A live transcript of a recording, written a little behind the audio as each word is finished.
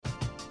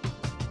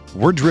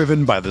We're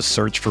driven by the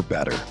search for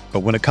better. But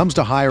when it comes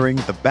to hiring,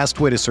 the best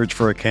way to search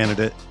for a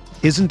candidate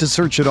isn't to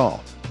search at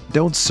all.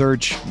 Don't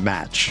search,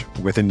 match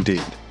with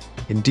Indeed.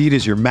 Indeed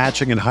is your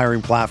matching and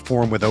hiring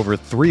platform with over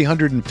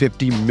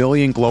 350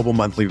 million global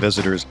monthly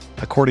visitors,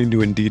 according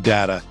to Indeed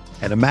data,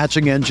 and a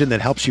matching engine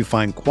that helps you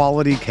find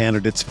quality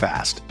candidates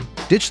fast.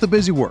 Ditch the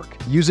busy work.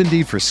 Use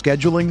Indeed for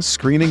scheduling,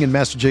 screening, and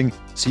messaging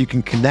so you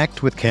can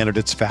connect with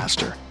candidates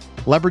faster.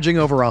 Leveraging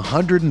over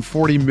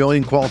 140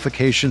 million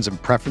qualifications and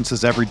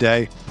preferences every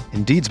day,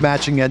 Indeed's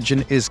matching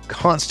engine is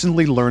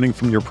constantly learning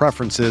from your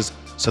preferences,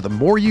 so the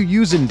more you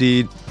use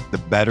Indeed, the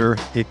better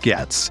it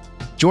gets.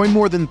 Join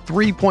more than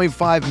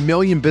 3.5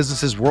 million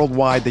businesses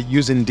worldwide that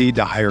use Indeed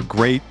to hire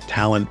great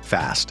talent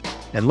fast.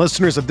 And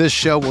listeners of this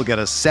show will get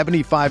a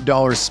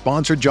 $75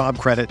 sponsored job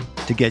credit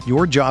to get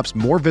your jobs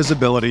more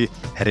visibility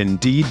at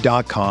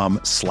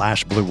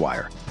Indeed.com/Blue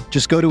Wire.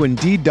 Just go to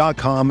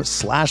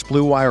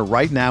Indeed.com/Blue Wire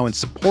right now and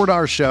support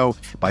our show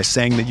by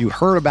saying that you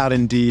heard about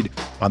Indeed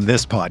on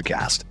this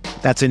podcast.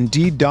 That's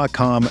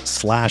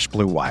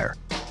Indeed.com/Blue Wire.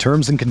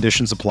 Terms and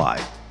conditions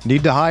apply.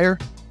 Need to hire?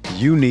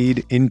 You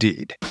need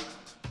Indeed.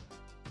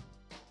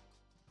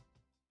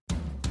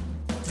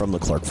 From the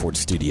Clark Ford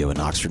Studio in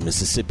Oxford,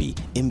 Mississippi,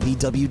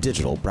 MVW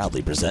Digital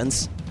proudly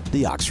presents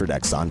the Oxford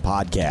Exxon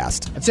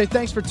Podcast. I'd say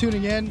thanks for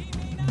tuning in,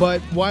 but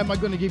why am I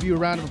going to give you a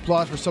round of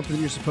applause for something that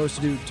you're supposed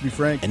to do, to be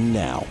frank? And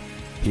now,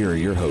 here are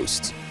your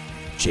hosts,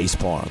 Chase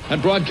Parham.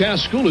 And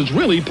broadcast school has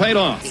really paid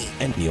off.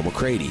 And Neil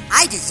McCready.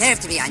 I deserve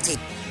to be on TV.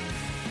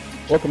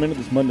 Welcome into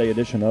this Monday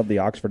edition of the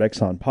Oxford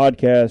Exxon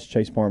Podcast.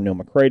 Chase Parham, Neil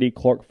McCready,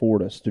 Clark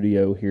Ford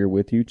Studio here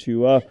with you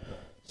to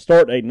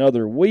start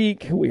another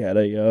week. We had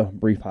a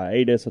brief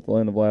hiatus at the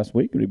end of last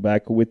week. We'll be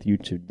back with you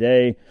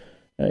today.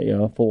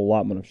 A full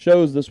allotment of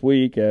shows this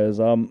week as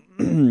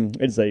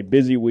it's a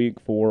busy week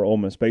for Ole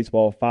Miss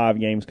baseball. 5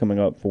 games coming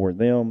up for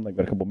them. They've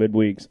got a couple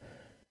midweeks.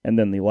 And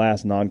then the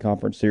last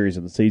non-conference series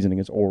of the season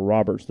against Oral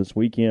Roberts this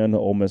weekend.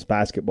 Ole Miss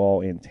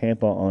basketball in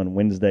Tampa on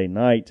Wednesday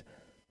night,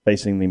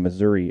 facing the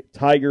Missouri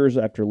Tigers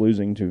after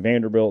losing to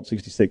Vanderbilt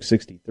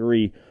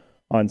 66-63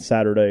 on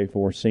Saturday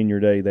for Senior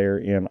Day there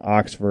in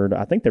Oxford.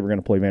 I think they were going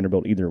to play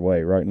Vanderbilt either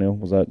way, right, Neil?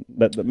 Was that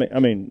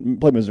I mean,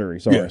 play Missouri,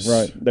 sorry, yes,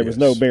 right? There was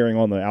no bearing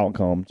on the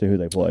outcome to who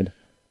they played.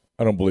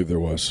 I don't believe there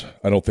was.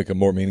 I don't think a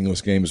more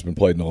meaningless game has been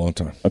played in a long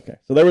time. Okay,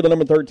 so they were the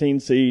number 13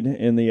 seed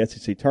in the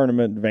SEC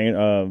tournament.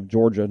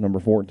 Georgia,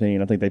 number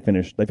 14. I think they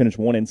finished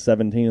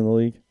 1-17 in the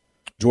league.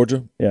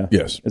 Georgia? Yeah.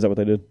 Yes. Is that what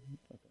they did?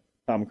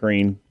 Tom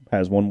Crean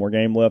has one more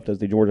game left as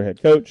the Georgia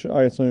head coach,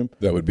 I assume.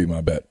 That would be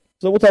my bet.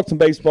 So we'll talk some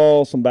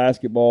baseball, some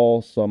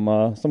basketball, some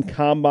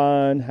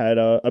combine. Had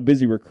a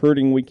busy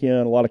recruiting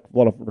weekend. A lot of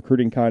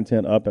recruiting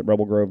content up at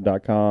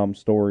rebelgrove.com.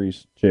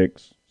 Stories,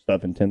 chicks,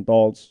 stuff, and 10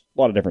 thoughts.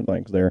 A lot of different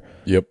things there.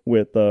 Yep.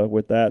 With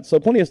that, so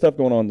plenty of stuff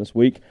going on this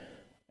week.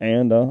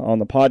 And on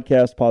the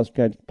podcast is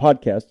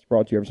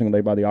brought to you every single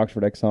day by the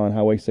Oxford Exxon,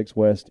 Highway 6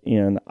 West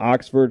in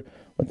Oxford.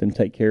 Let them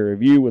take care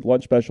of you with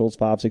lunch specials,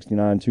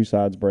 $5.69, 2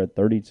 sides bread,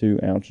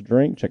 32-ounce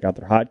drink. Check out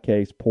their hot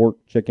case,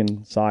 pork,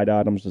 chicken, side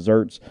items,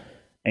 desserts,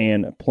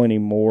 and plenty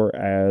more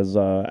as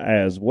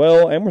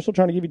well. And we're still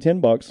trying to give you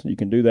 $10. You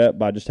can do that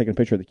by just taking a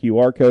picture of the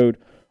QR code,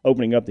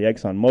 opening up the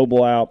Exxon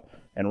mobile app,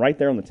 and right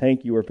there on the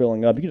tank you are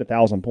filling up, you get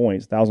 1,000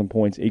 points. 1,000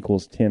 points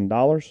equals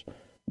 $10.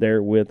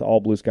 There with all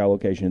Blue Sky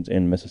locations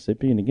in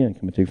Mississippi. And again,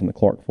 coming to you from the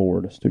Clark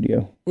Ford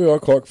Studio. We are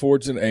Clark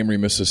Ford's in Amory,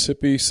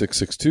 Mississippi,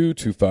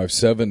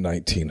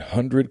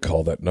 662-257-1900.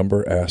 Call that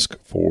number. Ask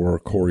for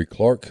Corey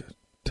Clark.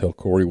 Tell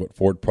Corey what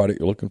Ford product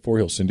you're looking for.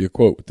 He'll send you a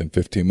quote within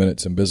 15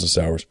 minutes in business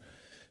hours.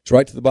 It's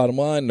right to the bottom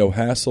line. No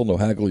hassle, no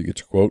haggle. You get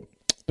your quote.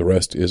 The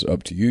rest is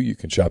up to you. You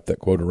can shop that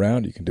quote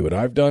around. You can do what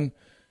I've done.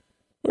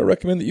 What I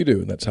recommend that you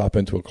do, and that's hop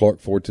into a Clark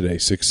Ford today,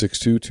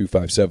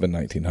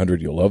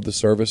 662-257-1900. You'll love the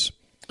service.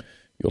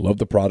 You'll love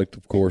the product,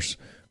 of course.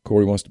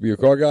 Corey wants to be your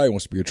car guy. He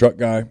wants to be your truck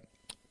guy.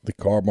 The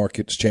car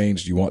market's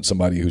changed. You want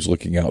somebody who's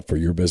looking out for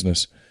your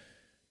business.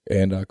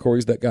 And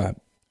Corey's that guy.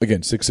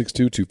 Again,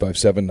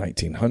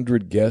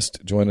 662-257-1900.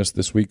 Guest, join us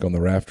this week on the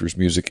Rafters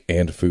Music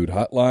and Food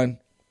Hotline.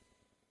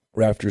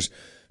 Rafters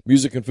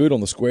Music and Food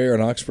on the Square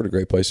in Oxford, a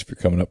great place if you're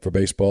coming up for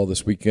baseball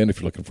this weekend, if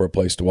you're looking for a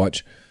place to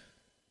watch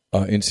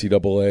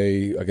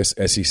NCAA, I guess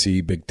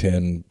SEC, Big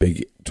Ten,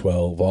 Big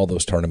 12, all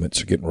those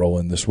tournaments are getting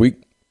rolling this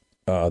week.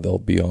 They'll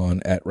be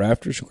on at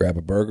Rafters. Grab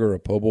a burger, a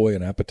po' boy,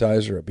 an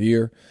appetizer, a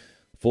beer,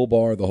 full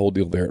bar, the whole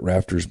deal there at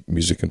Rafters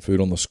Music and Food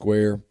on the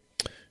Square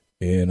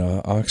in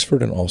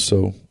Oxford and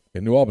also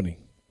in New Albany.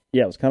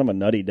 Yeah, it was kind of a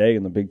nutty day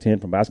in the Big Ten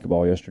from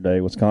basketball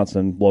yesterday.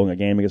 Wisconsin blowing a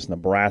game against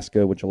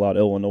Nebraska, which allowed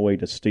Illinois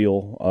to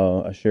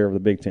steal a share of the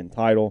Big Ten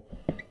title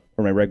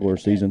from a regular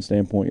season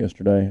standpoint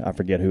yesterday. I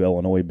forget who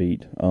Illinois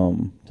beat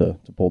to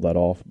pull that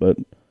off, but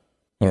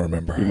I don't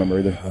remember. You remember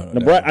either?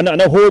 I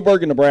know Hoiberg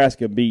and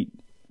Nebraska beat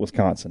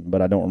Wisconsin,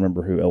 but I don't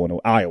remember who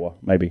Iowa,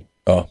 maybe.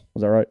 Oh.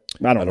 Was that right?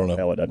 I don't know.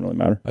 Hell, it doesn't really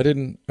matter. I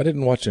didn't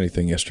watch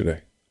anything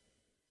yesterday.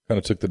 Kind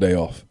of took the day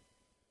off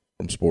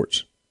from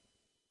sports.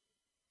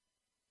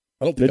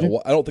 I don't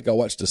think I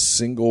watched a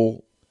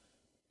single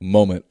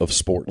moment of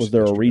sports. Was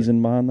there yesterday. a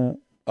reason behind that?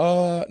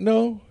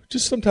 No.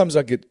 Just sometimes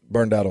I get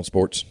burned out on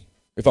sports,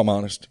 if I'm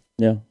honest.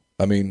 Yeah.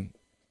 I mean,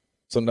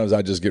 sometimes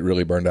I just get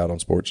really burned out on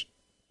sports.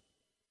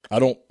 I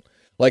don't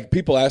like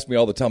people ask me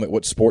all the time, like,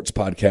 what sports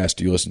podcast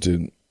do you listen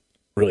to?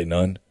 Really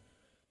none.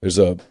 There's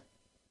a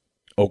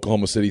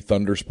Oklahoma City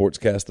Thunder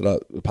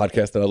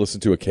podcast that I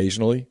listen to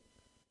occasionally.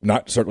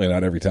 Certainly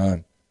not every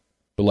time.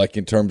 But like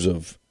in terms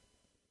of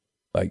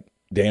like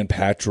Dan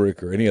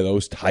Patrick or any of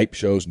those type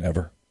shows,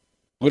 never.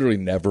 Literally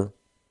never.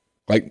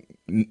 Like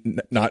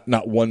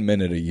not 1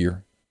 minute a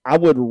year. I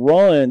would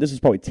run, this is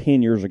probably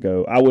 10 years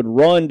ago, I would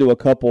run to a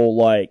couple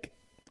like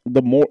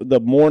the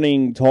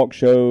morning talk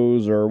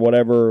shows or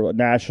whatever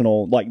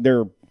national, like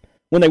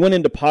when they went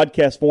into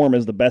podcast form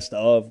as the best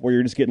of, where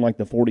you're just getting like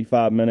the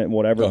 45-minute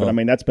whatever. But I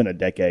mean, that's been a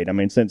decade. I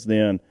mean, since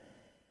then,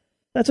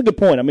 that's a good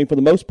point. I mean, for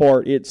the most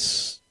part,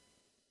 it's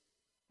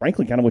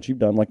frankly kind of what you've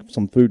done, like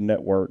some Food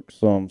Network,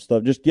 some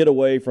stuff. Just get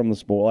away from the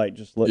sport, like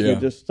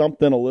just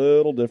something a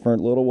little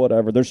different, little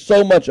whatever. There's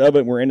so much of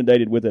it, we're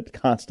inundated with it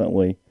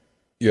constantly.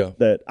 Yeah.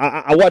 That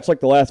I watched like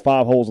the last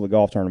 5 holes of the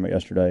golf tournament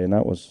yesterday, and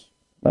that was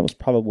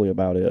probably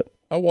about it.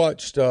 I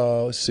watched,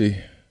 let's see,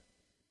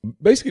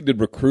 basically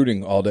did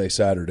recruiting all day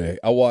Saturday.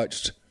 I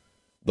watched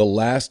the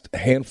last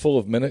handful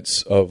of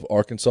minutes of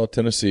Arkansas,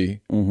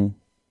 Tennessee, and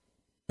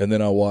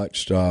then I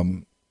watched,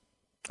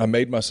 I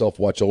made myself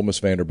watch Ole Miss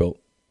Vanderbilt.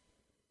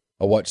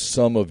 I watched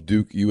some of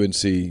Duke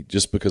UNC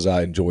just because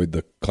I enjoyed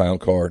the clown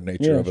car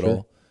nature of it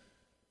all.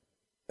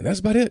 And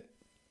that's about it.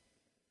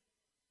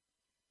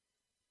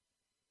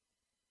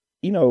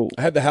 You know,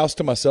 I had the house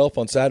to myself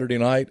on Saturday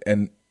night,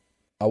 and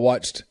I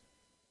watched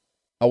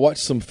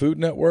some Food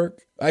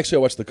Network. Actually, I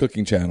watched the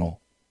Cooking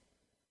Channel.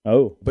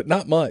 Oh, but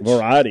not much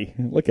variety.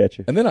 Look at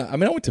you. And then I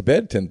went to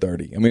bed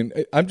 10:30. I mean,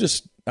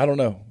 I don't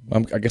know.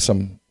 I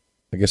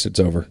guess it's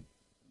over.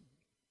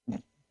 A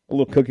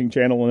little Cooking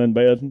Channel and in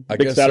bed. I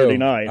Big guess Saturday so.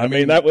 night. I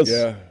mean, that was.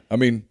 Yeah. I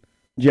mean,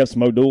 did you have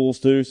some O'Doul's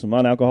too? Some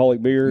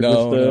non-alcoholic beer?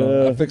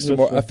 No. I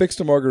fixed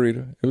a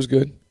margarita. It was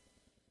good.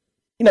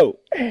 You know,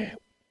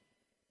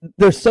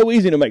 they're so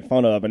easy to make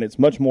fun of, and it's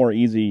much more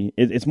easy.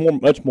 It's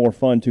much more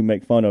fun to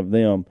make fun of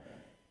them.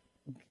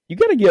 You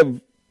got to give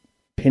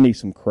Penny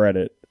some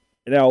credit.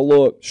 Now,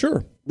 look,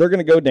 sure, they're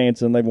going to go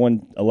dancing. They've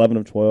won 11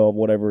 of 12,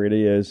 whatever it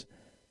is.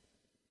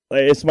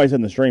 As somebody said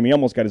in the stream, he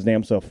almost got his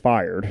damn self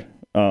fired.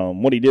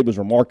 What he did was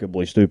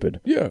remarkably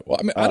stupid. Yeah, well,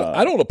 I mean,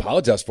 I don't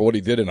apologize for what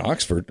he did in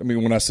Oxford. I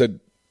mean, when I said,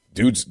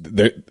 dudes,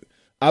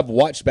 I've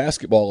watched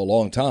basketball a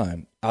long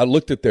time. I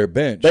looked at their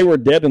bench. They were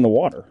dead in the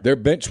water. Their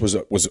bench was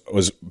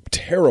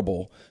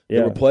terrible. Yeah.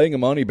 They were playing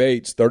Imani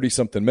Bates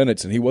 30-something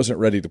minutes, and he wasn't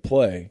ready to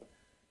play.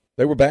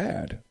 They were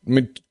bad. I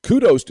mean,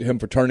 kudos to him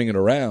for turning it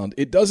around.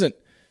 It doesn't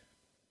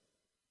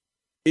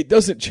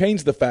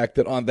change the fact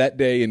that on that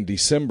day in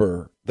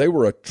December, they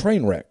were a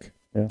train wreck.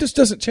 Yeah. It just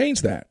doesn't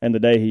change that. And the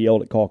day he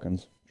yelled at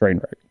Calkins, train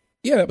wreck.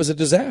 Yeah, that was a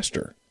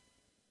disaster.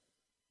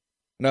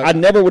 Now, I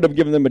never would have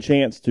given them a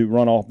chance to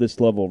run off this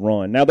level of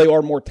run. Now, they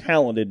are more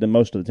talented than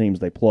most of the teams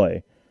they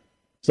play.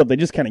 So if they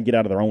just kind of get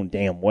out of their own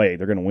damn way,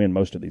 they're going to win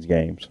most of these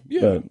games.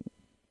 Yeah. But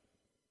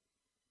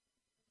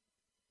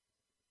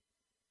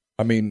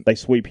I mean, they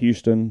sweep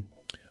Houston.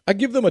 I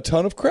give them a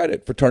ton of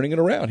credit for turning it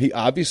around. He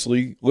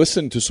obviously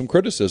listened to some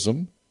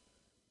criticism,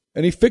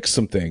 and he fixed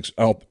some things.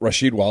 Oh,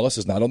 Rasheed Wallace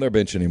is not on their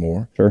bench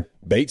anymore. Sure.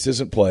 Bates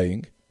isn't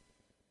playing.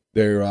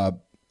 They're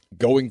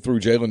going through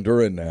Jalen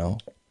Duren now.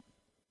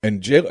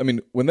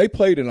 And when they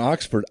played in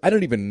Oxford, I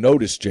didn't even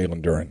notice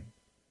Jalen Duren,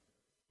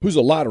 who's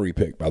a lottery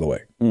pick, by the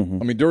way. Mm-hmm.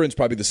 I mean, Duren's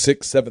probably the 6th,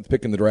 7th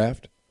pick in the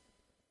draft.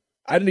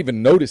 I didn't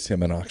even notice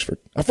him in Oxford.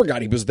 I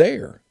forgot he was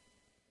there.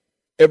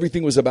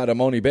 Everything was about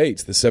Imani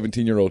Bates, the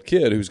 17-year-old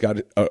kid who's got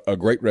a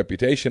great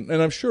reputation,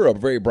 and I'm sure a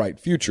very bright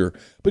future,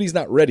 but he's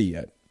not ready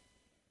yet.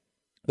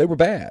 They were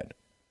bad.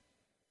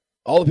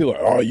 All the people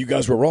are, oh, you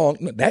guys were wrong.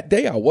 That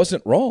day I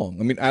wasn't wrong.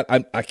 I mean,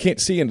 I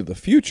can't see into the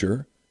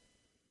future.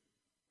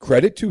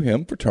 Credit to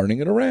him for turning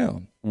it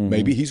around. Mm-hmm.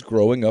 Maybe he's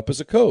growing up as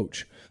a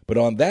coach. But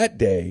on that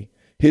day,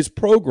 his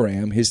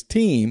program, his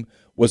team,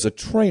 was a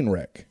train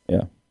wreck.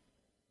 Yeah.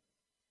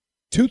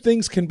 Two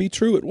things can be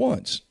true at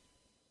once.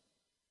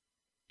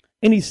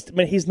 And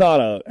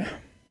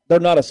they're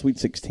not a Sweet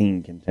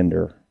 16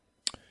 contender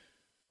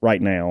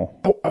right now.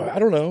 I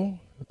don't know.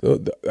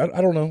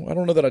 I don't know. I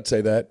don't know that I'd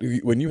say that.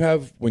 When you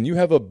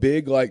have a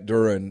big like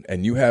Duren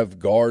and you have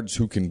guards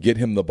who can get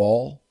him the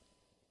ball,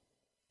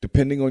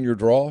 depending on your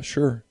draw,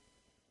 sure.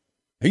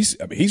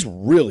 He's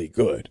really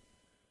good.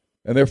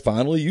 And they're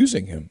finally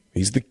using him.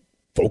 He's the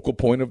focal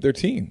point of their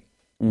team.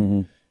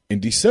 Mm-hmm. In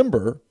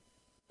December,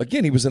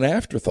 again, he was an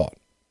afterthought.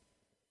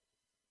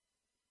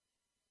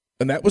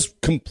 And that was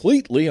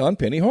completely on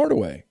Penny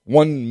Hardaway.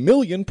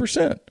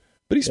 1,000,000%.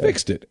 But he's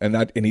fixed it,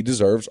 and he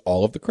deserves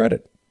all of the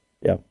credit.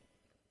 Yeah.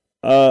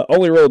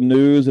 Only road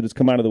news that has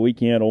come out of the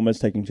weekend. Ole Miss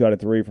taking 2 out of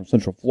 3 from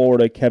Central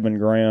Florida. Kevin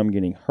Graham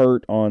getting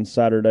hurt on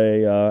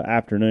Saturday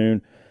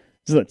afternoon.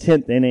 This is the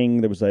 10th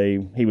inning.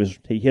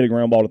 He hit a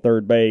ground ball to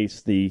third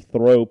base. The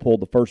throw pulled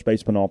the first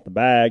baseman off the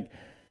bag,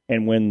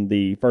 and when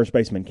the first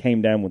baseman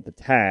came down with the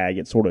tag,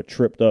 it sort of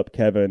tripped up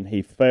Kevin.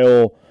 He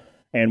fell,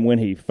 And when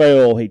he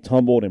fell, he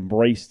tumbled and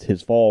braced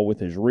his fall with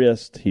his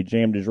wrist. He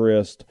jammed his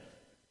wrist.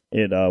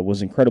 It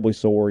was incredibly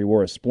sore. He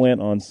wore a splint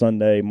on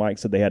Sunday. Mike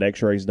said they had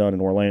x-rays done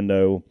in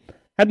Orlando.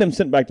 Had them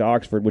sent back to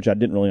Oxford, which I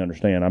didn't really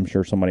understand. I'm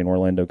sure somebody in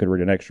Orlando could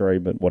read an x-ray,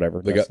 but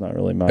whatever. They That's got not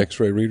really my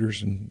X-ray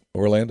readers in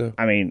Orlando?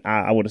 I mean,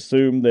 I would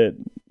assume that,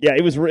 yeah,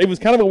 it was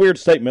kind of a weird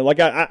statement. Like,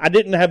 I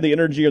didn't have the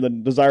energy or the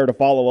desire to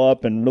follow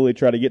up and really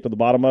try to get to the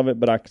bottom of it,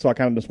 but I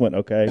kind of just went,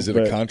 okay. Is it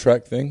a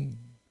contract thing?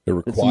 They're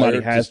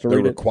required,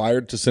 they're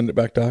required to send it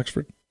back to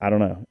Oxford? I don't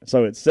know.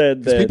 So it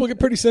said that people get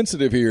pretty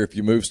sensitive here if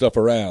you move stuff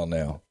around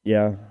now.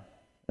 Yeah,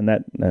 and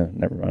no,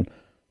 never mind.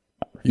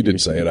 You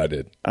didn't say it, I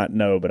did.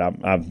 No, but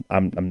I'm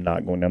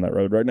not going down that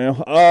road right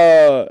now.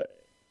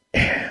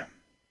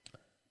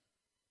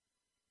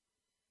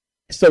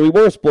 So he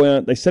wore a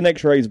splint. They sent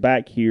x-rays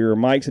back here.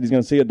 Mike said he's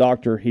going to see a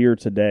doctor here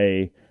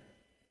today.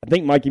 I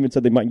think Mike even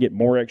said they might get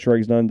more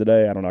x-rays done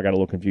today. I don't know. I got a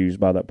little confused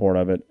by that part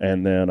of it.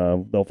 And then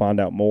they'll find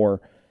out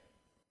more.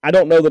 I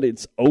don't know that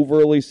it's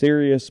overly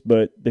serious,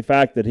 but the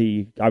fact that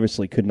he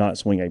obviously could not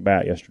swing a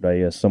bat yesterday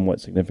is somewhat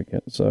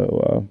significant.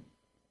 So,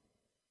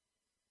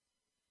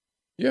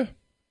 yeah.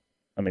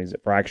 I mean, is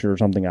it fractured or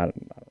something? I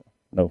don't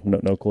know.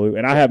 No clue.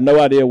 And I have no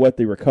idea what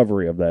the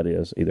recovery of that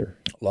is either.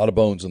 A lot of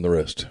bones in the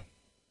wrist.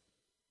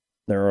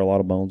 There are a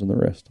lot of bones in the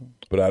wrist.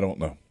 But I don't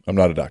know. I'm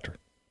not a doctor.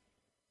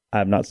 I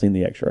have not seen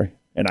the x-ray,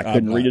 and I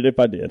couldn't read it if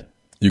I did.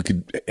 You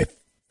could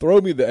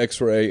throw me the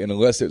x-ray, and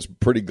unless it's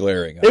pretty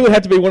glaring. It would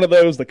have to be one of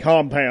the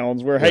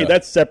compounds where, hey,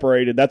 that's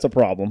separated. That's a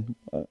problem.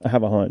 I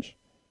have a hunch.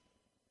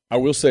 I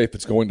will say if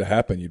it's going to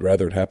happen, you'd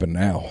rather it happen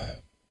now.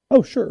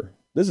 Oh, sure.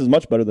 This is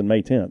much better than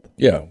May 10th.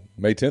 Yeah,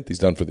 May 10th he's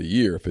done for the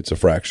year if it's a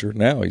fracture.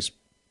 Now he's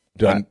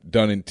done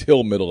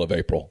until middle of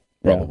April,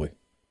 probably.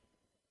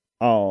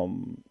 Yeah.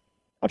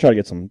 I'll try to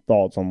get some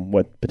thoughts on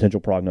what potential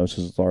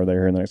prognoses are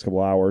there in the next couple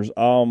of hours.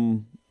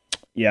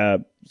 Yeah,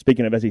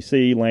 speaking of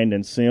SEC,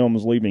 Landon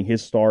Sims leaving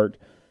his start.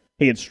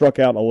 He had struck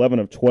out 11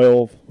 of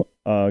 12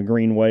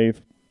 Green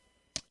Wave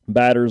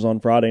batters on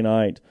Friday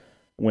night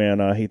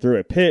when he threw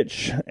a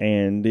pitch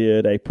and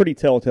did a pretty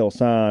telltale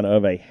sign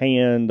of a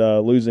hand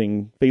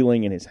losing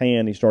feeling in his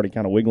hand. He started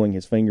kind of wiggling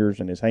his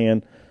fingers in his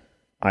hand.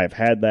 I have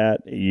had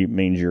that. It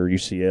means your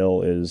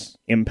UCL is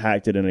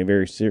impacted in a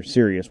very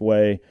serious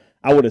way.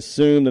 I would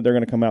assume that they're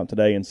going to come out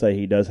today and say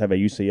he does have a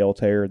UCL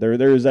tear.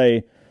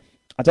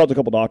 I talked to a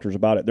couple doctors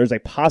about it. There's a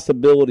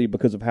possibility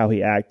because of how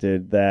he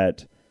acted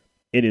that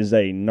it is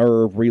a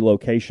nerve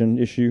relocation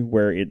issue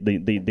where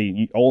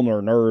the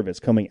ulnar nerve is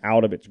coming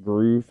out of its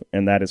groove,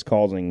 and that is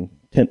causing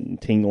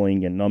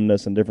tingling and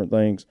numbness and different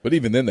things. But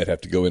even then, they'd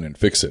have to go in and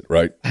fix it,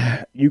 right?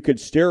 You could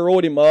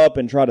steroid him up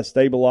and try to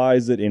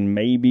stabilize it and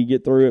maybe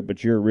get through it,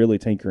 but you're really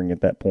tinkering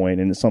at that point,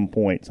 and at some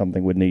point,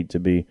 something would need to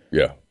be.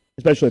 Yeah.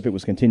 Especially if it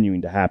was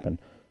continuing to happen.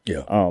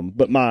 Yeah.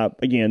 But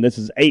this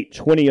is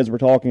 8:20 as we're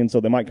talking, so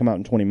they might come out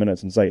in 20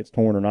 minutes and say it's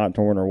torn or not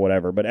torn or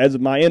whatever. But as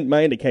my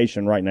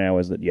indication right now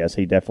is that yes,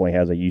 he definitely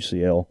has a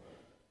UCL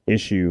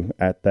issue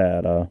at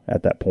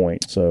that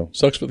point. So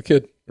sucks for the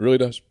kid. It really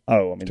does.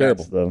 Oh, I mean,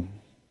 terrible.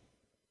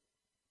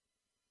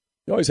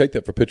 You always hate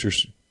that for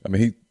pitchers. I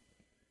mean,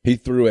 he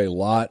threw a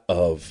lot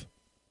of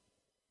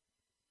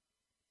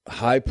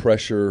high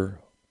pressure,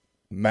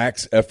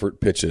 max effort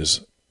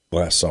pitches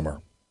last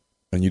summer,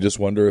 and you just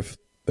wonder if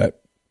that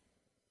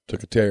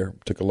took a tear,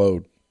 took a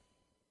load.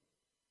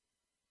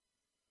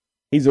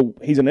 He's an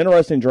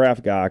interesting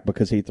draft guy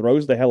because he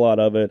throws the hell out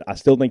of it. I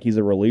still think he's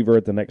a reliever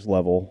at the next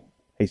level.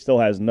 He still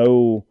has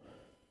no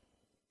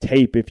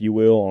tape, if you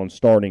will, on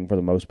starting for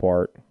the most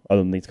part,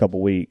 other than these couple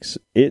weeks.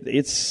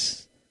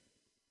 It's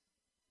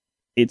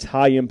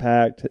high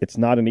impact. It's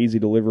not an easy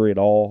delivery at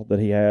all that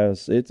he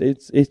has.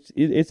 It's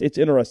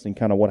interesting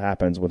kind of what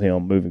happens with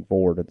him moving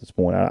forward at this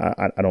point.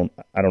 I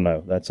don't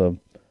know. That's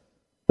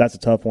a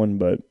tough one,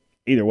 but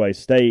either way,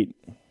 State,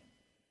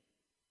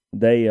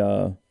 they're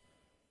a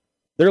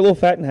little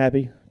fat and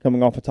happy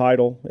coming off a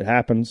title. It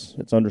happens.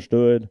 It's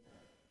understood.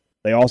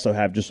 They also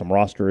have just some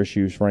roster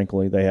issues,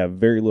 frankly. They have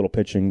very little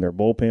pitching. Their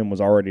bullpen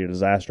was already a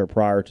disaster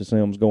prior to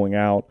Sims going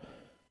out.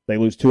 They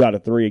lose 2 out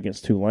of 3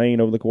 against Tulane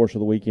over the course of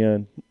the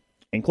weekend,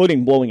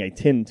 including blowing a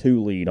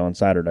 10-2 lead on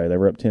Saturday. They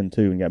were up 10-2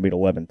 and got beat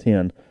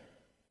 11-10.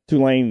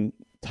 Tulane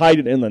tied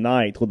it in the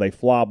ninth with a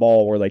fly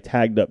ball where they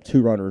tagged up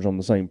 2 runners on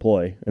the same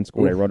play and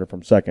scored a runner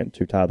from second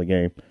to tie the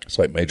game. It's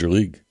like Major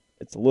League.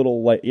 It's a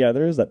little late. Yeah,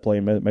 there is that play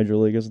in Major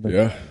League, isn't there?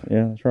 Yeah.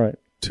 Yeah, that's right.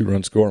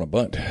 2-run score on a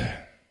bunt.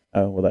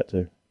 Oh, well, that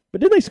too. But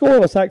did they score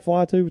on a sac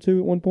fly too at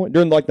one point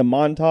during the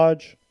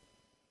montage?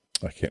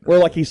 I can't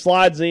remember. Where he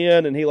slides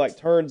in and he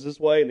turns this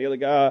way and the other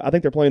guy, I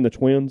think they're playing the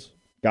Twins.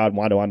 God,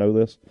 why do I know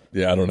this?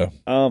 Yeah, I don't know.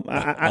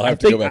 I'll have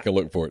to go back and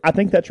look for it. I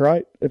think that's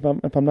right, if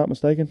I'm not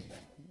mistaken.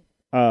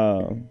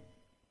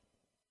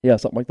 Yeah,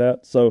 something like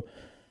that. So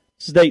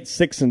State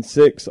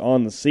 6-6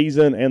 on the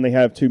season, and they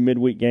have 2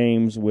 midweek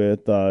games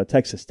with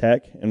Texas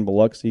Tech and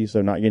Biloxi,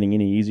 so not getting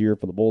any easier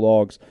for the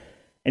Bulldogs.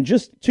 And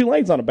just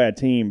Tulane's not a bad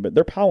team, but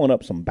they're piling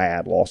up some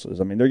bad losses.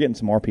 I mean, they're getting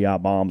some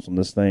RPI bombs on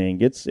this thing.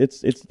 It's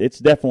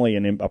definitely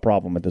a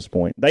problem at this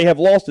point. They have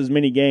lost as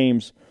many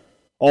games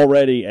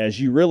already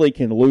as you really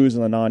can lose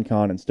in the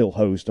non-con and still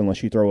host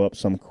unless you throw up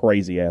some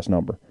crazy-ass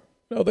number.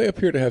 No, they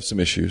appear to have some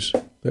issues.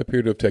 They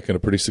appear to have taken a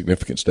pretty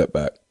significant step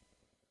back.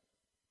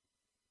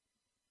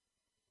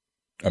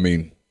 I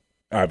mean,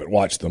 I haven't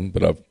watched them,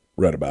 but I've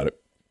read about it.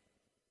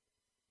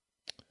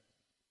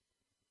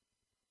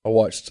 I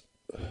watched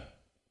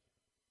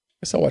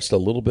a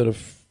little bit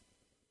of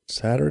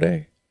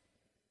Saturday.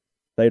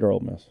 State or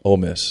Ole Miss? Ole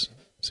Miss.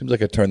 Seems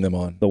like I turned them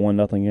on. The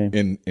 1-0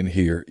 game? In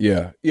here.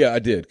 Yeah. Yeah, I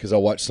did, because I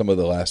watched some of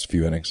the last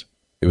few innings.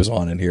 It was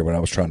on in here when I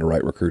was trying to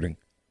write recruiting.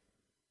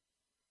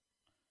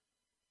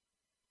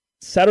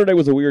 Saturday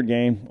was a weird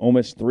game. Ole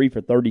Miss 3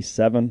 for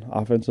 37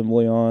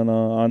 offensively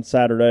on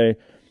Saturday.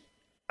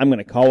 I'm going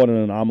to call it an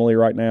anomaly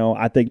right now.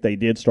 I think they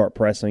did start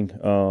pressing,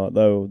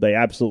 though they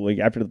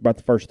absolutely, after about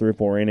the first 3 or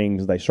 4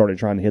 innings, they started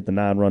trying to hit the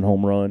 9-run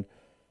home run.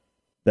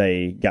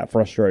 They got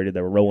frustrated.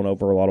 They were rolling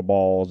over a lot of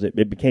balls.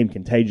 It became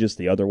contagious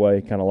the other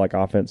way, kind of like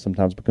offense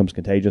sometimes becomes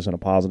contagious in a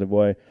positive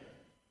way.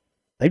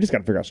 They just got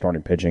to figure out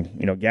starting pitching.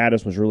 You know,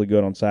 Gaddis was really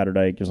good on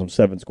Saturday, gives them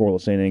 7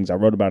 scoreless innings. I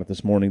wrote about it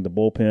this morning. The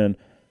bullpen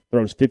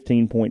throws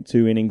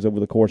 15.2 innings over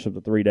the course of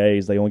the 3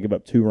 days. They only give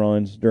up 2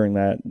 runs during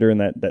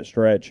that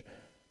stretch.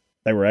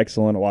 They were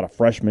excellent. A lot of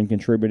freshmen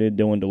contributed.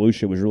 Dylan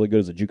DeLucia was really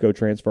good as a JUCO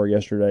transfer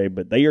yesterday.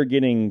 But they are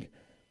getting,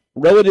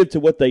 relative to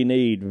what they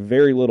need,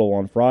 very little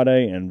on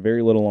Friday and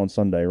very little on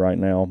Sunday right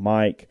now.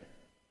 Mike,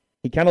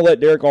 he kind of let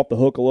Derek off the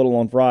hook a little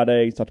on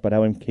Friday. He talked about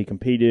how he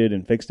competed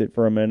and fixed it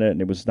for a minute,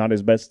 and it was not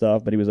his best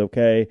stuff, but he was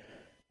okay.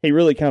 He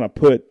really kind of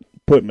put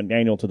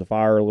McDaniel to the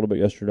fire a little bit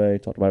yesterday.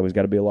 Talked about how he's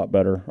got to be a lot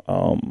better.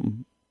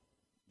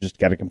 Just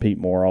got to compete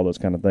more, all those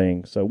kind of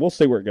things. So we'll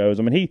see where it goes.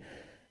 I mean,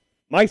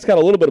 Mike's got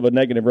a little bit of a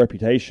negative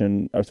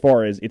reputation as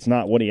far as it's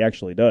not what he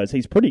actually does.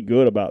 He's pretty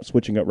good about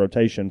switching up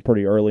rotation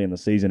pretty early in the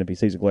season if he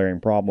sees a glaring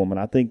problem, and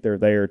I think they're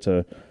there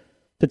to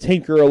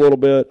tinker a little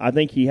bit. I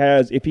think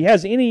if he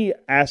has any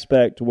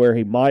aspect where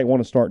he might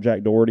want to start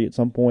Jack Doherty at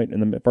some point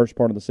in the first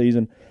part of the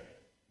season,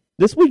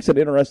 this week's an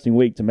interesting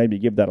week to maybe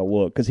give that a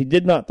look because he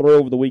did not throw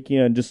over the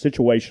weekend, just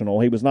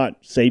situational. He was not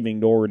saving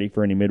Doherty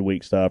for any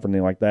midweek stuff or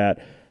anything like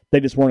that. They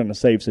just weren't in a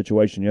save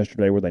situation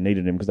yesterday where they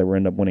needed him because they were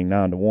end up winning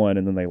 9-1,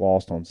 and then they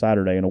lost on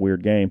Saturday in a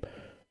weird game.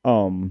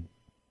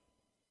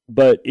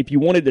 But if you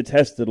wanted to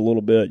test it a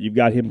little bit, you've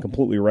got him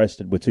completely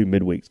rested with 2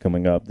 midweeks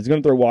coming up. He's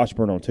going to throw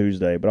Washburn on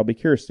Tuesday, but I'll be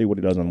curious to see what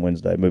he does on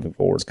Wednesday moving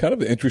forward. It's kind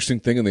of an interesting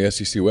thing in the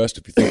SEC West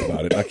if you think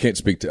about it. I can't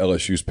speak to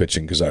LSU's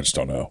pitching because I just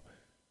don't know.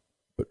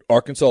 But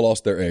Arkansas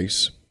lost their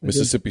ace.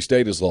 Mississippi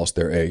State has lost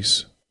their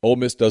ace. Ole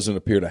Miss doesn't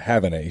appear to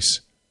have an ace.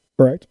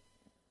 Correct.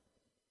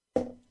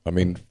 I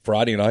mean,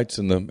 Friday nights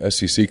in the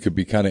SEC could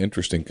be kind of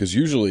interesting because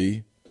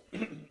usually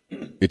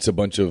it's a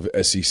bunch of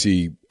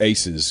SEC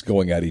aces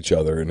going at each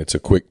other, and it's a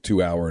quick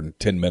 2-hour and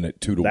 10-minute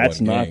 2-1 game. That's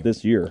not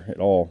this year at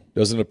all.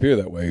 Doesn't appear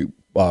that way.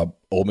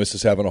 Ole Miss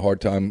is having a hard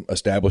time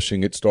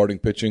establishing its starting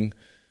pitching.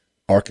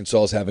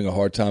 Arkansas is having a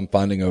hard time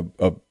finding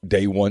a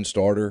day one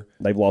starter.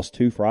 They've lost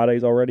 2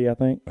 Fridays already, I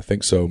think. I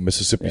think so.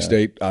 Mississippi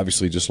State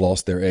obviously just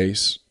lost their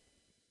ace.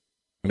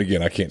 And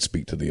again, I can't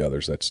speak to the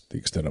others. That's the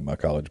extent of my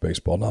college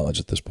baseball knowledge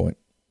at this point.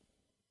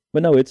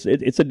 But no, it's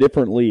a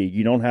different league.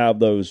 You don't have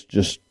those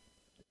just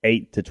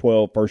 8 to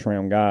 12 first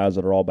round guys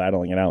that are all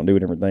battling it out and doing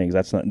different things.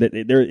 That's not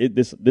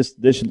this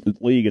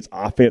league. It's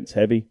offense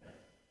heavy.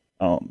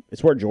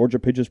 It's where Georgia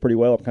pitches pretty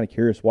well. I'm kind of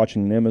curious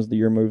watching them as the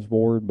year moves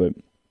forward. But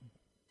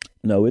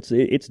no, it's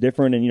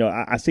different. And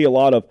I see a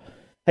lot of,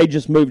 hey,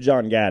 just move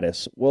John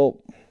Gaddis.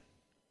 Well,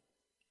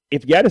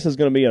 if Gaddis is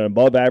going to be an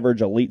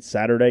above-average elite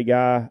Saturday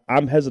guy,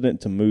 I'm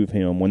hesitant to move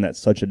him when that's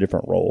such a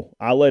different role.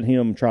 I let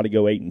him try to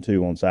go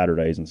 8-2 on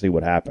Saturdays and see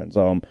what happens.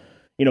 A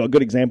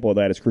good example of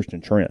that is Christian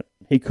Trent.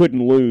 He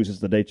couldn't lose as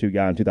the day 2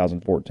 guy in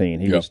 2014.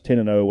 He was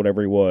 10-0,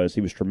 whatever he was.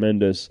 He was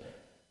tremendous.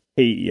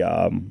 He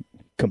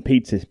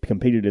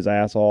competed his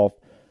ass off.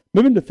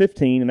 Move him to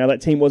 15, and now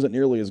that team wasn't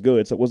nearly as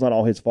good, so it was not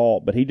all his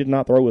fault, but he did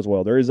not throw as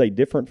well. There is a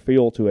different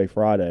feel to a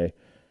Friday.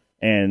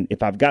 And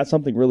if I've got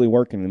something really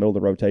working in the middle of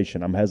the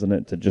rotation, I'm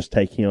hesitant to just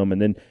take him.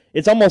 And then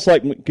it's almost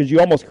like, because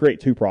you almost create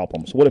 2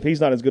 problems. What if he's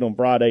not as good on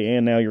Friday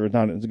and now you're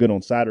not as good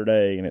on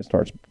Saturday, and it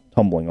starts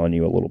tumbling on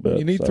you a little bit?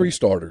 You need 3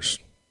 starters,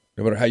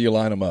 no matter how you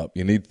line them up.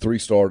 You need 3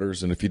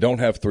 starters, and if you don't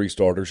have 3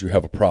 starters, you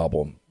have a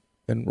problem.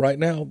 And right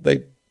now,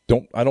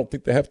 I don't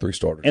think they have 3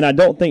 starters. And I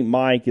don't think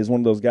Mike is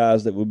one of those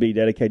guys that would be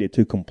dedicated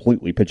to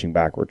completely pitching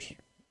backwards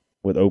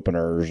with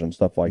openers and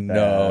stuff like that.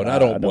 No, and I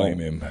don't blame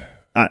him.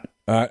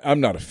 I'm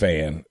not a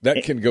fan.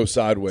 That can go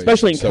sideways,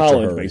 especially in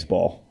college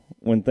baseball.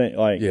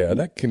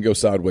 That can go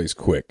sideways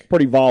quick.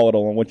 Pretty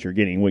volatile on what you're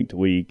getting week to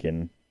week,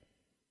 and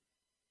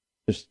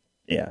just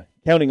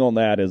counting on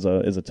that is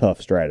a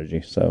tough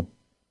strategy. So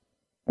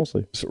we'll see.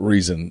 It's the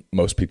reason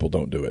most people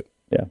don't do it.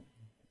 Yeah.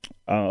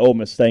 Ole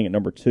Miss staying at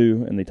number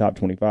 2 in the top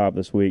 25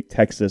 this week.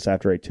 Texas,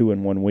 after a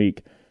 2-1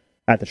 week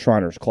at the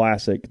Shriners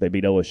Classic, they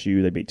beat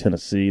LSU. They beat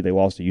Tennessee. They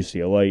lost to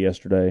UCLA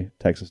yesterday.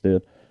 Texas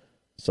did.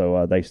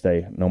 So they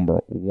stay number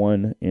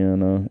 1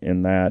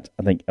 in that.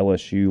 I think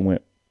LSU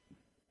went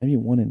maybe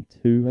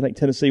 1-2. I think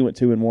Tennessee went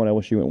 2-1.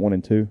 LSU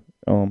went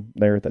 1-2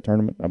 there at that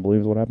tournament, I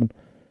believe is what happened.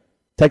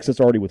 Texas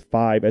already with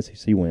 5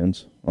 SEC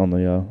wins on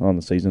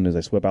the season as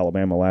they swept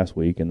Alabama last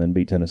week and then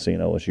beat Tennessee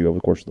and LSU over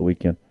the course of the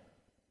weekend.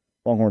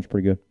 Longhorns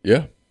pretty good.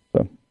 Yeah.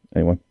 So,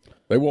 anyway.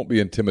 They won't be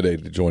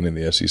intimidated to join in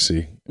the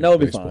SEC. No,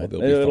 it'll be fine.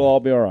 It'll all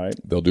be all right.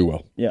 They'll do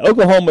well. Yeah,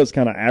 Oklahoma's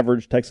kind of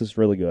average. Texas is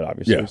really good,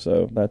 obviously. Yeah.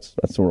 So that's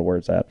sort of where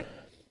it's at.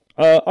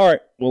 All right,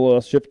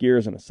 we'll shift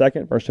gears in a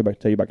second. First, I'd like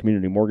to tell you about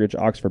Community Mortgage,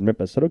 Oxford,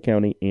 Memphis, Soto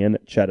County, and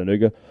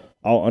Chattanooga.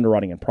 All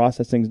underwriting and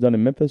processing is done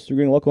in Memphis. You're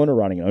getting local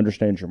underwriting and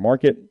understands your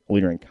market. A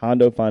leader in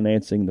condo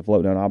financing, the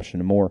float down option,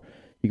 and more.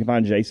 You can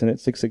find Jason at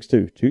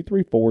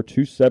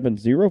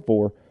 662-234-2704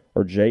 or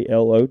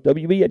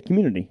JLOWE at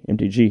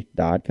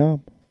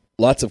communitymtg.com.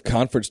 Lots of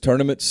conference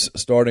tournaments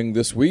starting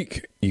this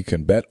week. You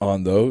can bet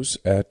on those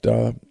at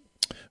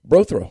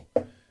BroThrow.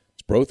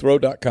 It's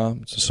BroThrow.com.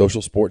 It's a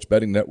social sports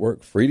betting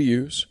network, free to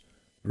use.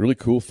 Really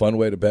cool, fun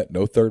way to bet.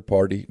 No third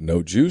party,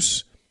 no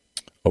juice.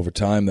 Over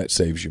time, that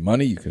saves you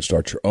money. You can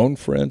start your own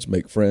friends,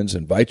 make friends,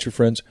 invite your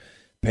friends.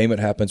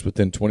 Payment happens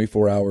within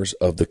 24 hours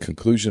of the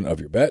conclusion of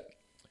your bet.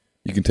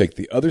 You can take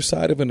the other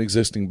side of an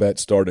existing bet,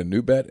 start a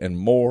new bet, and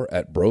more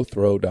at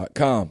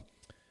BroThrow.com.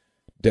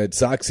 Dead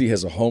Soxy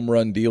has a home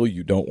run deal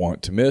you don't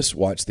want to miss.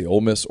 Watch the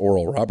Ole Miss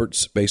Oral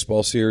Roberts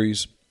baseball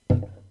series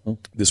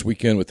this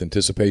weekend with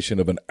anticipation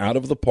of an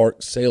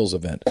out-of-the-park sales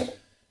event.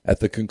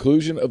 At the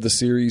conclusion of the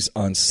series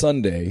on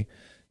Sunday,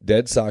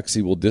 Dead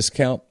Soxy will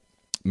discount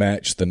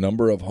match the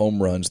number of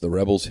home runs the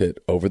Rebels hit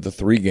over the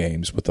 3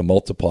 games with a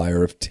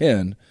multiplier of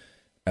 10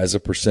 as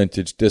a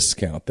percentage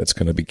discount. That's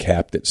going to be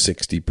capped at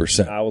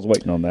 60%. I was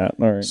waiting on that.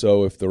 All right.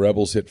 So if the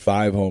Rebels hit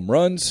 5 home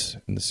runs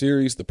in the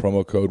series, the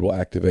promo code will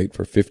activate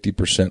for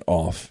 50%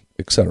 off,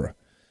 etc.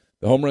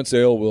 The home run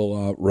sale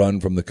will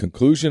run from the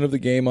conclusion of the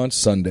game on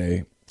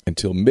Sunday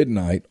until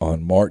midnight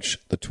on March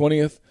the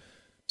 20th.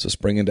 So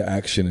spring into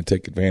action and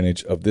take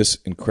advantage of this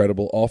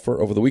incredible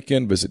offer over the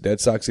weekend. Visit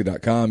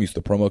deadsoxy.com. Use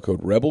the promo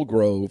code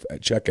RebelGrove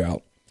at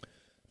checkout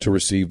to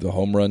receive the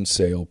home run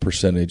sale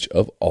percentage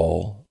of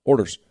all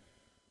orders.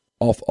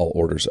 Off all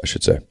orders, I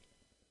should say.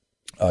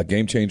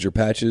 Game Changer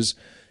Patches.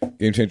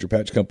 Game Changer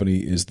Patch Company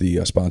is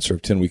the sponsor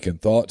of 10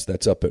 Weekend Thoughts.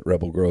 That's up at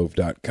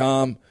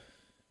rebelgrove.com.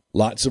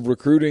 Lots of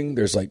recruiting.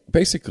 There's like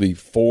basically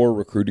 4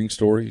 recruiting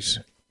stories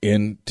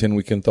in 10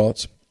 Weekend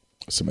Thoughts.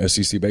 Some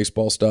SEC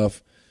baseball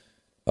stuff.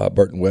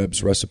 Burton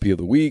Webb's Recipe of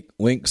the Week,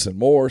 links, and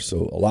more.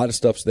 So a lot of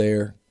stuff's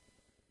there.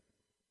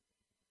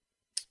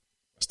 I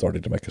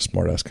started to make a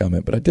smart-ass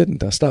comment, but I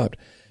didn't. I stopped.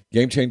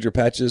 Game Changer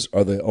patches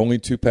are the only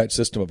 2-patch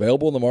system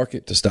available in the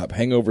market to stop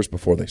hangovers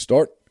before they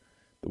start.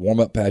 The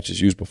warm-up patch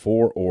is used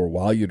before or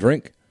while you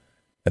drink,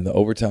 and the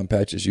overtime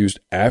patch is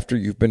used after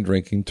you've been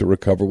drinking to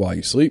recover while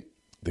you sleep.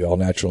 The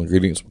all-natural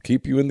ingredients will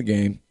keep you in the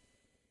game,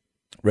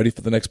 ready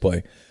for the next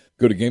play.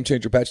 Go to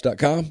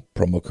GameChangerPatch.com,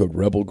 promo code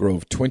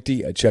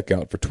RebelGrove20 at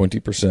checkout for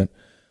 20%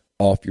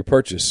 off your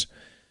purchase.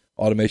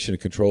 Automation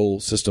and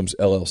Control Systems,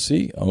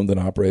 LLC, owned and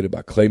operated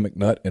by Clay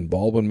McNutt in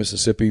Baldwin,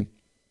 Mississippi.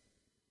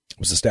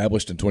 Was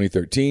established in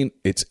 2013.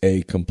 It's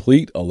a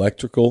complete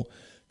electrical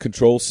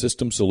control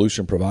system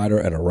solution provider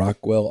and a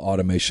Rockwell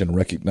Automation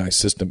recognized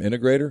system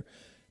integrator.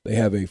 They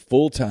have a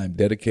full-time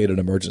dedicated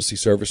emergency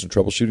service and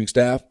troubleshooting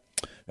staff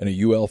and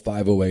a UL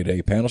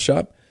 508A panel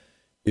shop.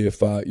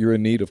 If you're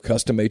in need of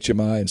custom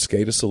HMI and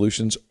SCADA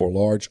solutions or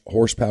large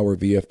horsepower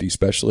VFD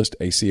specialist,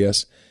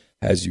 ACS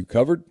has you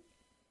covered.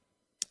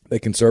 They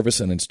can service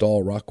and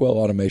install Rockwell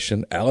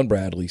Automation, Allen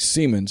Bradley,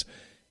 Siemens,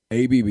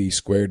 ABB,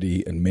 Square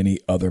D, and many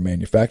other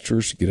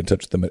manufacturers. Get in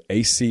touch with them at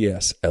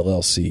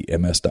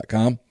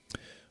acsllcms.com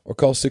or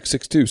call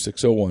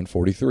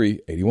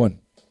 662-601-4381.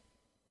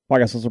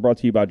 Podcast also brought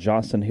to you by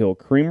Johnston Hill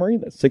Creamery.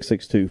 That's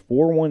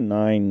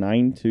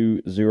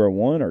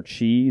 662-419-9201 or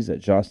cheese at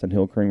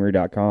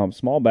johnstonhillcreamery.com.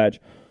 Small batch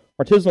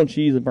artisanal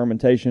cheese and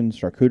fermentation,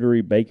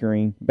 charcuterie,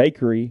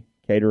 bakery,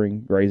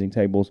 catering, grazing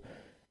tables,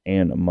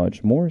 and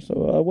much more. So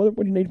what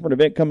do you need for an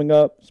event coming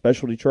up?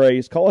 Specialty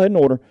trays. Call ahead and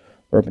order.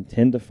 They're open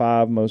 10 to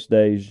 5 most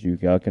days. You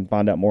can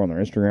find out more on their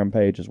Instagram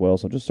page as well.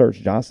 So just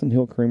search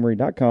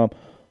johnstonhillcreamery.com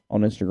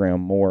on Instagram.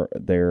 More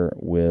there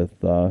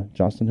with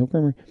Johnston Hill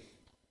Creamery.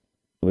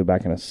 We'll be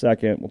back in a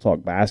second. We'll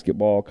talk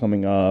basketball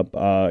coming up.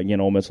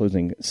 Ole Miss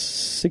losing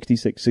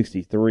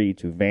 66-63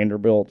 to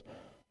Vanderbilt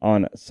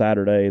on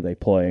Saturday. They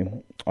play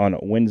on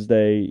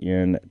Wednesday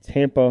in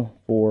Tampa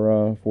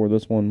for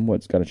this one.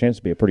 What's got a chance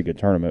to be a pretty good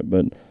tournament,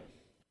 but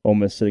Ole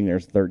Miss sitting there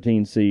as the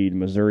 13 seed.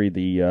 Missouri,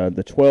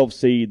 the 12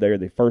 seed. They're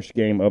the first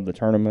game of the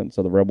tournament,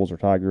 so the Rebels or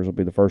Tigers will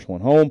be the first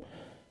one home.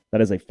 That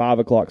is a 5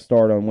 o'clock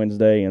start on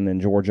Wednesday, and then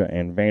Georgia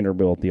and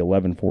Vanderbilt, the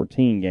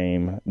 11-14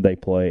 game, they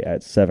play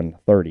at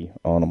 7:30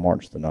 on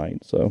March the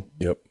 9th. So,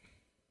 yep,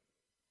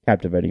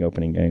 captivating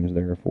opening games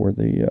there for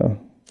the.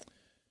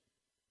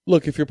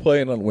 Look, if you're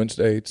playing on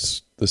Wednesday,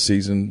 it's the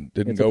season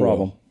didn't go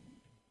well.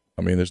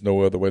 I mean, there's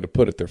no other way to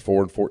put it. They're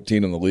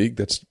 4-14 in the league.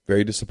 That's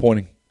very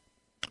disappointing.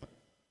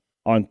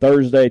 On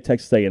Thursday,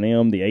 Texas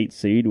A&M, the 8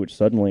 seed, which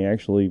suddenly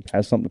actually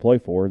has something to play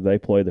for, they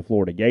play the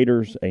Florida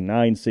Gators, a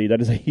 9 seed. That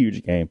is a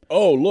huge game.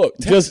 Oh, look.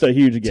 Just a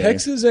huge game.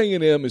 Texas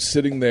A&M is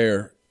sitting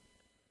there.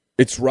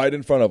 It's right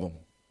in front of them.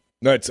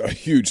 No, it's a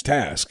huge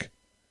task.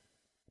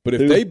 But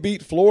if they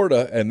beat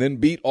Florida and then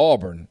beat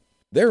Auburn,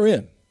 they're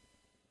in.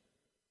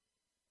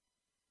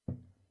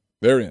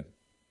 They're in.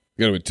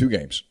 You're going to win 2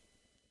 games.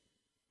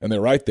 And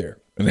they're right there.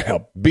 And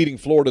now, beating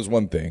Florida is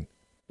one thing.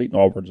 Beating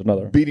Auburn's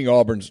another. Beating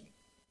Auburn's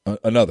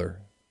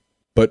another.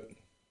 But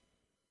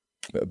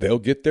they'll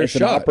get their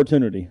shot. It's an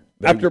opportunity.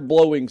 After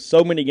blowing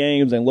so many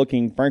games and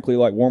looking, frankly,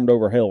 like warmed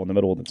over hell in the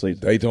middle of the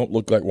season. They don't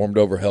look like warmed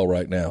over hell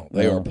right now.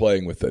 They are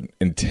playing with an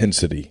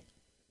intensity.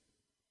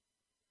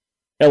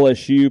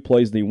 LSU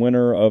plays the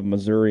winner of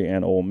Missouri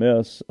and Ole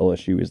Miss.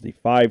 LSU is the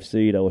 5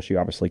 seed. LSU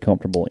obviously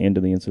comfortable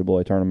into the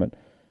NCAA tournament.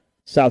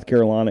 South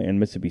Carolina and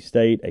Mississippi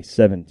State, a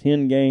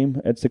 7-10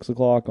 game at 6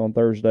 o'clock on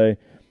Thursday.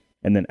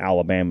 And then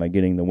Alabama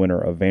getting the winner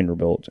of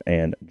Vanderbilt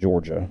and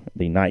Georgia,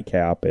 the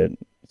nightcap at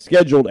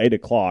scheduled 8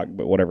 o'clock,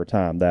 but whatever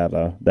time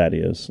that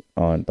is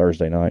on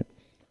Thursday night.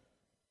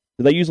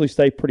 Do they usually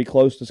stay pretty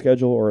close to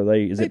schedule, or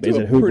is it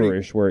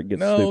Hooverish where it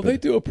gets stupid? No, they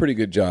do a pretty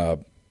good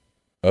job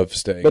of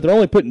staying. But they're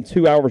only putting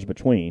 2 hours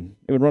between.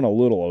 It would run a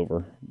little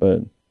over,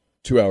 but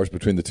 2 hours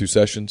between the 2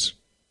 sessions?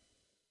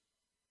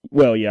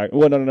 Well, yeah.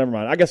 Well, no, never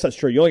mind. I guess that's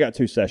true. You only got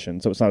 2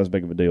 sessions, so it's not as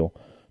big of a deal.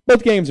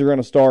 Both games are going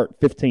to start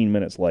 15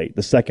 minutes late,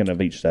 the second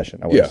of each session,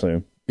 I would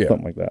assume. Yeah.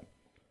 Something like that.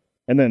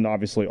 And then,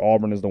 obviously,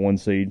 Auburn is the 1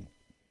 seed.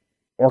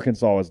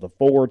 Arkansas is the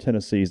 4.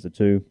 Tennessee is the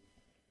 2.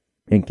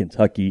 And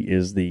Kentucky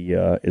is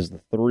the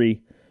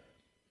 3.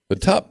 The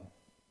top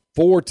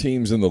 4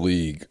 teams in the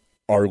league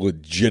are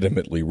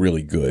legitimately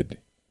really good.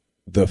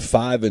 The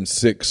 5 and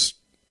 6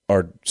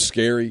 are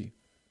scary.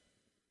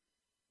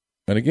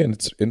 And again,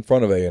 it's in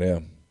front of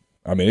A&M.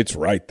 I mean, it's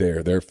right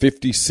there. They're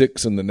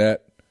 56 in the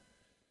net.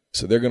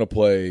 So they're going to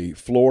play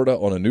Florida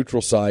on a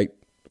neutral site.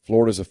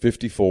 Florida's a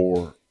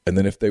 54. And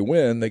then if they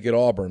win, they get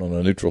Auburn on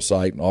a neutral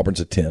site, and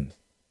Auburn's a 10.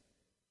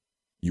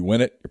 You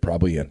win it, you're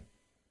probably in.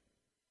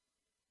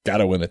 Got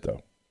to win it,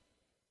 though.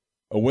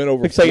 A win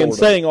over Florida. In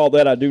saying all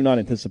that, I do not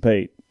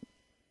anticipate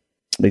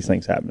these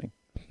things happening.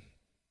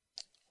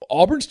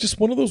 Auburn's just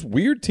one of those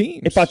weird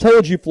teams. If I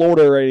told you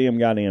Florida or A&M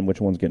got in, which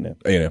one's getting in?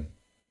 A&M.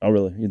 Oh,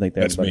 really? You think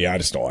that's me? I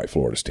just don't like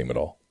Florida's team at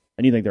all.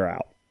 And you think they're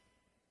out?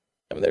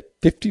 I mean, they're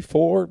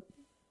 54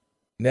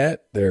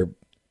 net. I'm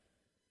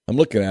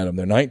looking at them.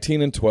 They're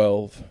 19 and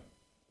 12,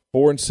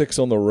 4 and 6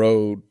 on the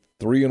road,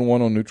 3 and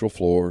 1 on neutral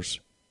floors.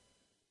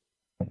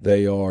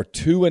 They are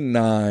 2 and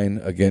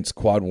 9 against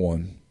quad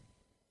 1.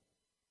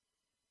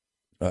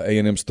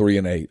 A&M's 3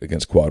 and 8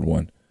 against quad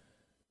 1.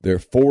 They're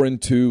 4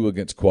 and 2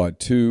 against quad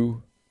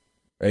 2.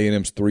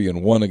 A&M's 3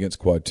 and 1 against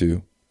quad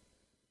 2.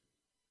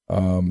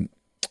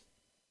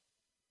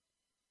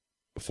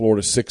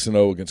 Florida's 6 and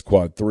 0 against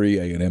quad 3.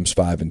 A&M's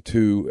 5 and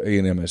 2.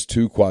 A&M has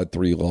 2 quad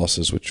 3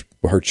 losses, which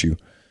hurts you.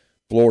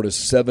 Florida's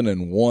 7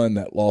 and 1.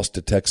 That loss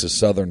to Texas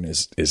Southern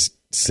is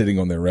sitting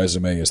on their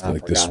resume as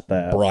like this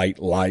bright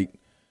light.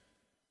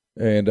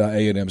 And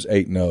A&M's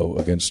 8 and 0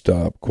 against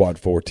quad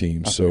 4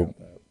 teams. So,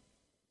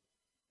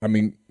 I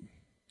mean,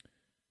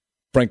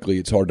 frankly,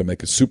 it's hard to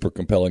make a super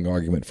compelling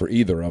argument for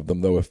either of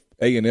them. Though, if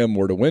A&M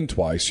were to win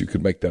twice, you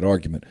could make that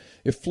argument.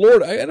 If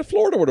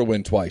Florida were to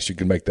win twice, you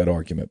could make that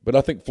argument. But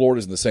I think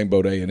Florida's in the same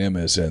boat A&M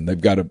is in.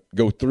 They've got to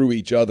go through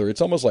each other.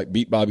 It's almost like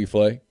beat Bobby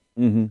Flay.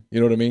 Mm-hmm. You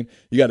know what I mean?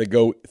 You got to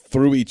go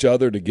through each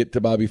other to get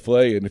to Bobby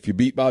Flay, and if you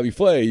beat Bobby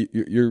Flay,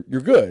 you're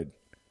good.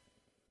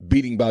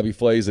 Beating Bobby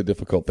Flay is a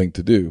difficult thing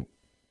to do.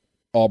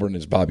 Auburn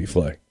is Bobby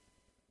Flay.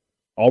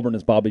 Auburn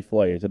is Bobby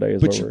Flay today.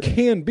 But you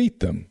can beat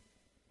them.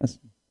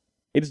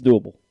 It's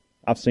doable.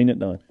 I've seen it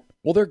done.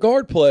 Well, their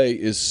guard play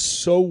is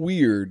so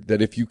weird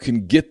that if you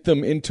can get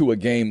them into a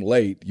game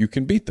late, you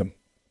can beat them.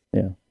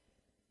 Yeah.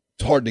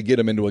 It's hard to get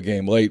them into a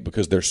game late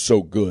because they're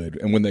so good.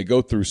 And when they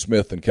go through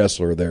Smith and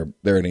Kessler, they're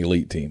an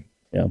elite team.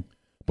 Yeah.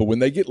 But when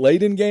they get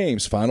late in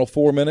games, final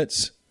 4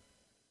 minutes,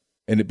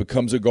 and it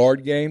becomes a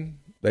guard game,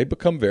 they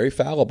become very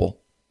fallible.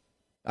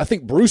 I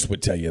think Bruce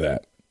would tell you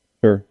that.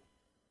 Sure.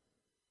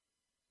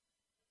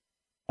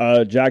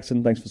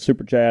 Jackson, thanks for the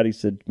super chat. He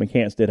said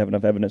McCants did have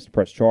enough evidence to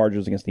press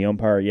charges against the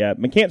umpire. Yeah,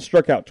 McCants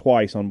struck out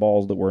twice on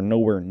balls that were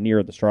nowhere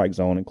near the strike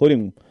zone,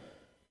 including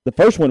the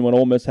first one when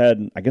Ole Miss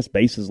had, I guess,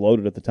 bases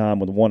loaded at the time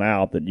with 1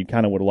 out, that you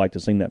kind of would have liked to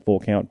have seen that full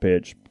count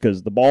pitch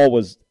because the ball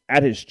was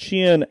at his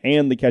chin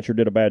and the catcher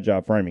did a bad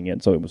job framing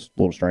it, so it was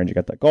a little strange he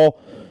got that call.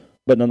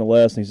 But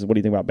nonetheless, he says, what do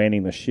you think about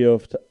banning the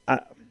shift?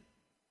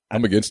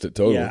 I'm against it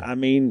totally. Yeah, I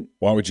mean,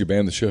 why would you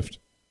ban the shift?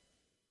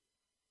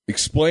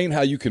 Explain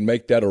how you can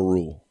make that a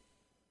rule.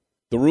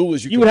 The rule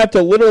is you would have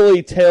to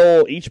literally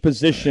tell each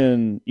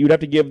position, you would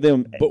have to give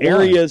them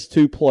areas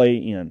to play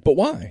in. But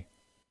why?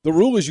 The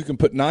rule is you can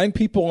put 9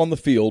 people on the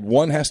field,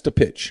 1 has to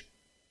pitch.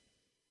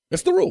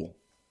 That's the rule.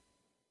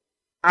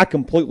 I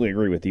completely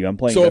agree with you. I'm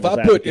playing. So if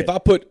I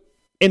put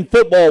in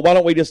football, why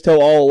don't we just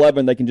tell all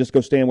 11 they can just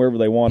go stand wherever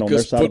they want on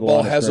their side of the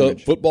line of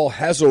scrimmage? Football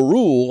has a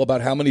rule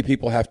about how many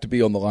people have to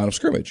be on the line of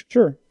scrimmage.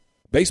 Sure.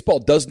 Baseball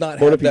does not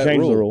have that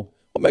rule. The rule.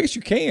 Well, I guess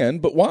you can,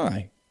 but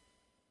why?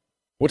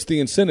 What's the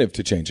incentive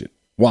to change it?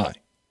 Why?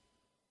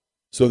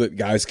 So that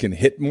guys can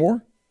hit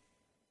more?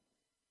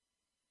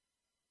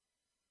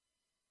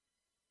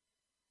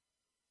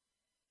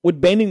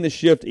 Would banning the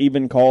shift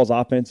even cause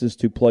offenses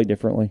to play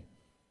differently?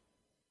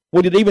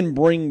 Would it even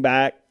bring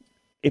back,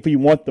 if you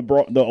want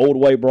the old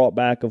way brought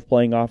back of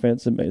playing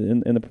offense in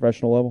the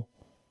professional level?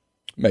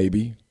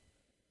 Maybe.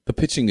 The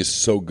pitching is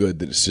so good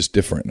that it's just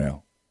different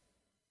now.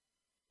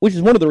 Which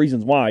is one of the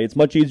reasons why it's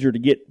much easier to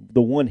get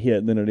the one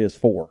hit than it is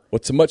four. Well,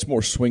 it's a much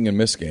more swing and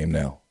miss game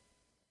now.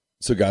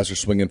 So guys are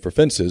swinging for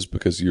fences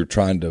because you're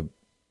trying to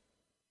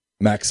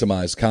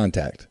maximize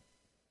contact.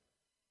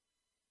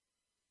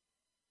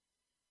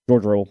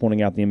 George Rowe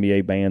pointing out the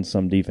NBA bans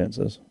some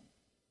defenses.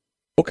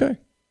 Okay.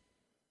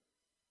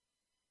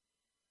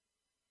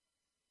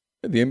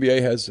 The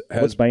NBA has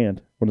What's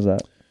banned? What is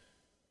that?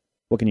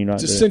 What can you not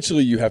do?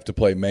 Essentially, you have to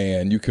play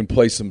man. You can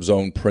play some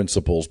zone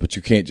principles, but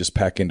you can't just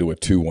pack into a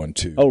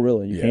 2-1-2. Oh,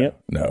 really? You can't?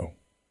 No.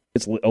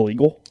 It's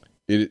illegal?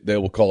 They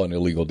will call it an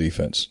illegal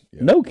defense.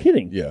 Yeah. No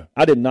kidding. Yeah.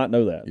 I did not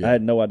know that. Yeah. I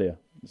had no idea.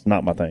 It's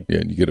not my thing. Yeah,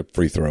 and you get a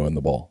free throw in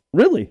the ball.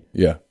 Really?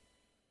 Yeah.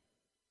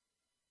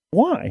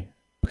 Why?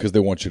 Because they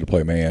want you to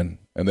play man,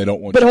 and they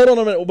don't want But hold on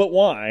a minute. But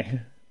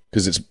why?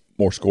 Because it's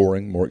more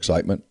scoring, more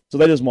excitement. So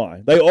that is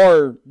why. They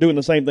are doing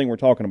the same thing we're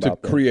talking To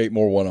about. create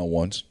more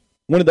one-on-ones.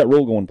 When did that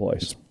rule go in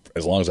place?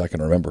 As long as I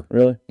can remember.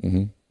 Really?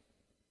 Mm-hmm.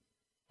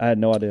 I had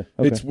no idea.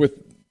 Okay.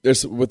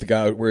 It's with the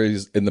guy where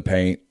he's in the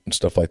paint and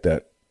stuff like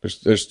that.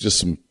 There's just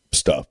some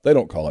stuff. They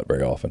don't call it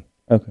very often.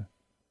 Okay.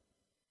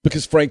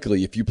 Because,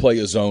 frankly, if you play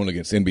a zone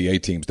against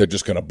NBA teams, they're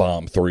just going to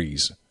bomb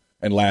threes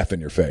and laugh in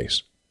your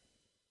face.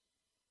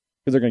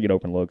 Because they're going to get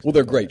open looks. Well,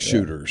 they're great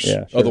shooters.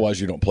 Yeah, sure. Otherwise,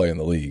 you don't play in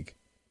the league.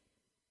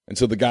 And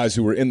so the guys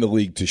who are in the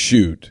league to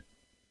shoot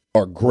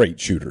are great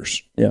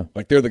shooters. Yeah.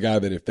 Like they're the guy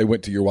that if they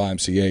went to your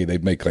YMCA,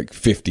 they'd make like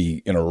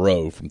 50 in a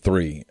row from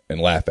three and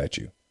laugh at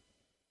you.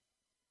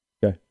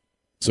 Okay.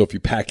 So if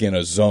you pack in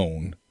a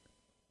zone,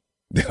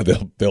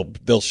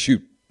 they'll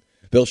shoot.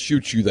 They'll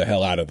shoot you the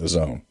hell out of the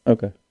zone.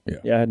 Okay.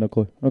 Yeah. I had no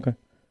clue. Okay.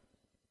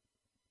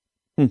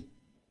 Who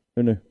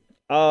knew?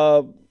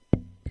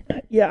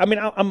 Yeah, I mean,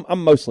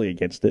 I'm mostly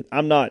against it.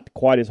 I'm not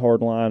quite as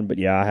hardline, but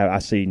yeah, I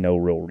see no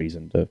real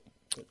reason to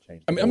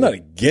change. I mean, I'm not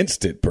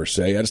against it per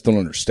se. I just don't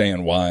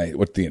understand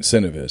what the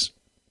incentive is.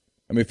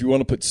 I mean, if you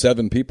want to put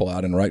 7 people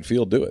out in right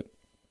field, do it.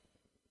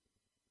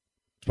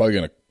 It's probably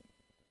going to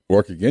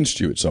work against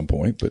you at some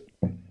point, but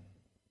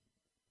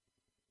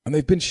and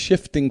they've been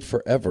shifting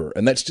forever,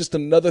 and that's just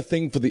another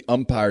thing for the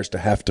umpires to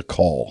have to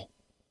call.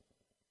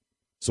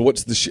 So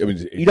what's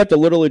the? You'd have to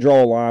literally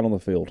draw a line on the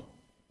field.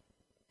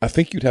 I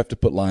think you'd have to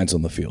put lines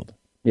on the field.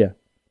 Yeah.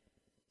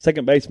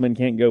 Second baseman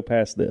can't go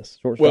past this.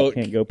 Shortstop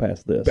can't go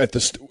past this.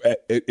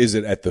 Is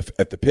it at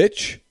the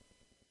pitch?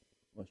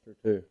 That's true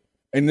too.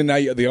 And then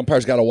now the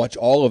umpire's got to watch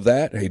all of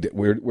that. Hey,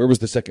 where was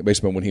the second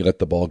baseman when he let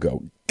the ball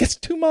go? Gets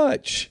too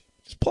much.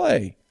 Just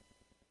play.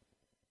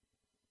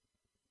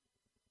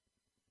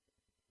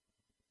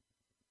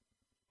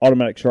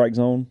 Automatic strike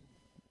zone.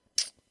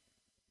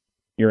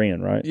 You're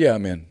in, right? Yeah,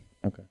 I'm in.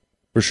 Okay.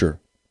 For sure.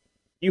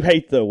 You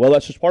hate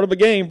that's just part of a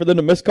game for them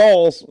to miss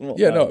calls. Well,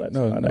 Yeah, no,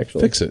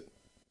 actually. fix it.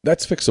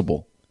 That's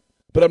fixable.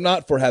 But I'm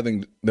not for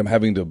having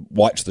to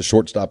watch the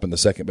shortstop and the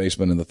second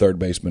baseman and the third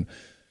baseman,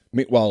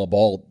 while a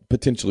ball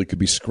potentially could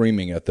be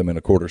screaming at them in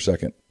a quarter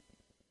second.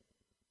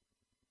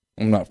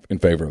 I'm not in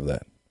favor of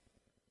that.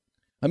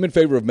 I'm in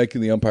favor of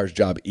making the umpire's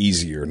job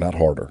easier, not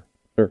harder.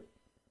 Sure.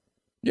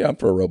 Yeah, I'm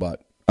for a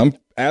robot. I'm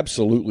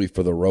absolutely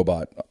for the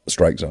robot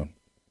strike zone.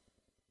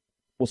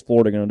 What's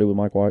Florida going to do with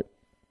Mike White?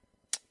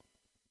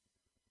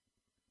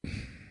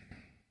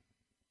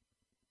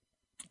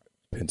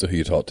 Depends on who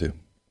you talk to.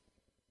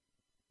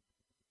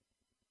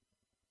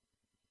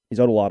 He's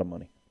owed a lot of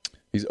money.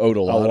 He's owed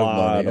a lot of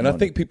money. And I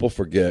think people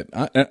forget.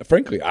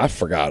 Frankly, I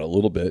forgot a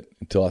little bit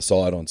until I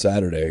saw it on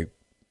Saturday.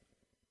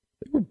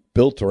 They were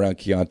built around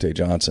Keontae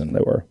Johnson. They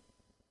were.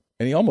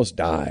 And he almost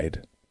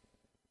died.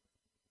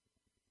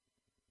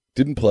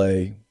 Didn't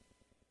play.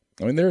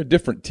 I mean, they're a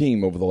different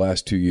team over the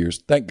last 2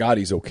 years. Thank God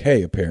he's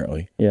okay,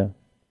 apparently. Yeah.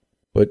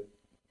 But,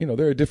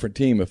 they're a different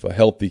team if a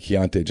healthy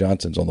Keontae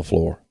Johnson's on the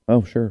floor.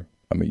 Oh, sure.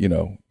 I mean,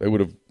 they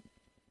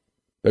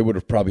would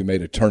have probably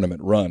made a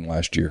tournament run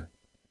last year.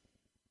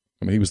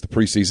 I mean, he was the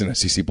preseason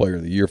SEC Player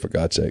of the Year, for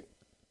God's sake.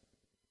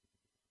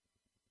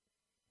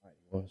 He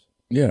was.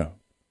 Yeah.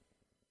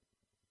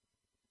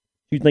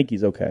 You think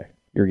he's okay?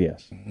 Your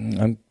guess?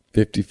 I'm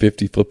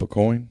 50-50, flip a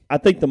coin. I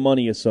think the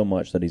money is so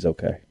much that he's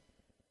okay.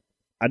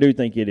 I do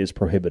think it is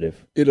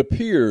prohibitive. It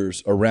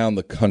appears around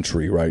the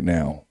country right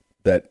now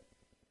that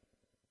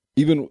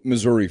even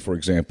Missouri, for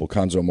example,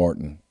 Conzo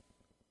Martin,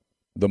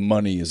 the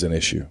money is an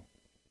issue.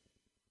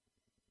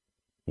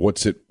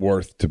 What's it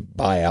worth to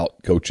buy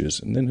out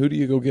coaches? And then who do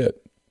you go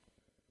get?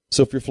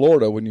 So if you're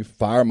Florida, when you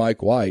fire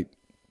Mike White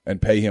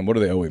and pay him, what do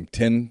they owe him,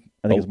 10?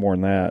 I think it's more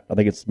than that. I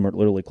think it's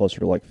literally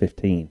closer to like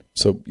 15.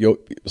 So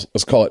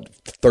let's call it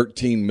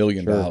 $13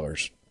 million. Sure.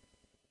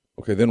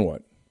 Okay, then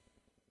what?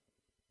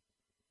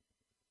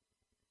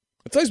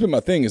 That's always been my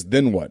thing is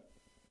then what?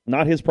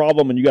 Not his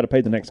problem, and you got to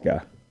pay the next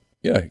guy.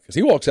 Yeah, because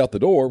he walks out the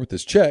door with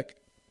his check,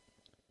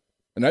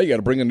 and now you got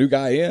to bring a new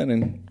guy in,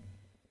 and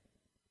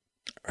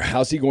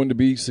how's he going to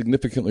be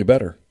significantly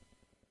better?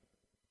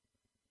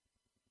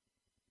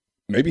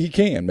 Maybe he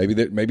can. Maybe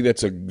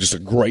that's just a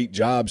great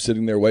job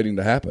sitting there waiting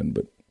to happen.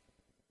 But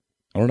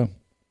I don't know.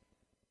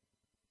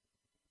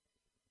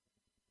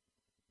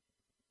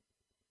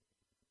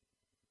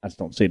 I just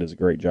don't see it as a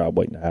great job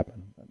waiting to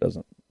happen. It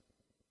doesn't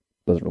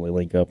really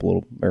link up a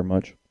little very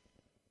much.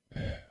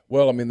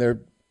 Well, I mean,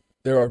 there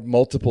are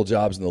multiple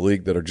jobs in the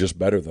league that are just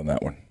better than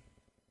that one.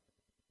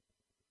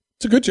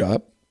 It's a good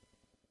job.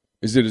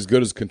 Is it as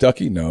good as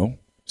Kentucky? No.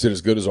 Is it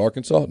as good as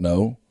Arkansas?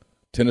 No.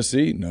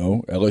 Tennessee?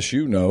 No.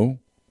 LSU? No.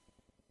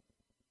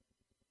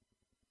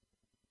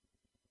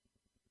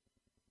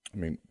 I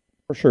mean,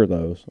 for sure,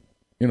 those.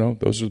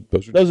 Those are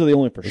the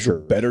only for those sure are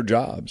better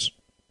jobs.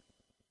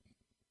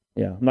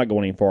 Yeah, I'm not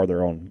going any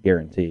farther on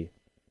guarantee.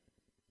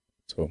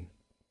 So,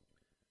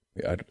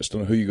 yeah, I just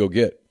don't know who you go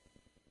get.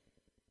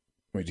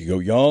 I mean, do you go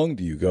young?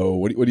 Do you go?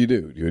 What do you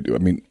do? I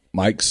mean,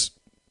 Mike's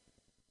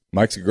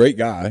a great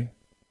guy.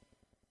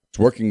 He's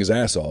working his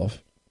ass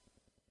off.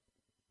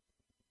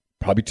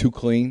 Probably too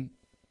clean.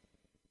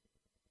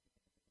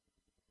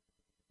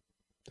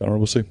 I don't know.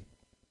 We'll see.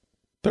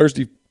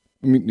 Thursday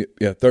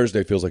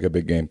feels like a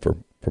big game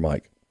for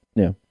Mike.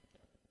 Yeah.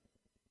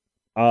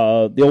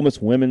 The Ole Miss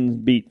women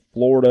beat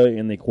Florida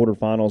in the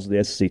quarterfinals of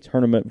the SEC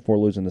tournament before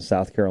losing to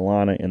South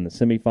Carolina in the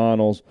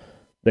semifinals.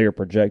 They are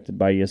projected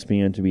by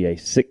ESPN to be a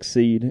 6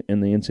 seed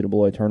in the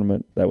NCAA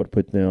tournament. That would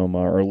put them,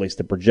 or at least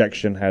the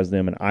projection has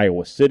them in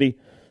Iowa City,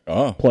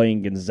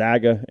 playing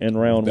Gonzaga in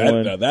round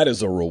one. That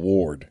is a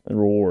reward.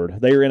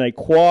 They are in a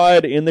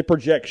quad in the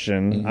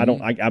projection.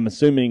 Mm-hmm. I'm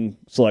assuming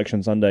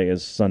Selection Sunday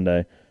is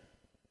Sunday.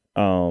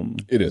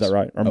 It is. Is that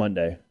right? Or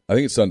Monday? I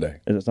think it's Sunday.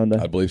 Is it Sunday?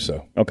 I believe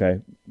so. Okay.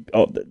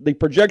 The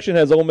projection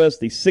has Ole Miss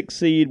the 6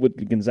 seed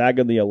with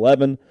Gonzaga the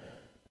 11,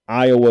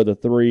 Iowa the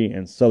 3,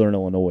 and Southern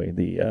Illinois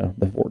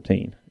the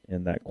 14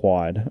 in that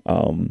quad.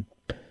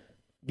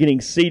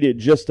 Getting seated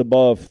just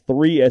above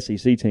 3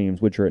 SEC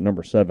teams, which are at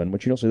number 7,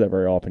 which you don't see that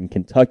very often.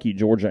 Kentucky,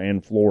 Georgia,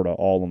 and Florida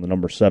all on the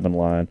number 7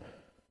 line.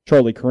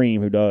 Charlie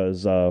Cream, who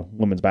does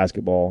women's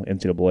basketball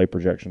NCAA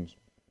projections,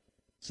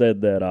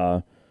 said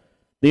that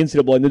the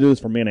NCAA, they do this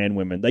for men and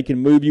women, they can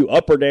move you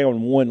up or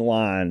down one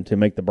line to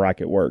make the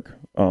bracket work.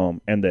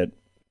 And that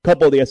a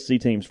couple of the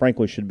SEC teams,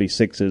 frankly, should be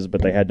 6s,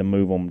 but they had to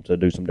move them to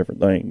do some different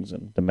things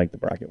and to make the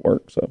bracket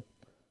work. So,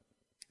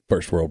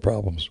 first world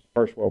problems.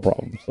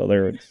 So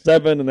they're at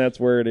 7, and that's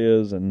where it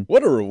is. And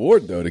what a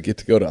reward, though, to get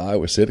to go to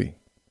Iowa City.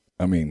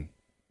 I mean,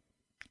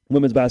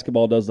 women's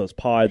basketball does those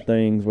pod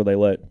things where they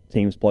let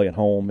teams play at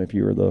home if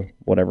you were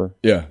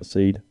the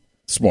seed.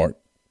 Smart.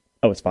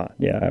 Oh, it's fine.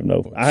 Yeah,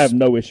 I have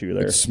no issue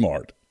there. It's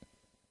smart.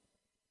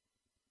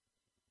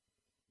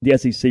 The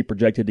SEC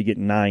projected to get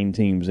 9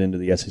 teams into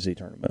the SEC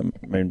tournament.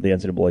 I mean, the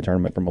NCAA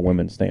tournament from a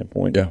women's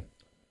standpoint. Yeah.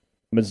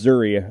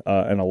 Missouri,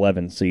 an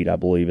 11 seed, I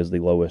believe, is the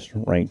lowest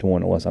ranked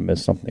one, unless I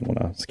missed something when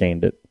I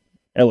scanned it.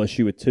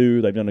 LSU at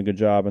 2. They've done a good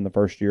job in the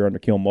first year under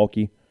Kill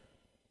Mulkey.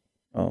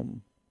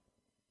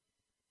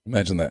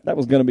 Imagine that. That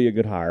was going to be a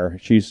good hire.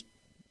 She's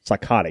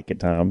psychotic at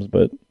times,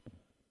 but...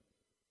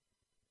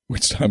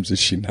 Which times is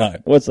she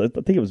not? I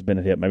think it was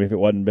Bennett Hip. Maybe if it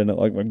wasn't Bennett,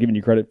 like I'm giving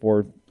you credit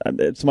for.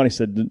 Somebody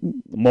said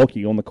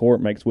Mulkey on the court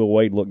makes Will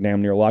Wade look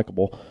damn near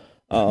likable,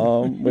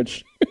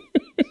 which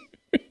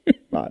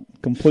not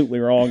completely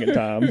wrong at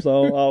times.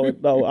 So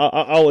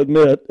I'll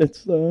admit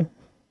it's Can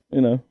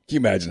you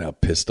imagine how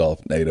pissed off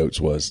Nate Oates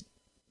was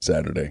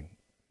Saturday?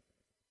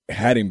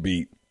 Had him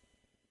beat.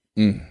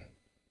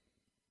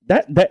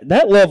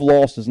 That love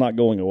lost is not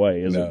going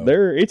away, is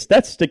it?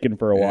 That's sticking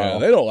for a while.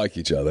 They don't like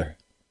each other.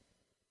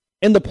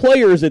 And the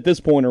players at this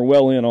point are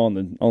well in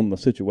on the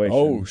situation.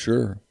 Oh,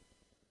 sure.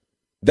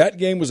 That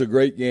game was a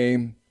great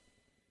game.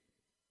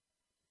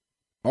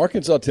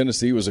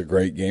 Arkansas-Tennessee was a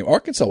great game.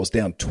 Arkansas was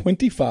down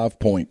 25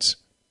 points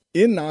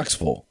in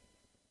Knoxville.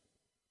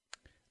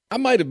 I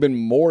might have been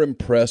more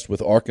impressed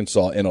with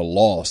Arkansas in a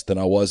loss than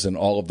I was in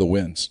all of the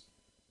wins.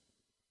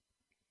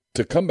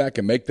 To come back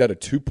and make that a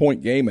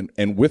 2-point game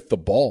and with the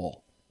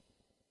ball,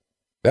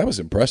 that was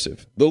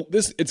impressive.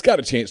 It's got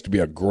a chance to be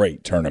a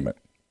great tournament.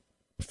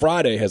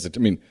 Friday has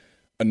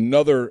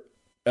another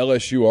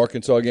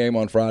LSU-Arkansas game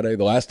on Friday.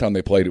 The last time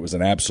they played, it was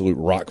an absolute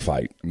rock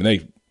fight. I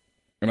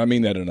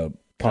mean that in a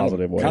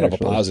positive way. Kind of a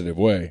positive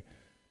way.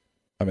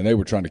 I mean, they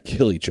were trying to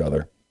kill each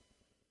other.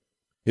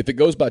 If it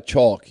goes by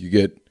chalk, you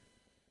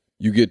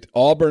get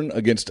Auburn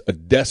against a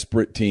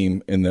desperate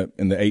team in the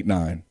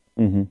 8-9.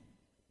 Mm-hmm.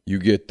 You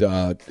get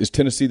is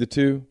Tennessee the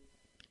 2?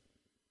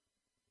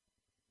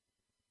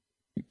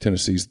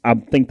 Tennessee's. I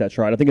think that's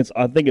right. I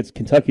think it's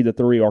Kentucky the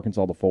 3,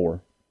 Arkansas the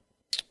 4.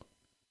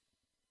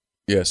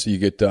 Yeah, so you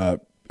get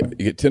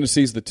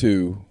Tennessee's the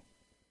 2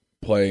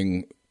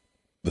 playing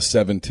the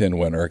 7-10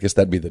 winner. I guess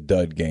that'd be the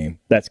dud game.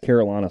 That's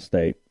Carolina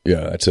State.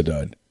 Yeah, that's a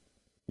dud.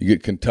 You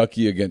get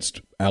Kentucky against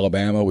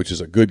Alabama, which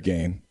is a good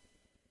game,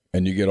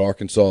 and you get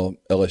Arkansas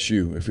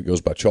LSU if it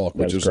goes by chalk,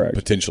 which is a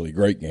potentially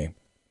great game.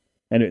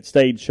 And if it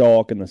stayed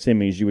chalk in the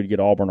semis, you would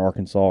get Auburn,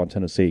 Arkansas, and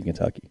Tennessee, and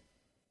Kentucky.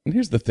 And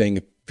here's the thing: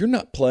 if you're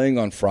not playing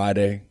on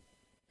Friday,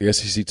 the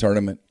SEC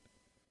tournament,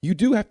 you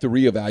do have to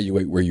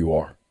reevaluate where you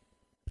are.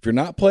 If you're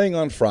not playing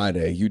on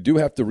Friday, you do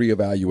have to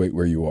reevaluate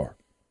where you are.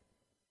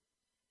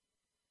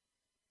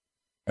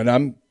 And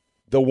I'm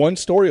the one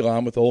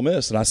storyline with Ole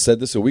Miss, and I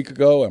said this a week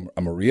ago, I'm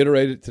going to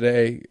reiterate it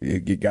today.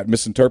 It got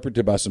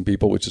misinterpreted by some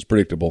people, which is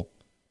predictable.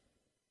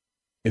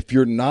 If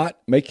you're not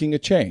making a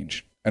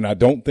change, and I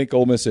don't think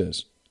Ole Miss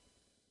is,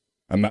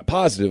 I'm not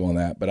positive on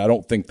that, but I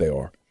don't think they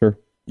are. Sure.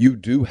 You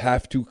do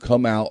have to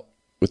come out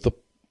with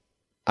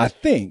I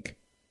think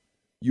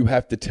you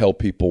have to tell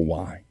people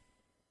why.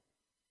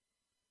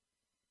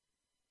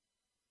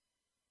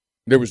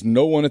 There was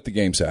no one at the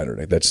game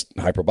Saturday. That's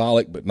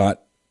hyperbolic, but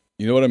not,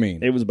 you know what I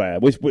mean? It was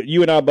bad.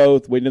 You and I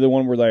both, we neither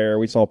one were there.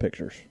 We saw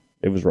pictures.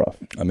 It was rough.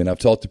 I mean, I've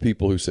talked to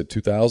people who said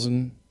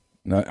 2,000.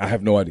 No, I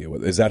have no idea.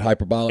 Is that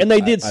hyperbolic? And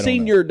they did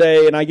senior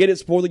day, and I get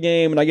it's before the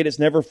game, and I get it's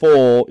never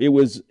full. It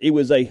was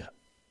a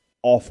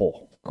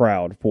awful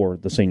crowd for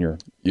the senior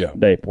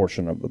day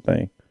portion of the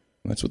thing.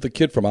 That's what the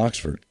kid from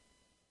Oxford.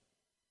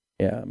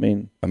 Yeah, I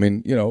mean,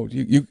 you know,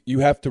 you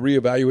have to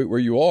reevaluate where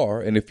you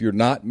are, and if you're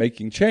not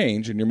making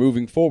change and you're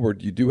moving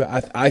forward, you do.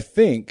 I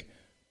think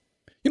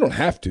you don't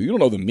have to. You don't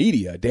know the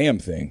media a damn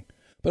thing,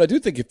 but I do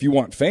think if you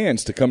want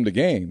fans to come to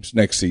games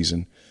next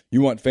season,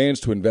 you want fans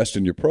to invest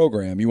in your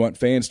program, you want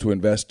fans to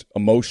invest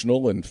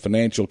emotional and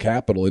financial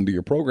capital into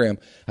your program,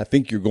 I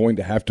think you're going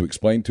to have to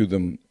explain to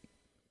them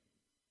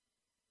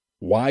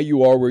why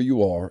you are where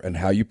you are and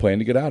how you plan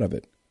to get out of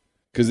it.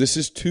 Because this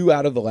is 2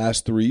 out of the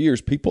last 3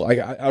 years. People,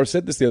 I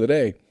said this the other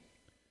day,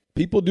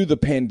 people do the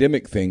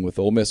pandemic thing with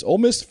Ole Miss. Ole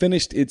Miss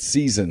finished its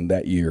season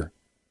that year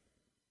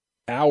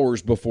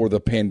hours before the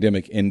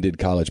pandemic ended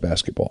college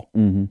basketball.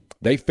 Mm-hmm.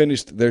 They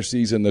finished their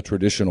season the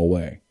traditional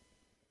way,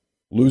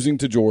 losing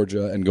to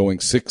Georgia and going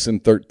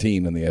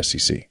 6-13 in the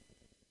SEC.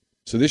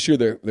 So this year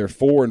they're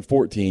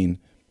 4-14,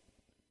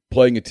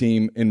 playing a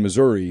team in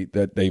Missouri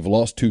that they've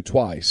lost to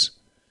twice.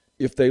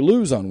 If they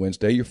lose on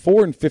Wednesday, you're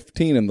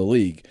 4-15 in the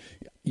league.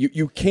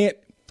 You can't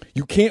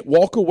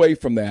walk away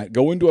from that,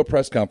 go into a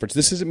press conference.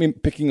 This isn't me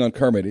picking on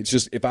Kermit. It's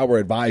just if I were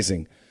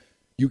advising,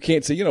 you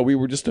can't say, we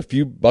were just a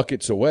few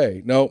buckets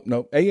away. No,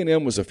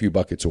 A&M was a few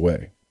buckets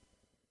away.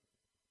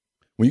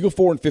 When you go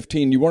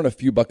 4-15, you weren't a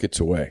few buckets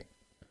away.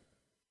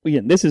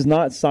 Again, this is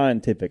not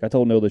scientific. I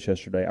told Neil this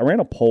yesterday. I ran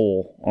a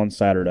poll on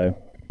Saturday,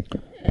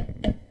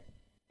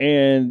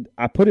 and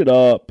I put it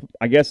up.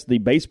 I guess the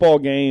basketball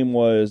game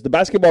was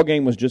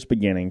just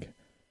beginning.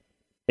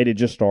 It had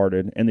just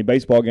started, and the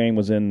baseball game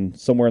was in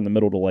somewhere in the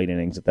middle to late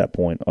innings at that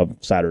point of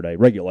Saturday,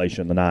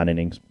 regulation, the 9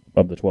 innings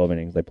of the 12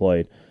 innings they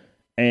played.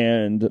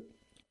 And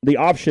the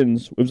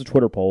options, it was a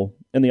Twitter poll,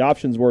 and the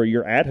options were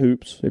you're at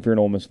hoops if you're an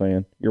Ole Miss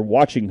fan, you're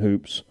watching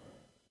hoops,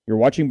 you're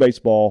watching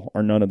baseball,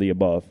 or none of the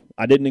above.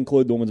 I didn't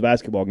include the women's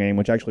basketball game,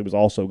 which actually was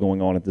also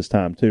going on at this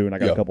time, too, and I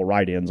got a couple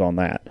write-ins on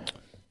that.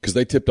 Because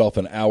they tipped off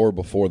an hour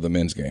before the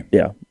men's game.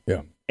 Yeah.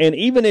 Yeah. And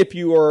even if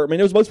you are,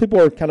 most people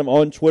are kind of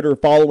on Twitter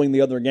following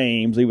the other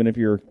games, even if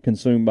you're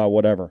consumed by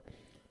whatever.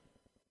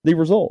 The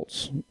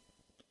results.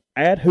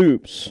 At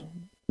hoops,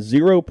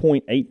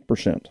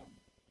 0.8%.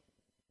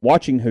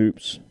 Watching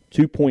hoops,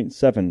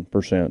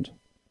 2.7%.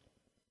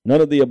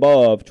 None of the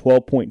above,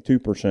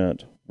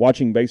 12.2%.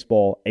 Watching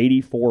baseball,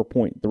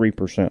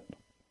 84.3%.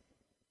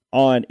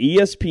 On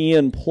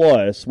ESPN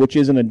Plus, which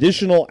is an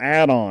additional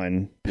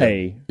add-on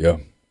pay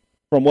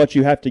from what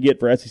you have to get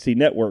for SEC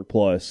Network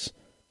Plus,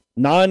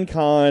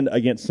 non-con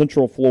against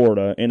Central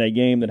Florida in a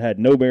game that had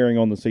no bearing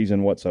on the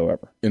season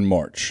whatsoever. In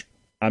March.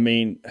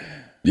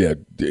 Yeah,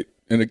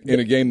 in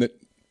a game that...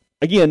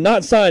 Again,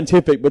 not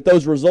scientific, but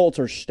those results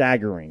are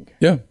staggering.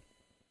 Yeah.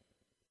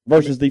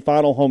 Versus the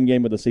final home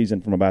game of the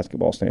season from a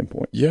basketball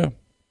standpoint. Yeah.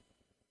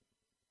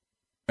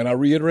 And I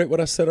reiterate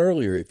what I said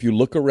earlier. If you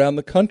look around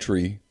the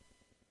country,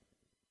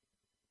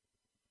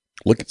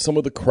 look at some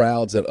of the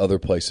crowds at other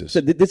places.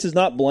 So this is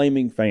not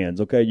blaming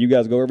fans, okay? You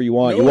guys go wherever you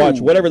want. No. You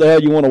watch whatever the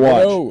hell you want to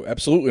watch. No,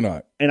 absolutely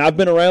not. And I've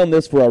been around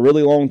this for a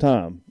really long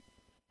time.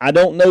 I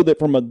don't know that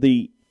from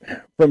the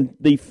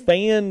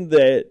fan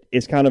that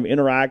is kind of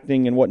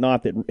interacting and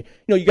whatnot, that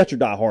you got your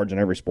diehards in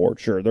every sport.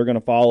 Sure, they're going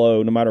to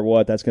follow no matter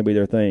what. That's going to be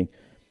their thing.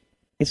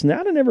 It's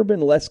not and never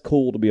been less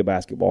cool to be a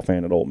basketball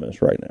fan at Ole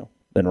Miss right now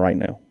than right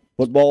now.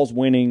 Football's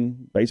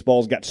winning.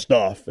 Baseball's got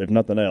stuff, if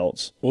nothing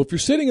else. Well, if you're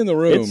sitting in the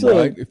room,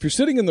 right? If you're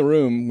sitting in the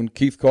room when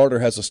Keith Carter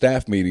has a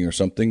staff meeting or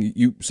something,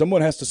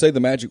 someone has to say the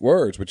magic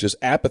words, which is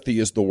apathy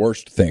is the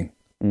worst thing.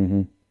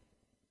 Mm-hmm.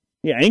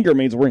 Yeah, anger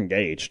means we're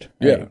engaged.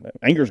 Yeah. Hey,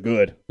 anger's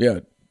good. Yeah.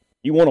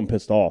 You want them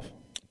pissed off.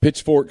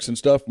 Pitchforks and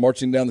stuff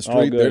marching down the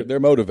street, they're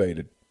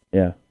motivated.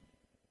 Yeah.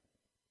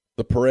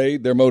 The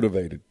parade, they're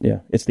motivated. Yeah.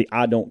 It's the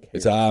I don't care.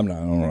 It's I don't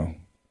know.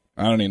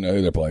 I don't even know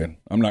who they're playing.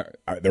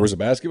 There was a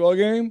basketball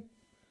game.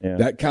 Yeah.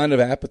 That kind of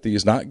apathy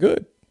is not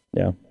good.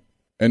 Yeah.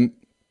 And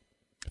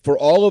for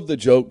all of the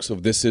jokes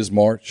of this is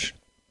March,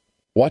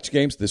 watch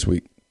games this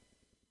week.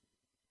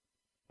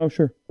 Oh,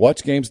 sure.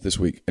 Watch games this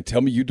week and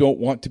tell me you don't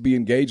want to be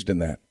engaged in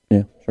that.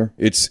 Yeah, sure.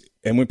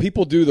 And when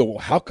people do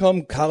how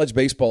come college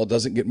baseball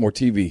doesn't get more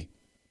TV?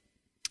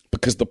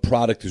 Because the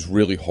product is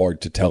really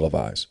hard to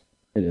televise.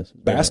 It is.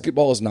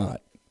 Basketball is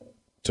not.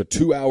 It's a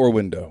 2-hour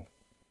window.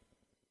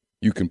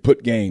 You can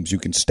put games. You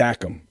can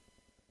stack them.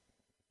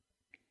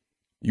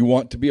 You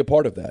want to be a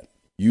part of that.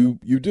 You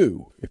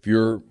do. If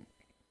you're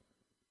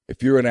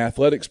If you're an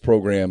athletics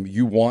program,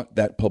 you want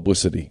that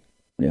publicity.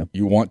 Yeah.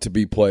 You want to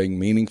be playing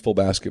meaningful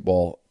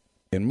basketball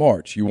in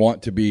March. You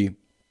want to be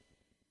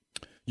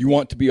on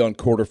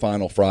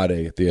quarterfinal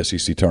Friday at the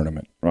SEC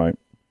tournament. Right.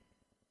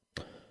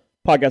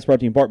 Podcast brought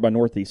to you in part by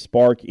Northeast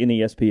Spark,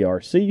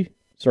 NESPRC.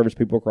 Service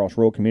people across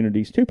rural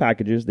communities. 2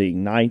 packages, the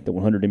Ignite, the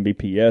 100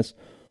 Mbps,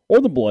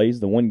 or the Blaze,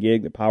 the 1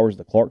 gig that powers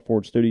the Clark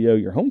Ford studio.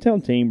 Your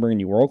hometown team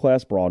bringing you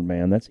world-class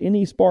broadband. That's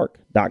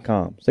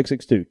nespark.com.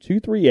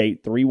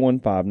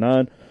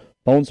 662-238-3159.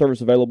 Phone service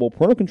available,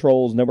 parental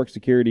controls, network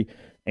security,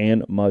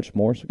 and much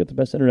more. So get the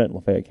best internet in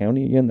Lafayette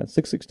County. Again, that's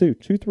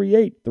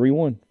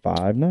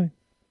 662-238-3159.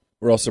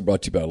 We're also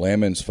brought to you by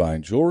Lamons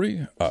Fine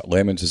Jewelry.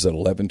 Lamons is at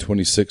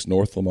 1126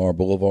 North Lamar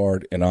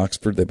Boulevard in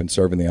Oxford. They've been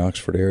serving the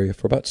Oxford area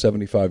for about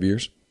 75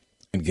 years.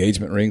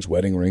 Engagement rings,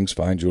 wedding rings,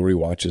 fine jewelry,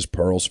 watches,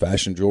 pearls,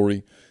 fashion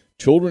jewelry,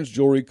 children's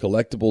jewelry,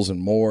 collectibles, and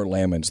more.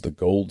 Lamons, the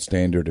gold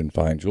standard in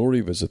fine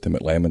jewelry. Visit them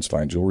at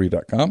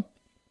lamonsfinejewelry.com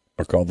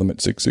or call them at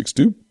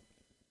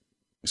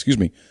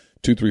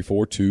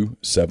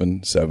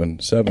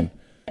 234-2777.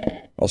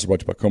 Also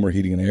brought to you by Comer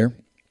Heating and Air.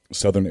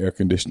 Southern Air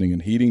Conditioning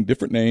and Heating,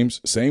 different names,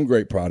 same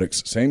great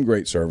products, same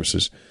great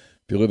services.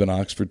 If you live in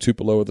Oxford,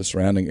 Tupelo, or the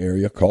surrounding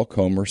area, call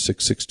Comer,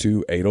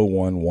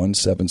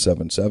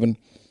 662-801-1777.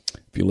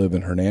 If you live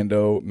in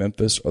Hernando,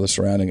 Memphis, or the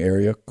surrounding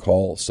area,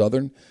 call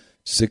Southern,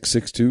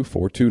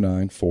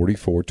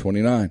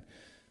 662-429-4429.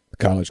 The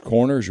College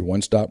Corner is your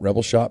one-stop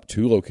Rebel Shop,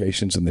 2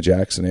 locations in the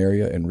Jackson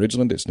area. In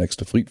Ridgeland, it's next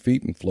to Fleet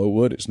Feet. In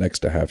Flowood, it's next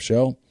to Half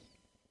Shell.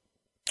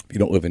 If you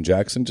don't live in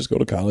Jackson, just go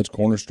to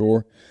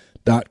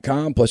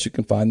collegecornerstore.com. Plus, you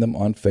can find them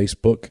on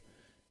Facebook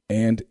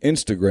and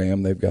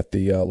Instagram. They've got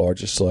the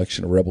largest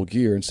selection of Rebel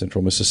gear in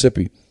central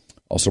Mississippi.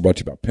 Also brought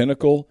to you by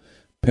Pinnacle.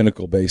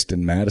 Pinnacle based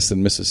in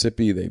Madison,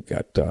 Mississippi. They've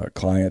got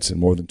clients in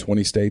more than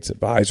 20 states,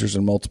 advisors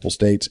in multiple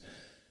states.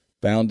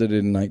 Founded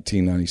in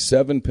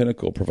 1997,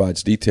 Pinnacle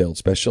provides detailed,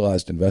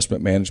 specialized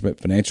investment management,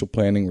 financial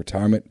planning,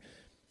 retirement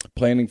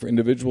planning for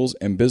individuals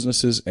and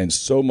businesses, and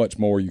so much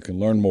more. You can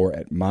learn more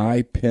at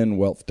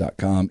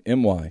mypinwealth.com,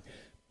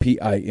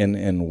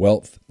 MYPINN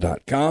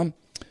wealth.com.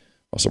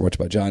 Also brought to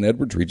you by John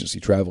Edwards, Regency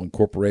Travel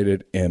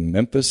Incorporated in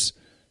Memphis.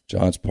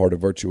 John's part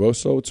of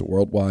Virtuoso. It's a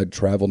worldwide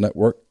travel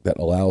network that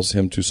allows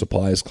him to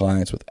supply his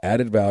clients with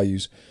added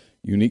values,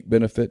 unique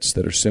benefits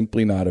that are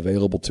simply not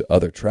available to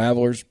other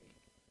travelers.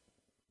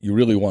 You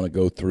really want to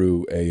go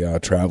through a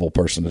travel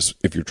person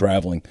if you're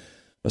traveling,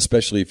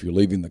 especially if you're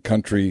leaving the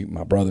country.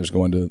 My brother's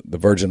going to the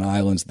Virgin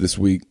Islands this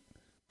week.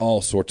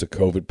 All sorts of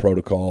COVID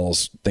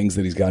protocols, things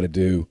that he's got to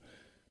do.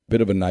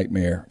 Bit of a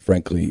nightmare,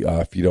 frankly,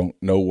 if you don't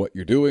know what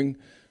you're doing.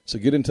 So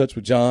get in touch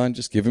with John.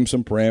 Just give him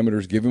some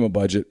parameters. Give him a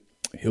budget.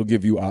 He'll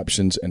give you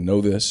options. And know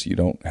this, you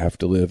don't have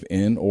to live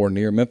in or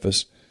near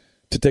Memphis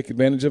to take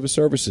advantage of his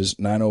services.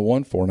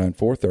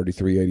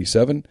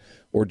 901-494-3387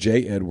 or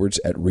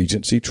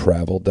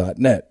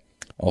jedwards@regencytravel.net.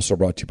 Also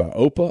brought to you by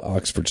Opa,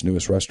 Oxford's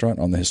newest restaurant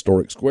on the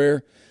historic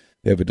square.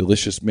 They have a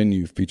delicious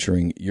menu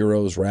featuring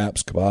gyros,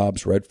 wraps,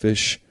 kebabs,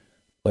 redfish,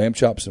 lamb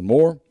chops, and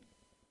more.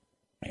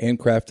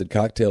 Handcrafted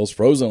cocktails,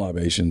 frozen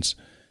libations,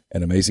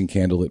 an amazing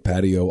candlelit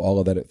patio, all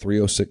of that at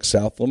 306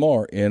 South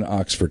Lamar in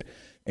Oxford.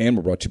 And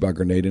we're brought to you by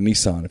Grenada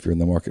Nissan. If you're in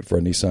the market for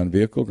a Nissan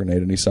vehicle,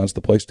 Grenada Nissan's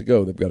the place to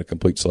go. They've got a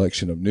complete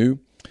selection of new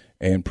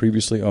and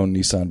previously owned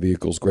Nissan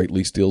vehicles, great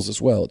lease deals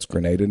as well. It's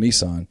Grenada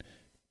Nissan,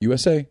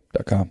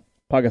 USA.com.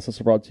 Podcast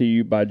also brought to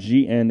you by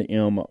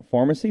G&M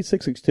Pharmacy,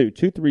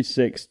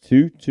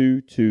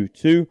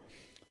 662-236-2222.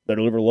 They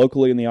deliver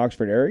locally in the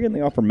Oxford area, and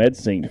they offer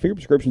medicine. Fill your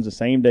prescriptions the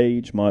same day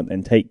each month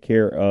and take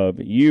care of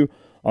you.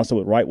 Also,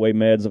 with Right Way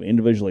Meds, they'll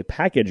individually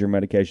package your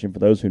medication for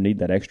those who need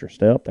that extra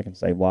step. That can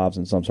save lives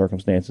in some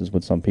circumstances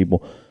with some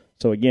people.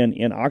 So, again,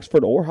 in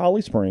Oxford or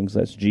Holly Springs,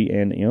 that's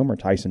G&M or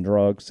Tyson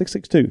Drugs,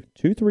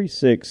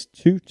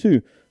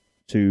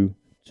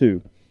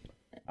 662-236-2222.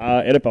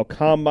 NFL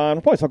Combine.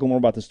 We'll probably talk more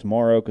about this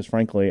tomorrow because,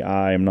 frankly,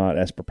 I am not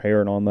as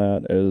prepared on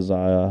that as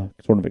I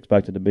sort of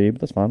expected to be.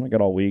 But that's fine. I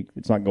got all week.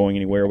 It's not going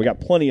anywhere. We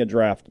got plenty of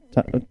draft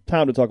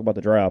time to talk about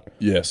the draft.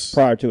 Yes.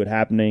 Prior to it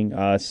happening,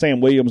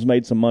 Sam Williams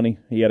made some money.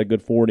 He had a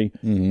good 40.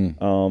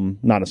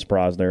 Mm-hmm. Not a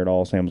surprise there at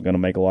all. Sam's going to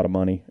make a lot of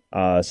money.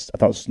 I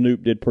thought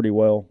Snoop did pretty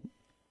well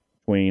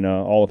between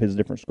all of his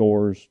different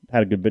scores.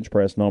 Had a good bench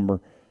press number.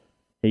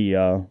 He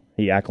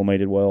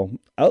acclimated well.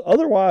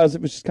 Otherwise,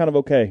 it was just kind of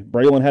okay.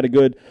 Braylon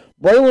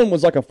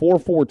was like a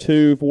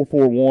 4.42,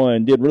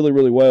 4.41, did really,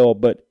 really well,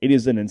 but it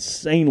is an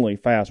insanely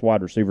fast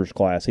wide receivers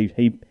class. He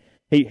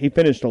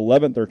finished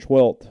 11th or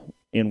 12th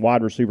in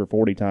wide receiver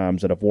 40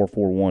 times at a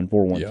 4.41,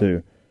 4.12. Yeah.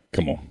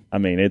 Come on. I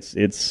mean,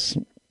 it's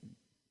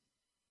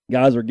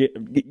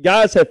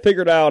guys have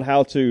figured out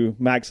how to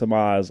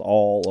maximize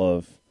all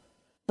of.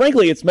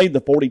 Frankly, it's made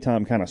the 40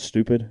 time kind of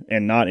stupid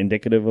and not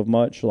indicative of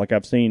much. Like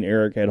I've seen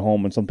Eric at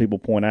home and some people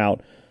point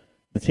out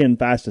the 10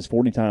 fastest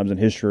 40 times in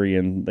history,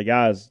 and the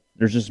guys,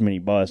 there's just as many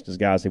busts as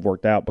guys have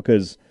worked out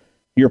because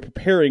you're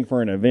preparing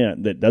for an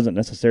event that doesn't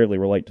necessarily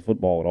relate to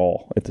football at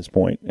all at this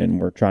point,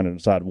 and we're trying to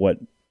decide what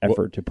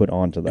effort to put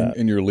onto that.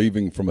 And you're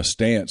leaving from a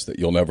stance that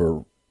you'll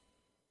never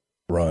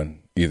run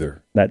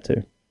either. That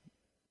too.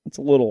 it's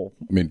a little.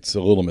 I mean, it's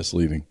a little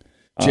misleading.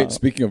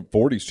 Speaking of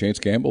 40s, Chance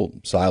Campbell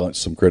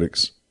silenced some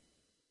critics.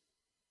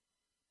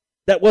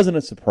 That wasn't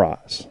a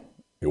surprise.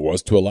 It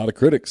was to a lot of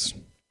critics.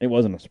 It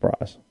wasn't a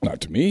surprise. Not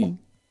to me.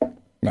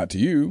 Not to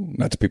you.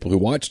 Not to people who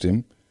watched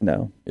him.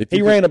 No.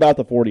 He ran about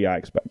the 40 I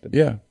expected.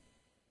 Yeah.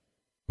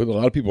 But a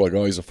lot of people are like,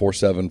 oh, he's a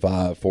 4.75,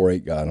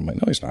 4.8 guy. And I'm like,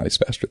 no, he's not. He's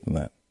faster than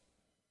that.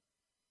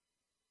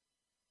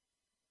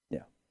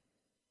 Yeah.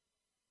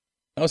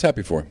 I was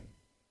happy for him.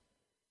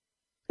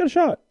 Got a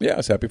shot. Yeah, I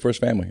was happy for his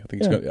family. I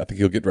think I think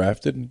he'll get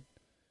drafted and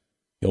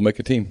he'll make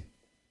a team.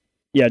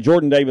 Yeah,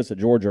 Jordan Davis at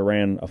Georgia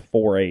ran a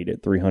 4.8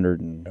 at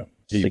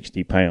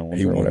 360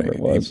 pounds or whatever it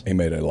was. He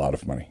made a lot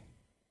of money.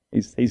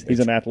 He's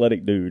an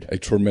athletic dude. A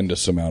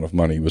tremendous amount of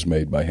money was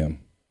made by him.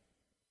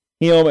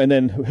 Him, and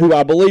then who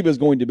I believe is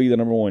going to be the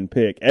number one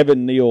pick,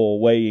 Evan Neal,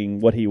 weighing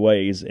what he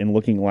weighs and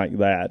looking like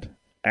that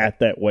at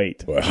that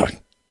weight. Well,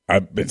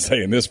 I've been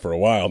saying this for a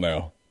while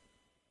now.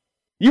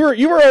 You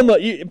were on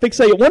the –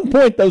 say at one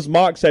point those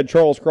mocks had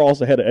Charles Cross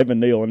ahead of Evan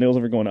Neal, and Neal's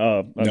over going,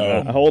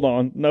 no. Hold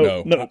on.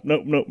 No.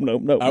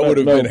 I would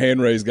have been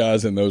hand-raised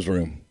guys in those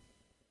rooms.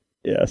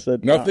 Yeah, I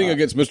said – Nothing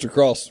against Mr.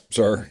 Cross,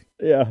 sir.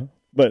 Yeah,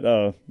 but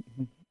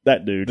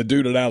that dude. The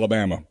dude at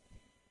Alabama.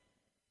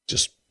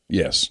 Just,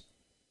 yes.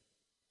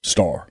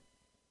 Star.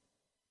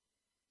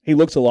 He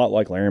looks a lot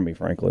like Laramie,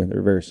 frankly.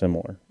 They're very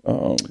similar.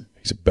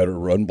 He's a better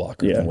run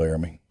blocker than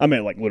Laramie. I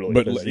mean, like literally.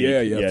 But physique.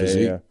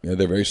 physique. Yeah,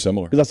 they're very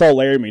similar. Because I saw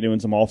Laramie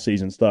doing some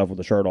off-season stuff with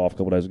the shirt off a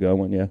couple days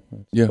ago. And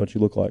that's what you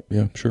look like.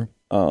 Yeah, sure.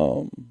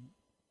 And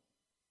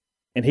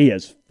he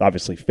has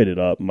obviously fitted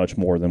up much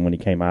more than when he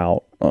came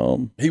out.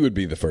 He would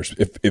be the first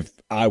if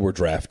I were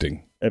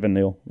drafting Evan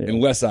Neal. Yeah.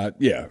 Unless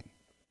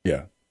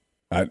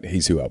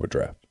he's who I would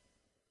draft.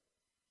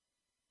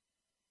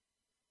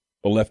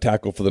 A left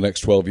tackle for the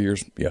next 12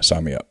 years? Yeah,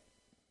 sign me up.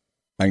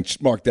 I can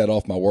mark that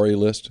off my worry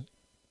list.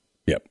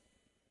 Yep.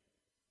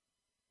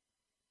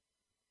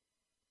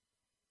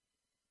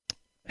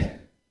 Yeah.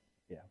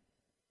 I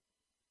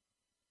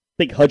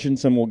think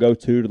Hutchinson will go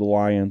to the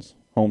Lions.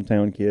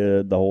 Hometown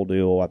kid, the whole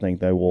deal. I think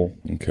they will.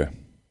 Okay.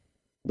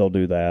 They'll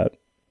do that.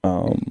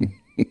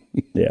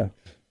 Yeah.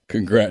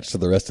 Congrats to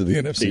the rest of the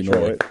NFC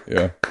North.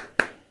 Yeah.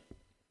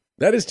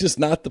 That is just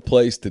not the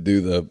place to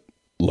do the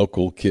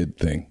local kid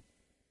thing.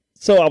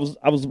 So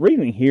I was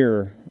reading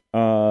here,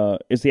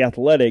 it's The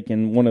Athletic,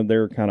 and one of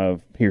their kind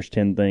of here's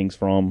 10 things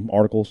from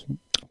articles.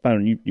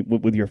 Found you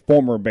with your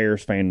former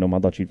Bears fandom. I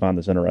thought you'd find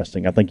this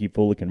interesting. I think you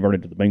fully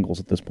converted to the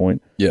Bengals at this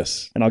point.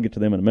 Yes, and I'll get to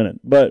them in a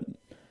minute. But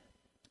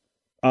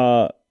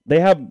they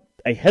have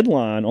a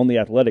headline on The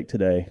Athletic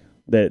today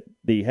that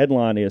the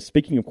headline is,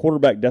 speaking of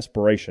quarterback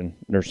desperation,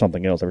 there's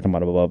something else every time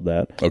I'm above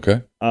that.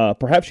 Okay.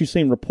 Perhaps you've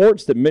seen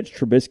reports that Mitch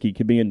Trubisky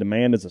could be in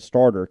demand as a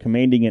starter,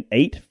 commanding an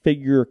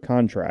 8-figure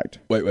contract.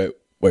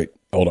 Wait.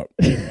 Hold up.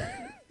 Did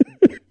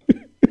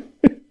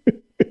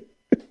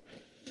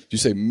you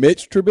say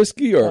Mitch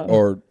Trubisky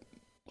or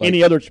like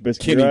any other Trubisky?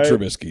 Kenny right?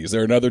 Trubisky? Is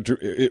there another?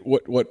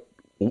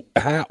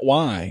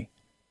 Why?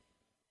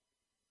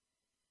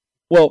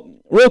 Well,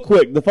 real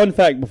quick, the fun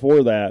fact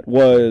before that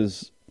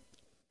was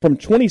from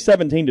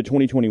 2017 to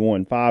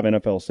 2021, 5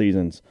 NFL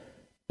seasons,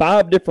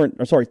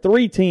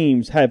 3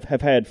 teams have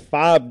had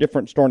 5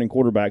 different starting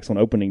quarterbacks on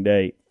opening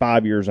day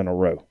 5 years in a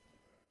row.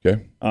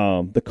 Okay.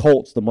 The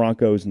Colts, the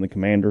Broncos, and the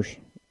Commanders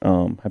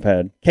have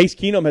had. Case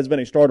Keenum has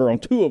been a starter on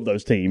 2 of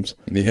those teams.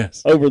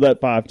 Yes. Over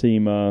that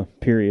 5-team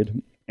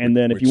period. And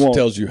then Which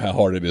tells you how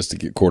hard it is to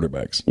get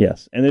quarterbacks.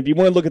 Yes. And if you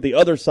want to look at the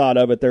other side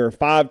of it, there are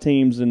 5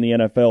 teams in the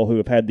NFL who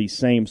have had the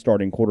same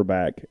starting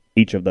quarterback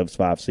each of those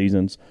 5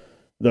 seasons.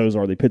 Those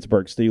are the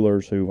Pittsburgh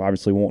Steelers, who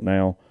obviously won't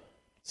now,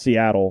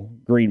 Seattle,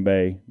 Green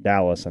Bay,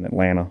 Dallas, and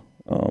Atlanta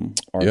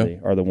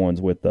are the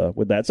ones with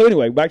that. So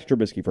anyway, back to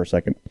Trubisky for a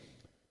second.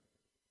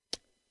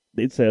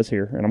 It says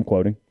here, and I'm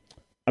quoting,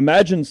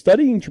 "Imagine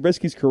studying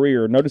Trubisky's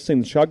career, noticing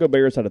the Chicago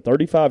Bears had a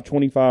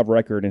 35-25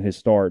 record in his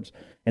starts,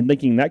 and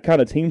thinking that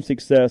kind of team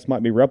success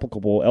might be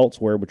replicable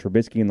elsewhere with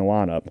Trubisky in the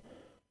lineup.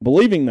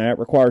 Believing that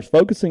requires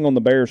focusing on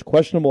the Bears'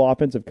 questionable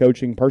offensive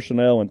coaching,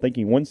 personnel, and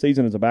thinking one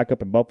season as a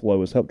backup in Buffalo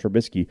has helped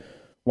Trubisky,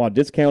 while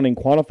discounting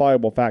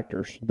quantifiable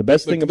factors.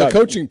 The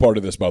coaching part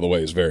of this, by the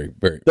way, is very,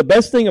 very... The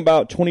best thing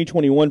about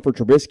 2021 for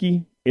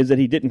Trubisky is that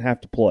he didn't have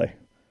to play.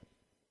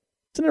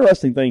 It's an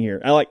interesting thing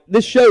here.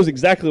 This shows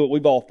exactly what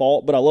we've all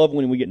thought, but I love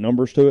when we get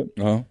numbers to it.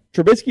 Uh-huh.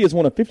 Trubisky is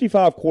one of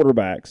 55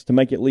 quarterbacks to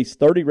make at least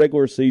 30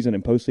 regular season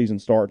and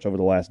postseason starts over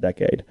the last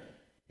decade.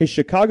 His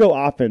Chicago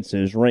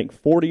offenses rank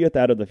 40th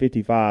out of the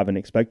 55 in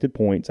expected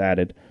points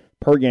added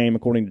per game,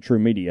 according to True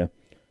Media.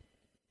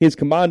 His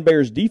combined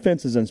Bears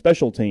defenses and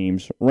special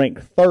teams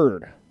rank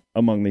 3rd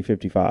among the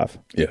 55.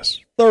 Yes.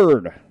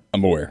 3rd.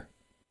 I'm aware.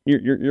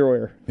 You're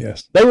aware.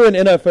 Yes. They were an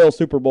NFL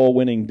Super Bowl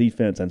winning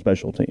defense and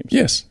special teams.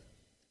 Yes.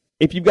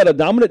 If you've got a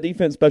dominant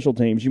defense, special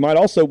teams, you might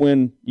also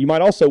win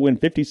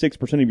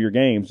 56% of your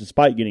games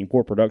despite getting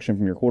poor production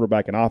from your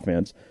quarterback and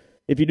offense.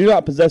 If you do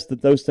not possess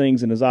those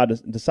things and decide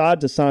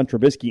to sign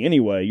Trubisky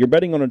anyway, you're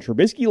betting on a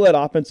Trubisky-led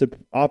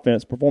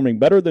offense performing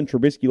better than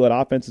Trubisky-led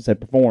offenses have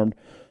performed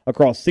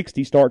across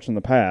 60 starts in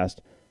the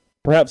past,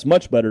 perhaps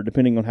much better,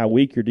 depending on how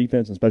weak your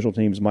defense and special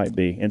teams might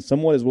be. And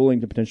someone is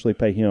willing to potentially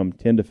pay him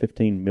 $10 to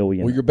 $15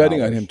 million. Well, you're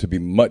betting on him to be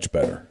much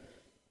better.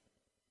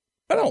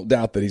 I don't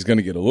doubt that he's going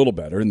to get a little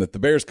better, and that the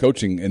Bears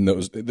coaching in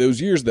those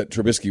years that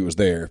Trubisky was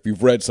there, if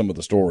you've read some of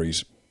the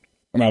stories,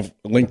 and I've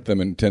linked them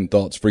in 10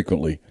 Thoughts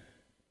frequently,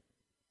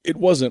 it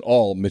wasn't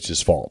all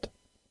Mitch's fault.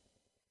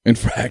 In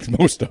fact,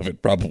 most of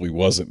it probably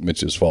wasn't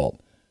Mitch's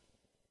fault.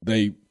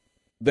 They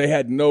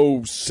had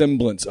no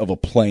semblance of a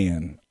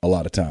plan a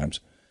lot of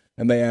times,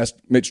 and they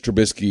asked Mitch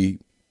Trubisky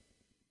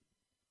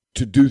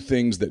to do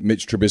things that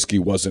Mitch Trubisky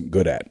wasn't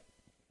good at,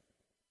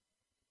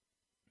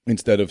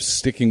 instead of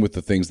sticking with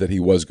the things that he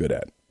was good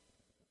at.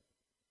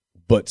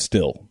 But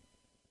still.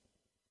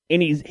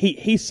 And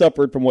he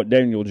suffered from what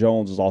Daniel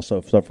Jones is also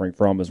suffering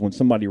from, is when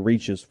somebody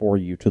reaches for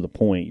you to the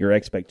point, your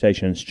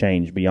expectations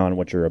change beyond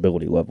what your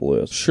ability level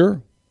is.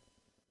 Sure.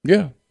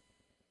 Yeah.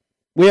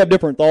 We have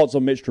different thoughts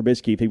on Mitch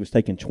Trubisky if he was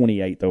taken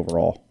 28th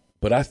overall.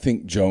 But I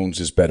think Jones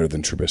is better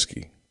than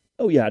Trubisky.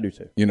 Oh, yeah, I do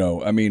too. You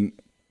know, I mean,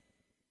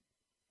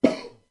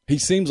 he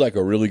seems like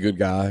a really good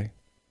guy.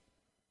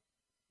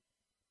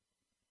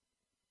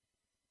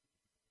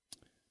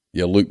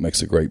 Yeah, Luke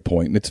makes a great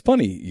point. And it's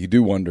funny, you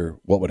do wonder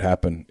what would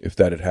happen if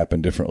that had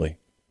happened differently.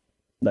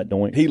 That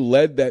doink. He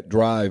led that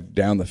drive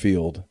down the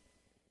field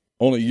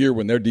on a year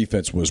when their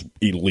defense was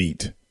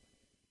elite.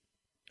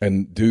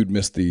 And dude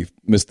missed the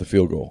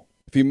field goal.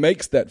 If he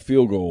makes that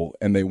field goal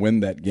and they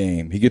win that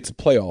game, he gets a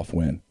playoff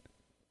win.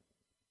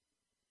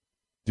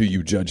 Do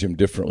you judge him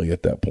differently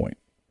at that point?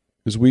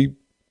 Because we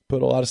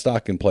put a lot of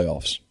stock in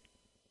playoffs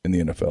in the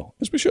NFL,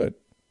 as we should.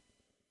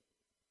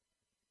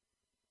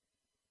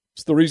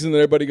 It's the reason that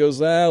everybody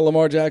goes,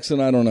 Lamar Jackson,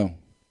 I don't know.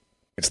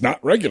 It's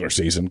not regular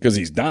season because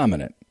he's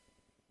dominant.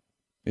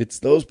 It's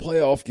those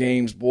playoff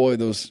games, boy,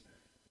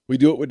 we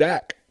do it with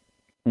Dak.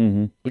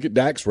 Mm-hmm. Look at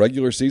Dak's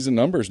regular season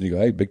numbers, and you go,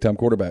 hey, big-time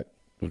quarterback.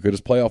 Look at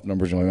his playoff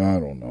numbers, and you're like, I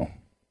don't know.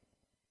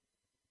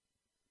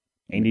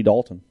 Andy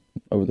Dalton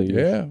over the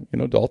years. Yeah, you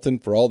know, Dalton,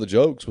 for all the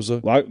jokes, was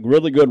a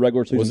really good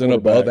regular season was an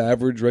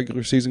above-average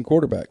regular season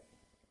quarterback.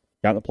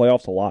 Got in the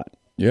playoffs a lot.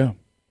 Yeah.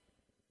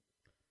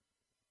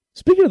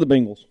 Speaking of the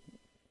Bengals,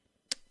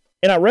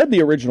 and I read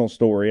the original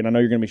story, and I know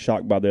you're going to be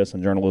shocked by this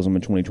in journalism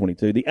in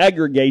 2022. The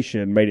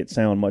aggregation made it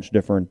sound much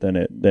different than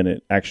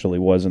it actually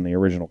was in the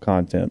original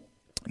content.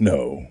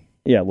 No.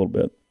 Yeah, a little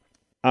bit.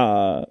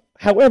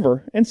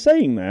 However, in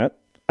saying that,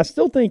 I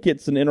still think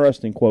it's an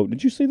interesting quote.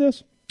 Did you see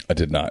this? I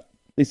did not.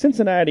 The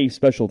Cincinnati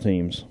special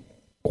teams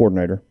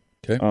coordinator.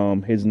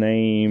 Okay. His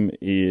name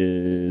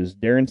is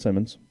Darren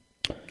Simmons.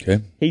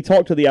 Okay. He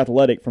talked to The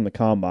Athletic from the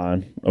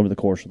Combine over the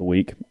course of the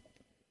week,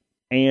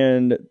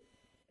 and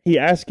he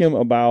asked him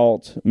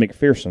about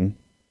McPherson,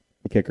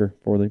 the kicker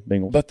for the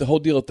Bengals. About the whole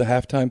deal at the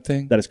halftime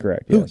thing? That is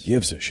correct, Who yes.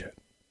 gives a shit?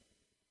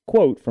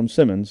 Quote from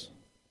Simmons,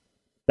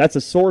 "That's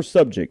a sore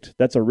subject.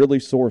 That's a really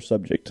sore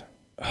subject."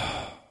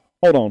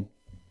 Hold on.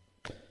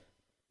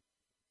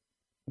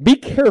 Be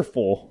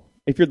careful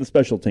if you're the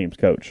special teams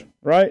coach,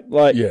 right?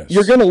 Like, yes.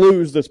 You're going to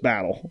lose this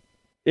battle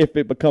if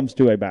it becomes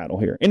to a battle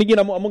here. And again,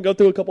 I'm going to go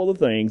through a couple of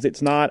the things.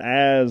 It's not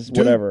as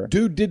whatever.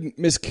 Dude didn't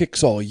miss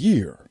kicks all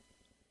year.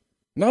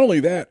 Not only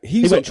that,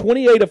 he went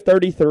 28 of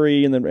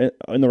 33 in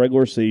the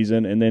regular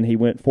season, and then he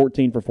went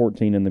 14 for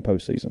 14 in the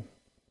postseason,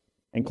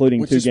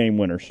 including 2 game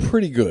winners.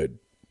 Pretty good.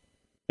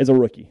 As a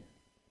rookie.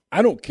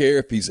 I don't care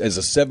if he's as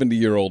a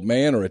 70-year-old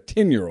man or a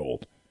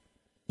 10-year-old.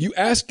 You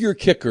ask your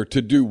kicker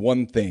to do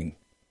one thing.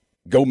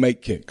 Go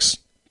make kicks.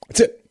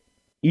 That's it.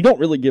 You don't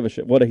really give a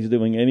shit what he's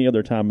doing any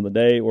other time of the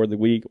day or the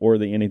week or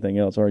the anything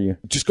else, are you?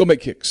 Just go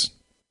make kicks.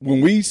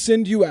 When we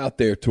send you out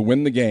there to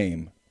win the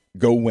game,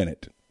 go win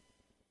it.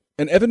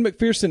 And Evan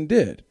McPherson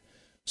did.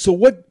 So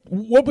what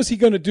was he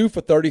going to do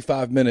for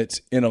 35 minutes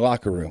in a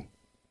locker room?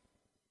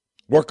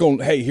 Work on,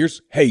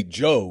 hey,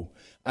 Joe,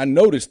 I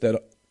noticed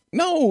that.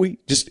 No,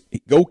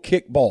 go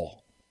kick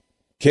ball.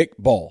 Kick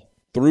ball.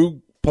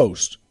 Through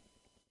post.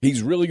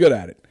 He's really good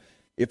at it.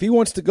 If he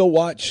wants to go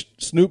watch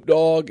Snoop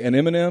Dogg and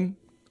Eminem,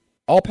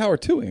 all power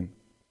to him.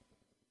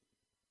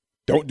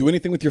 Don't do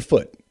anything with your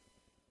foot.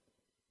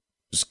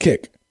 Just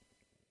kick.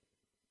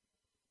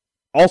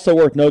 Also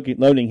worth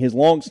noting, his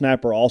long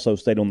snapper also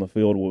stayed on the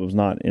field, but was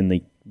not in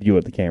the view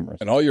of the cameras.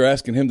 And all you're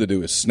asking him to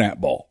do is snap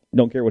ball.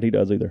 Don't care what he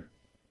does either.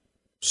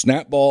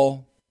 Snap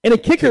ball. And a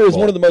kicker is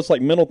one of the most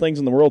mental things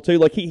in the world too.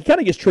 Like he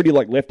kind of gets treated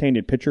like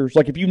left-handed pitchers.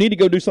 Like if you need to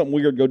go do something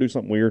weird, go do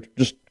something weird.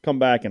 Just come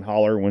back and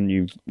holler when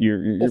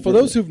you're Well, for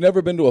those who've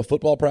never been to a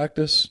football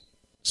practice,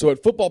 so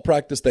at football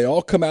practice they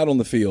all come out on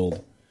the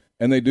field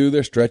and they do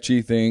their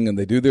stretchy thing and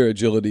they do their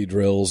agility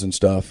drills and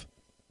stuff.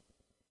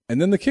 And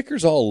then the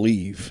kickers all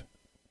leave.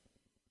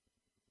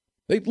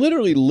 They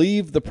literally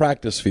leave the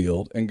practice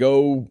field and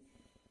go,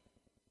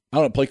 I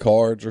don't know, play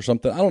cards or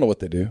something. I don't know what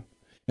they do.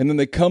 And then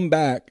they come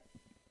back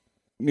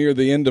near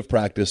the end of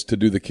practice to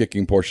do the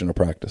kicking portion of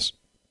practice.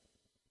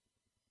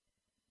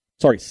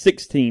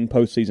 16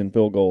 postseason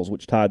field goals,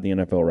 which tied the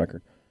NFL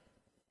record.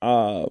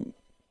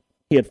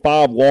 He had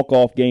 5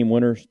 walk-off game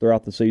winners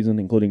throughout the season,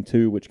 including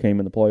 2 which came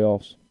in the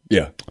playoffs.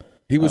 Yeah.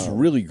 He was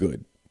really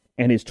good.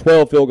 and his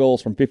 12 field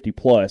goals from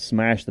 50-plus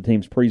smashed the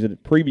team's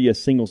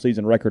previous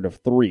single-season record of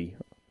 3,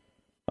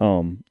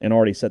 and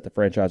already set the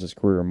franchise's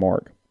career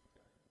mark.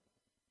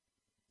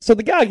 So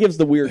the guy gives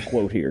the weird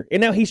quote here,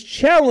 and now he's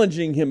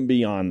challenging him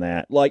beyond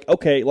that. Like,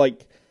 okay,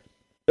 like,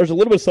 there's a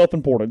little bit of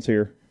self-importance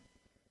here.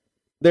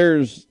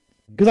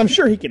 Because I'm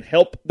sure he can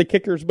help the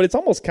kickers, but it's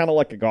almost kind of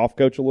like a golf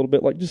coach a little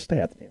bit. Like, just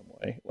stay out the damn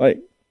way.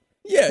 Like,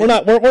 yeah,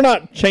 we're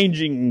not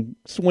changing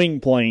swing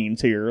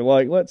planes here.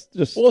 Like, let's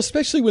just. Well,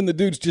 especially when the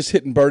dude's just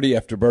hitting birdie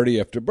after birdie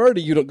after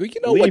birdie, you don't go.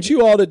 You know what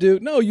you ought to do?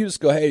 No, you just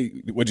go.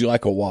 Hey, would you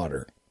like a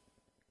water?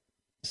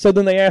 So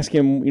then they ask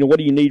him, what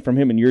do you need from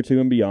him in year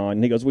 2 and beyond?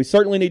 And he goes, we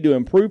certainly need to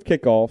improve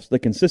kickoffs, the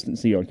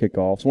consistency on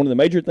kickoffs. One of the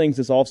major things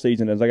this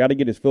offseason is I got to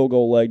get his field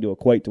goal leg to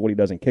equate to what he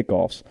does in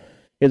kickoffs.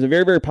 He has a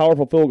very, very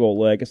powerful field goal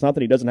leg. It's not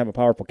that he doesn't have a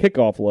powerful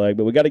kickoff leg,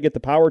 but we got to get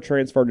the power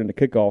transferred into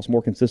kickoffs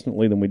more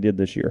consistently than we did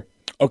this year.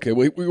 Okay,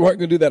 we weren't going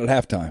to do that at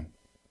halftime.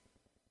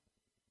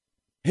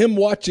 Him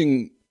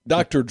watching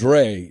Dr.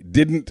 Dre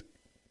didn't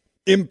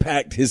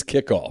impact his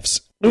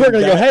kickoffs. We were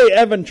going to go, hey,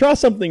 Evan, try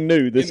something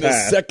new this in the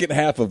half. second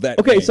half of that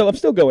Okay, game. so I'm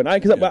still going.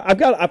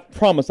 I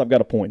promise I've got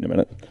a point in a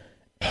minute.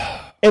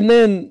 And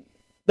then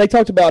they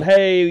talked about,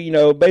 hey,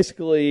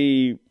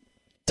 basically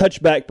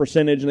touchback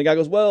percentage. And the guy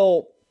goes,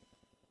 well,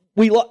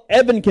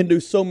 Evan can do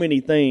so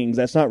many things.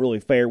 That's not really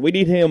fair. We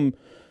need him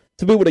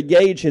to be able to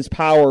gauge his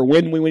power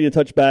when we need to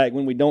touch back,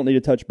 when we don't need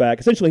to touch back.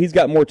 Essentially, he's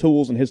got more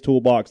tools in his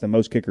toolbox than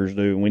most kickers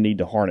do, and we need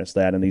to harness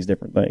that in these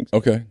different things.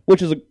 Okay.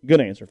 Which is a good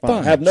answer. Fine.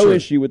 I have no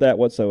issue with that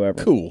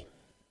whatsoever. Cool.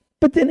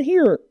 But then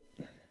here,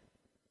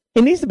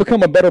 he needs to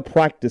become a better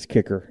practice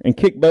kicker and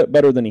kick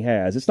better than he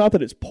has. It's not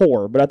that it's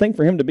poor, but I think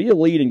for him to be a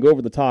lead and go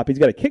over the top, he's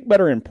got to kick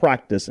better in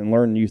practice and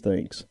learn new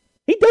things.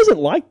 He doesn't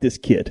like this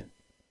kid.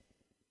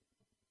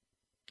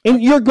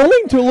 And you're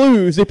going to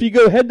lose if you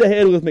go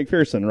head-to-head with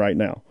McPherson right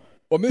now.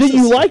 Well, do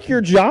you like your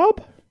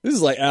job? This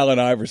is like Allen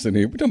Iverson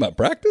here. We're talking about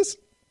practice?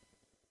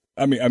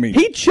 I mean,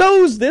 he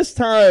chose this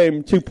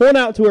time to point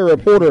out to a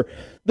reporter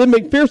that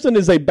McPherson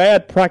is a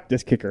bad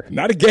practice kicker.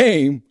 Not a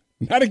game.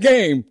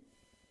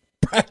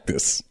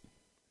 Practice.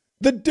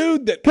 The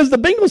dude that... Because the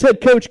Bengals head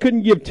coach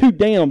couldn't give 2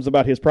 damns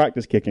about his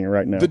practice kicking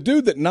right now. The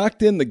dude that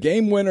knocked in the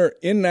game winner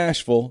in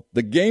Nashville,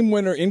 the game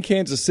winner in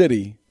Kansas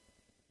City.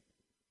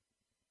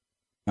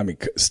 I mean,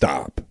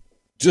 stop.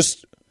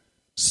 Just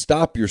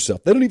stop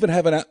yourself. They don't even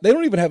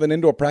have an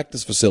indoor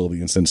practice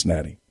facility in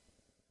Cincinnati.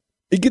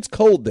 It gets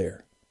cold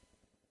there.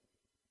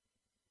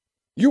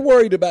 You're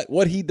worried about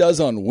what he does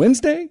on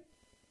Wednesday?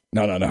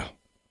 No.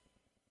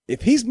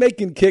 If he's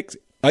making kicks,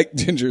 like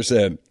Ginger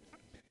said,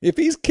 if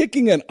he's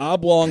kicking an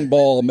oblong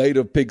ball made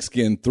of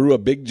pigskin through a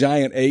big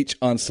giant H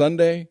on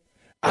Sunday,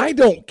 I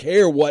don't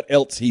care what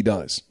else he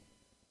does.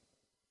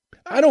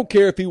 I don't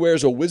care if he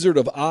wears a Wizard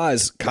of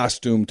Oz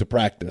costume to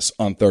practice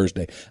on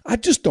Thursday. I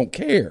just don't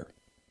care.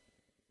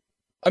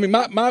 I mean,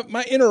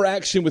 my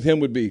interaction with him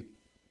would be,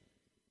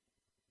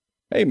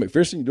 hey,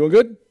 McPherson, you doing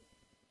good?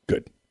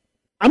 Good.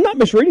 I'm not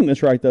misreading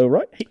this right, though,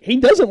 right? He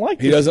doesn't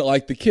like He doesn't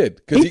like the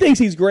kid. He thinks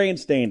he's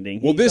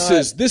grandstanding. Well, this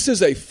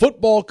is a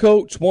football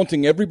coach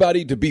wanting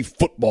everybody to be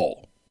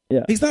football.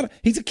 Yeah.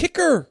 He's a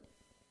kicker.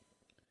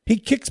 He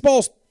kicks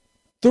balls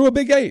through a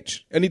big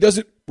H, and he does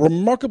it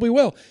remarkably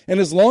well. And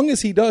as long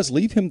as he does,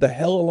 leave him the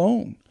hell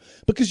alone.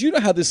 Because you know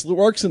how this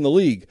works in the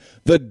league.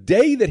 The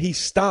day that he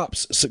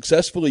stops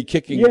successfully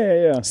kicking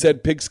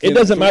said pigskin. It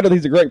doesn't matter that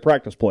he's a great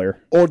practice player.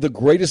 Or the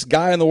greatest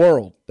guy in the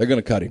world. They're going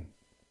to cut him.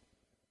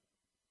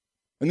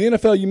 In the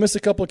NFL, you miss a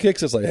couple of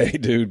kicks, it's like, hey,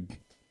 dude,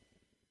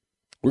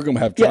 we're going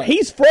to have trouble. Yeah,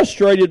 he's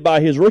frustrated by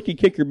his rookie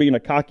kicker being a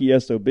cocky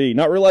SOB,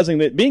 not realizing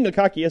that being a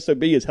cocky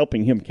SOB is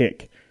helping him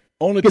kick.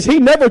 Because he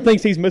never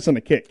thinks he's missing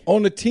a kick.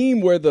 On a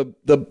team where the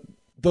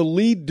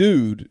lead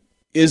dude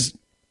is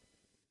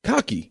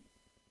cocky.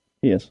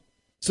 Yes.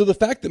 So the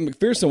fact that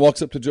McPherson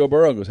walks up to Joe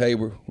Burrow and goes, hey,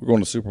 we're going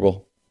to Super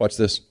Bowl. Watch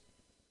this.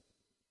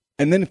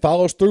 And then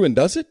follows through and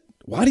does it?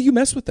 Why do you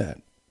mess with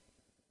that?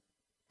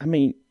 I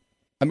mean,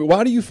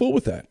 why do you fool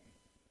with that?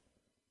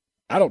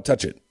 I don't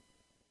touch it.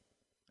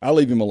 I'll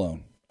leave him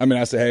alone. I mean,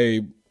 I say,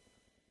 hey,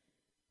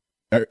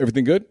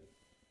 everything good?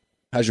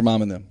 How's your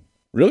mom and them?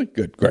 Really?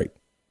 Good. Great.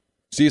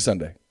 See you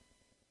Sunday.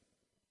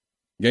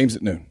 Game's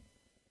at noon.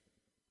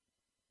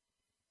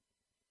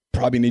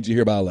 Probably need you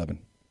here by 11.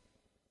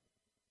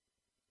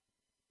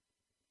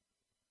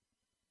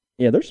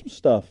 Yeah, there's some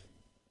stuff.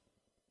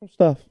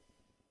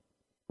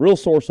 Real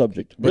sore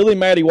subject. Really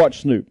mad he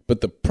watched Snoop. But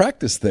the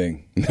practice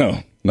thing,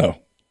 no.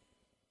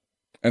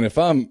 And if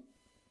I'm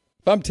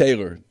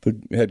Taylor, the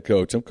head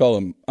coach, I'm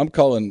calling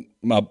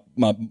my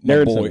boy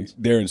Simmons.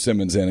 Darren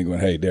Simmons in and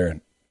going, hey,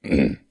 Darren,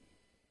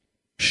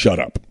 shut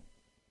up.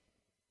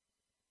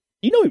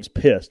 You know he was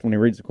pissed when he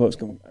reads the quotes.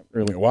 Going,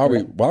 really? Why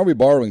are we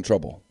borrowing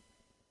trouble?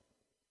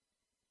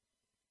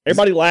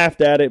 Everybody laughed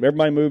at it.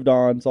 Everybody moved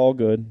on. It's all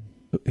good.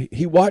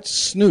 He watched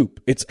Snoop.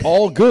 It's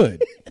all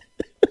good.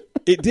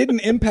 It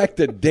didn't impact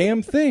a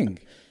damn thing.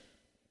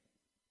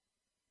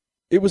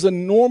 It was a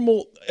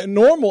normal,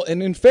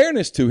 and in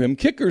fairness to him,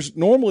 kickers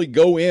normally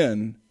go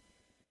in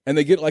and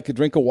they get like a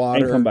drink of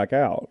water. And come back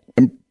out.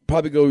 And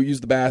probably go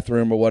use the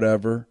bathroom or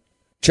whatever,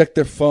 check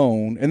their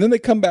phone, and then they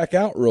come back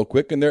out real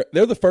quick, and they're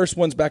the first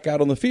ones back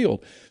out on the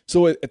field.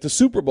 So at the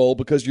Super Bowl,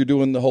 because you're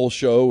doing the whole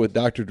show with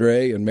Dr.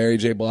 Dre and Mary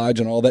J. Blige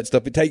and all that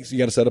stuff, you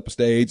got to set up a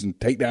stage and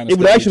take down a stage. It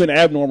would actually have been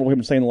abnormal for him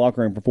to stay in the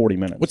locker room for 40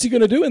 minutes. What's he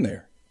going to do in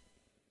there?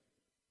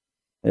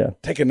 Yeah.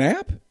 Take a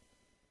nap?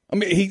 I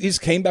mean, he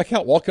just came back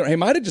out walking. He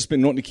might have just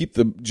been wanting to keep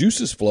the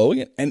juices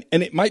flowing, and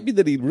it might be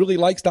that he really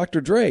likes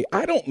Dr. Dre.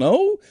 I don't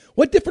know.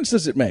 What difference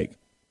does it make?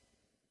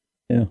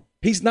 Yeah.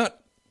 He's not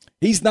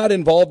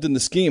involved in the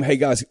scheme. Hey,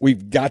 guys,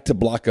 we've got to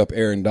block up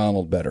Aaron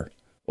Donald better.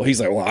 Well,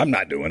 he's like, well, I'm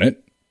not doing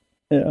it.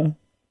 Yeah.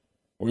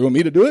 Well, you want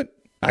me to do it?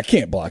 I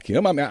can't block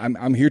him.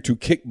 I'm here to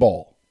kick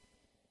ball,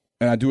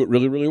 and I do it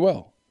really, really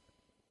well.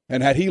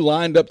 And had he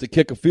lined up to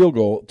kick a field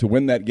goal to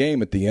win that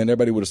game at the end,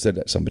 everybody would have said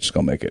that some bitch is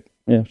going to make it.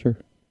 Yeah, sure.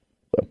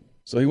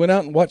 So he went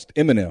out and watched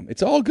Eminem.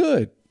 It's all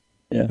good.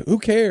 Yeah. Who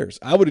cares?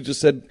 I would have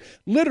just said,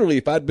 literally,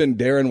 if I'd been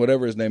Darren,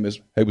 whatever his name is,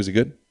 hey, was he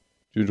good? Did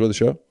you enjoy the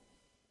show?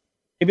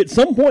 If at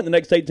some point in the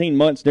next 18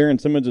 months Darren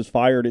Simmons is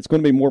fired, it's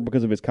going to be more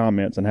because of his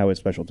comments and how his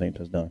special teams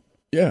has done.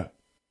 Yeah.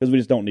 Because we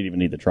just don't even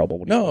need the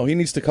trouble. No, he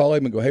needs to call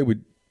him and go, hey,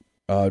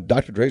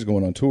 Dr. Dre's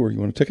going on tour. You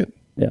want a ticket?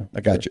 Yeah.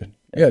 I got you.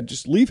 Yeah,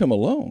 just leave him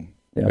alone.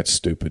 Yeah. That's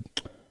stupid.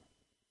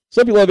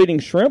 Some people love eating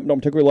shrimp, don't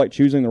particularly like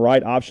choosing the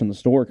right option in the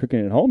store or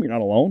cooking it at home. You're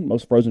not alone.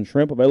 Most frozen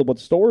shrimp available at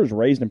the store is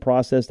raised and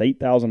processed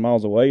 8,000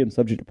 miles away and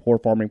subject to poor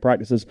farming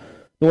practices.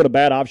 Don't let a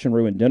bad option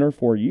ruin dinner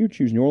for you.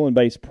 Choose New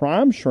Orleans-based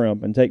Prime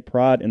Shrimp and take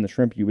pride in the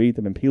shrimp you eat.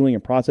 They've been peeling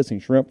and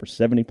processing shrimp for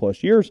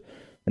 70-plus years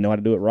and know how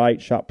to do it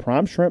right. Shop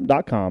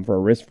primeshrimp.com for a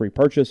risk-free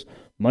purchase.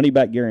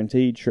 Money-back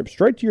guaranteed. Ship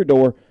straight to your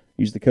door.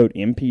 Use the code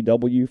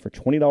MPW for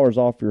 $20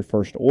 off your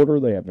first order.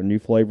 They have their new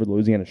flavor,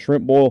 Louisiana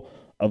Shrimp Boil,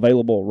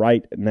 available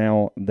right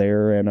now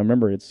there. And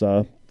remember, it's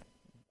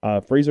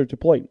freezer to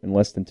plate in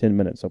less than 10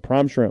 minutes. So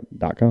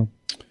primeshrimp.com.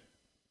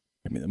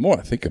 I mean, the more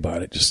I think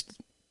about it, just,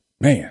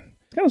 man.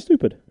 It's kind of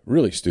stupid.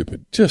 Really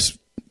stupid. Just,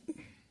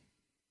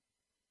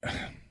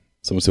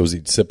 someone said, was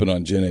he sipping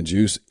on gin and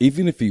juice?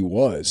 Even if he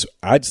was,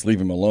 I'd just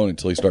leave him alone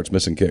until he starts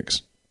missing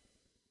kicks.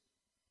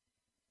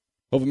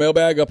 Well, the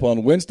mailbag up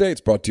on Wednesday. It's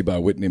brought to you by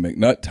Whitney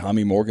McNutt,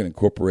 Tommy Morgan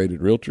Incorporated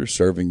Realtors,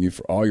 serving you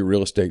for all your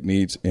real estate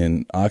needs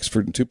in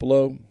Oxford and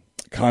Tupelo.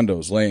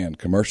 Condos, land,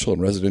 commercial,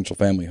 and residential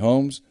family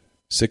homes,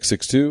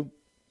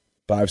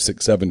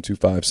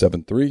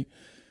 662-567-2573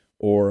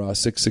 or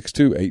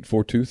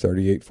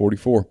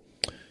 662-842-3844.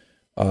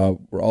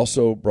 We're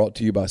also brought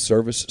to you by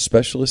Service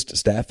Specialist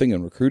Staffing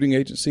and Recruiting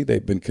Agency.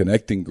 They've been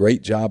connecting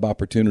great job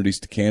opportunities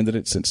to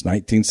candidates since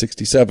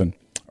 1967.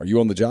 Are you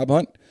on the job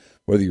hunt?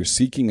 Whether you're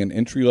seeking an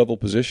entry-level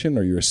position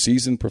or you're a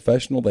seasoned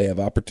professional, they have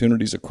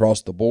opportunities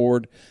across the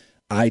board.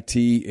 IT,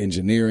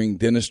 engineering,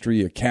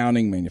 dentistry,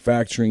 accounting,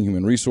 manufacturing,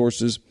 human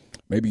resources.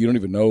 Maybe you don't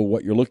even know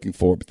what you're looking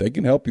for, but they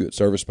can help you at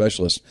Service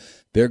Specialists.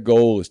 Their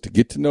goal is to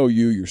get to know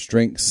you, your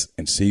strengths,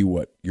 and see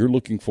what you're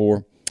looking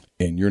for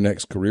in your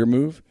next career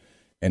move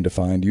and to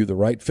find you the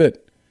right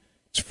fit.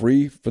 It's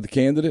free for the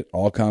candidate.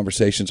 All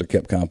conversations are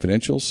kept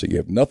confidential, so you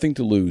have nothing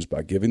to lose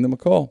by giving them a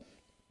call.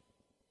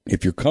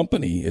 If your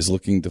company is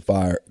looking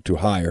to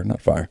hire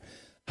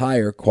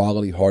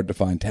quality,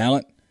 hard-to-find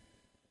talent,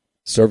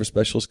 Service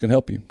Specialists can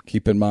help you.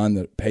 Keep in mind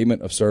that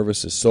payment of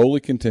service is solely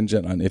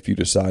contingent on if you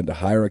decide to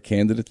hire a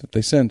candidate that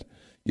they send.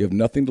 You have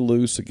nothing to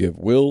lose, so give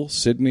Will,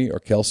 Sydney, or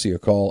Kelsey a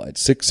call at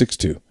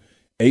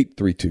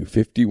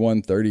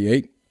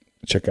 662-832-5138.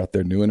 Check out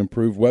their new and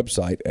improved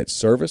website at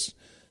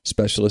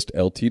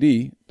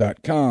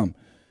servicespecialistltd.com.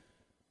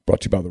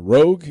 Brought to you by The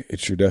Rogue.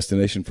 It's your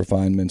destination for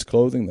fine men's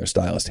clothing. Their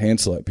stylist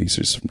hand-select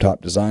pieces from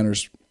top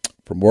designers.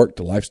 From work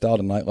to lifestyle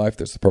to nightlife,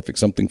 there's the perfect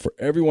something for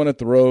everyone at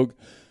The Rogue.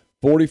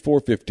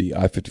 4450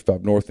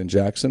 I-55 North in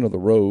Jackson or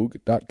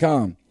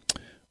therogue.com.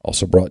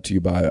 Also brought to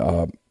you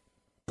by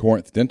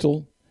Corinth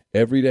Dental.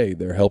 Every day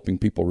they're helping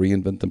people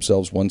reinvent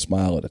themselves one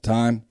smile at a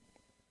time.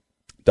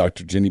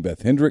 Dr. Jenny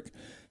Beth Hendrick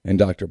and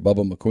Dr.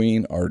 Bubba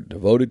McQueen are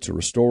devoted to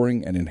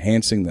restoring and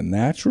enhancing the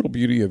natural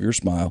beauty of your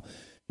smile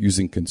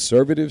using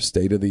conservative,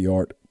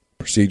 state-of-the-art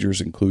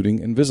procedures, including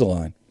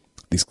Invisalign.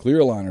 These clear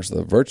aligners are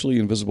the virtually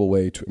invisible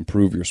way to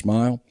improve your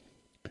smile.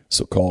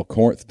 So call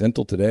Corinth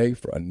Dental today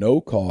for a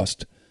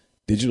no-cost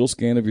digital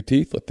scan of your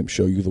teeth. Let them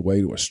show you the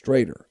way to a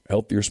straighter,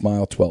 healthier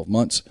smile. 12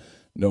 months.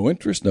 No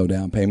interest, no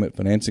down payment.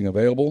 Financing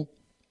available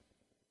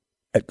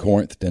at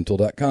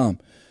corinthdental.com.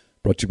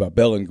 Brought to you by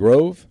Bell &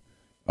 Grove,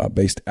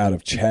 based out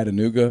of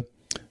Chattanooga.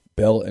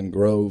 Bell &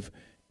 Grove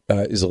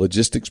is a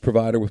logistics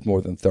provider with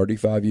more than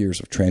 35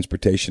 years of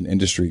transportation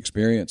industry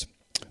experience.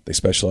 They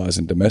specialize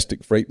in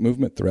domestic freight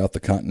movement throughout the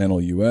continental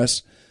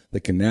U.S.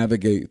 They can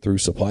navigate through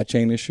supply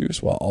chain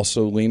issues while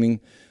also leaning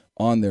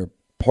on their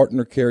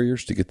partner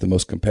carriers to get the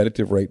most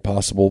competitive rate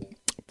possible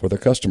for their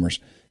customers.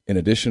 In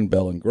addition,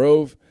 Bell &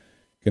 Grove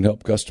can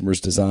help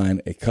customers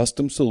design a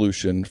custom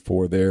solution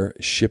for their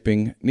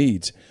shipping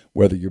needs.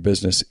 Whether your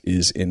business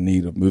is in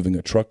need of moving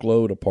a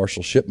truckload, a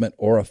partial shipment,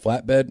 or a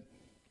flatbed,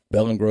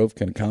 Bell & Grove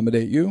can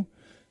accommodate you.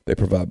 They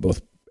provide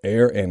both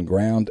air and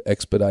ground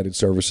expedited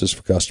services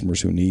for customers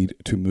who need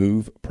to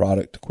move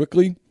product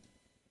quickly.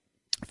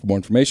 For more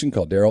information,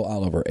 call Daryl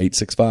Oliver,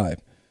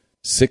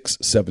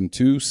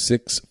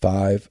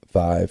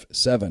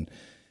 865-672-6557.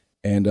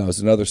 And it was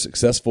another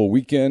successful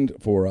weekend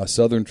for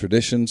Southern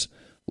Traditions.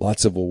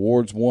 Lots of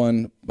awards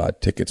won,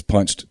 tickets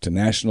punched to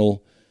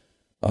national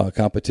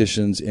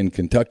competitions in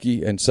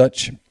Kentucky and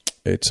such.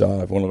 It's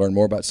if you want to learn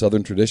more about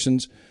Southern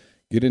Traditions,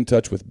 get in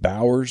touch with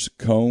Bowers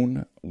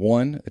Cone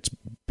 1. It's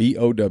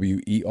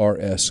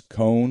BOWERS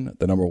Cone,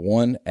 the number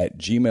 1 at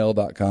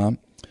gmail.com,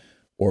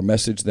 or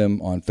message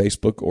them on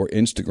Facebook or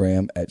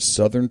Instagram at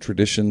Southern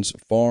Traditions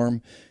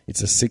Farm.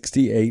 It's a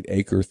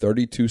 68-acre,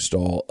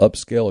 32-stall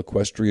upscale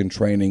equestrian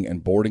training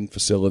and boarding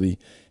facility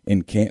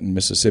in Canton,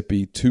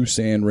 Mississippi. 2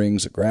 sand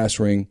rings, a grass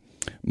ring,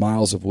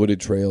 miles of wooded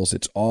trails.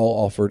 It's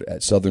all offered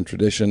at Southern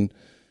Tradition,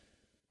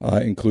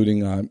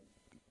 including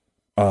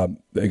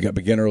they got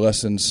beginner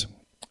lessons,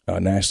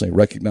 nationally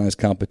recognized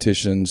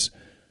competitions,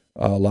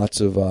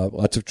 lots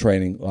of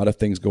training, a lot of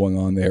things going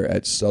on there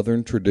at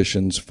Southern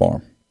Traditions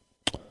Farm.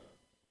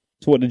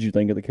 So what did you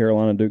think of the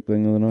Carolina Duke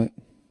thing the other night?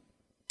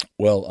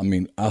 Well, I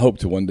mean, I hope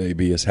to one day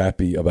be as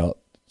happy about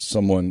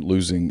someone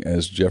losing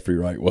as Jeffrey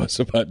Wright was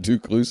about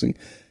Duke losing.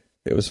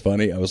 It was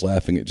funny. I was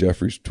laughing at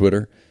Jeffrey's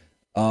Twitter.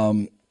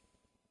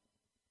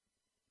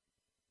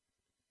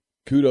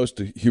 Kudos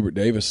to Hubert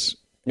Davis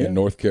in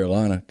North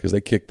Carolina because they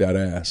kicked that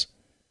ass.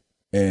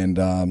 And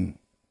I'm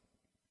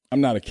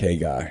not a K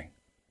guy.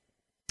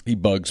 He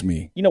bugs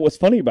me. You know, what's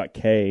funny about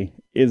K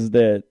is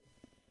that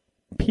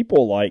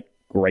people like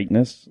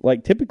greatness.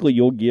 Like, typically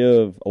you'll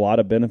give a lot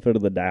of benefit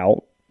of the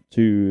doubt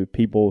to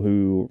people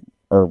who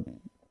are,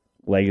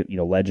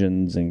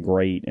 legends and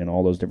great and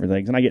all those different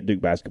things. And I get Duke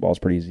basketball is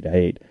pretty easy to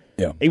hate.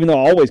 Yeah. Even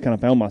though I always kind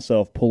of found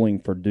myself pulling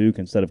for Duke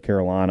instead of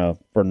Carolina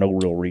for no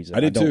real reason.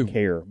 I don't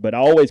care. But I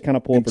always kind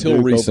of pull for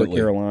Duke over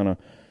Carolina.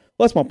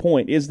 Well, that's my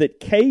point, is that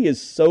K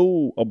is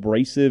so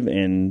abrasive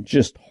and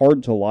just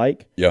hard to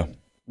like. Yeah.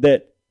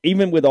 That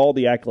even with all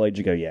the accolades,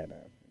 you go, yeah, no,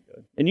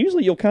 good. And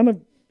usually you'll kind of,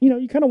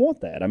 you kind of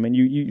want that. I mean,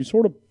 you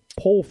sort of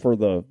pull for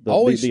the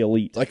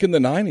elite. Like in the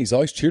 90s, I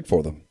always cheered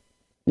for them.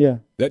 Yeah.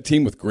 That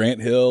team with Grant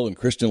Hill and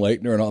Christian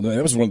Laettner and all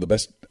that was one of the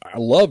best. I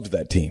loved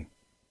that team.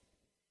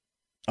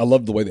 I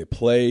loved the way they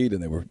played,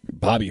 and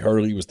Bobby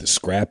Hurley was the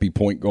scrappy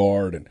point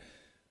guard, and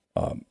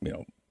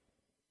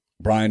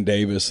Brian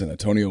Davis and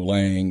Antonio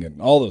Lang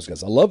and all those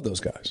guys. I love those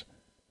guys.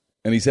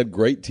 And he's had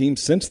great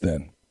teams since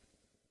then.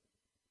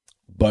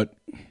 But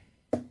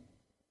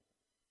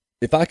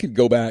if I could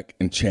go back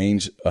and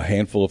change a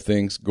handful of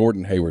things,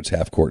 Gordon Hayward's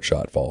half-court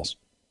shot falls.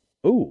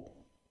 Ooh.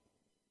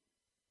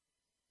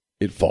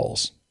 It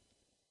falls.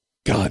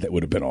 God, that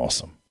would have been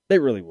awesome. They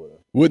really would have.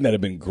 Wouldn't that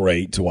have been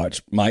great to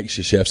watch Mike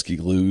Krzyzewski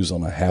lose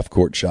on a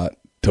half-court shot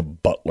to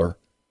Butler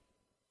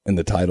in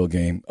the title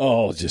game?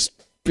 Oh,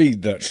 just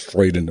feed that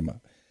straight into my...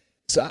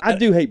 So I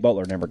do hate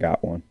Butler never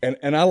got one.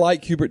 And I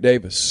like Hubert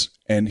Davis.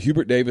 And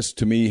Hubert Davis,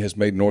 to me, has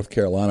made North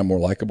Carolina more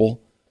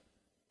likable.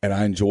 And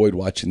I enjoyed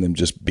watching them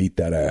just beat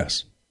that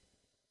ass.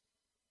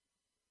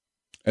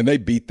 And they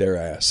beat their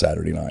ass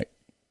Saturday night.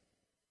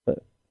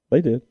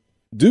 They did.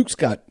 Duke's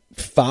got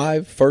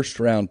 5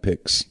 first-round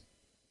picks.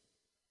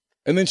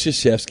 And then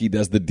Krzyzewski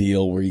does the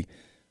deal where he,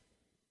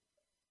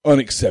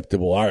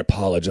 unacceptable, I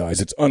apologize,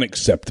 it's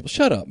unacceptable.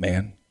 Shut up,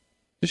 man.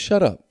 Just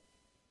shut up.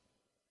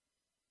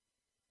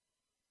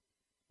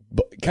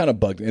 But kind of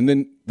bugged. And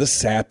then the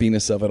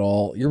sappiness of it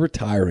all. You're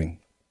retiring.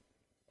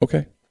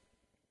 Okay.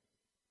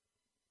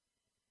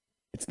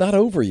 It's not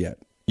over yet.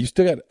 You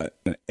still got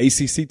an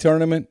ACC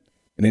tournament,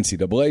 an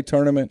NCAA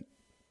tournament.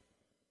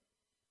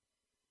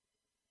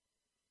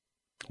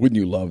 Wouldn't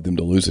you love them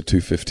to lose a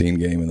 2-15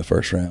 game in the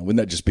first round? Wouldn't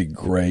that just be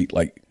great?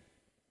 Like,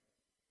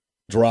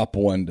 drop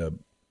one to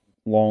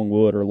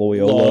Longwood or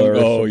Loyola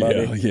or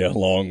somebody. Yeah,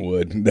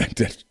 Longwood.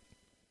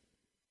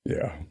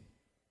 Yeah.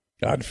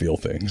 I'd feel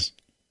things.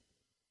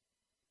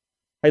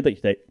 You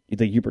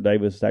think Hubert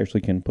Davis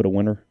actually can put a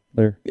winner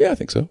there? Yeah, I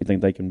think so. You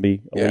think they can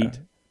be elite?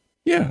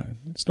 Yeah,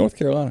 it's North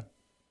Carolina.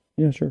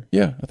 Yeah, sure.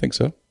 Yeah, I think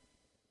so.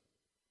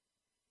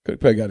 Could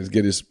probably got to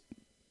get his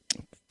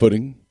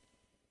footing.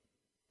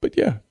 But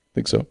yeah, I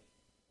think so.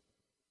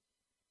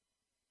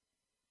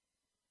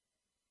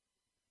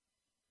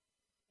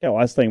 Yeah,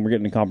 last thing, we're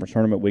getting to conference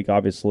tournament week,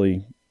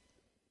 obviously.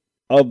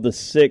 Of the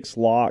 6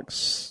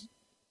 locks,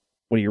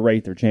 what do you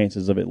rate their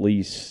chances of at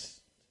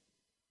least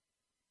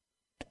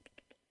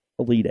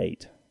Elite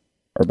 8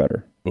 or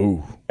better?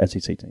 Ooh.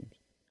 SEC teams.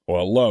 Well,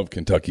 I love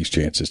Kentucky's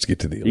chances to get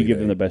to the Elite You give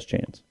them 8. the best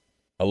chance.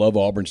 I love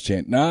Auburn's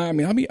chance.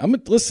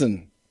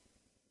 Listen,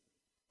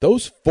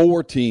 those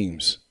 4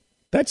 teams,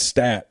 that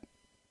stat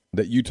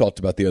that you talked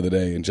about the other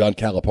day, and John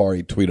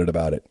Calipari tweeted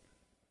about it.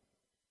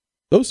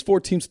 Those 4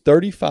 teams,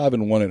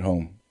 35-1 at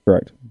home.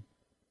 Correct.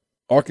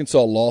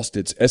 Arkansas lost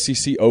its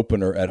SEC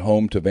opener at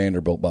home to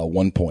Vanderbilt by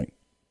 1 point,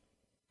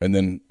 and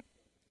then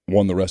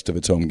won the rest of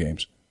its home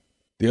games.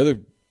 The other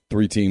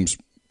 3 teams,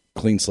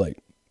 clean slate.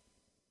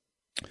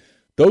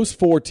 Those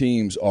 4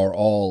 teams are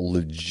all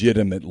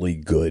legitimately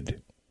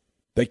good.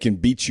 They can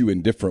beat you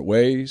in different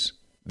ways.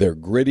 They're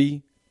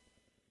gritty.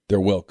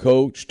 They're well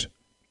coached.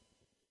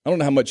 I don't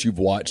know how much you've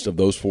watched of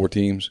those 4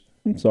 teams.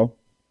 I think so.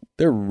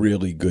 They're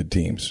really good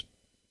teams.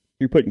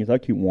 You're putting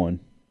Kentucky 1.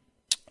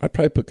 I'd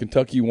probably put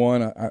Kentucky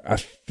 1. I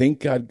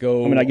think I'd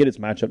go. I mean, I get it's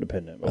matchup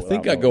dependent. I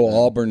think I'd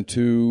go Auburn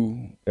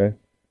 2. Okay.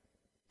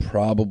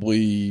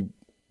 Probably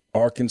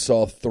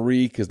Arkansas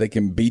 3 because they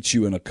can beat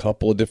you in a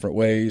couple of different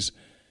ways.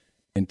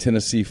 And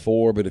Tennessee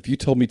 4. But if you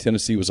told me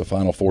Tennessee was a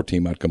Final Four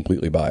team, I'd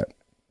completely buy it.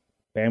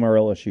 Bama or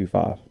LSU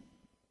 5.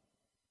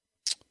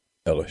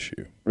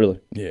 LSU. Really?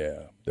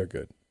 Yeah, they're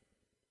good.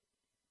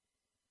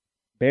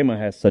 Bama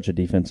has such a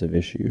defensive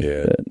issue.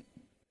 Yeah.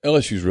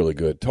 LSU's really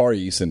good. Tari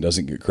Eason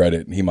doesn't get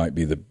credit, and he might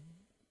be a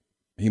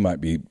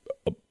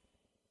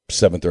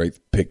 7th or 8th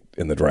pick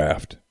in the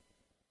draft.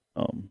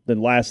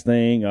 Then last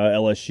thing,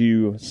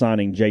 LSU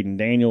signing Jaden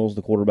Daniels,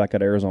 the quarterback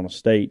at Arizona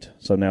State.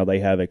 So now they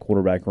have a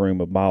quarterback room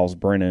of Miles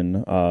Brennan,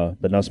 the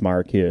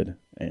Nussmeier kid,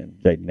 and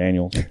Jaden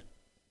Daniels.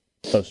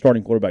 So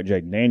starting quarterback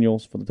Jaden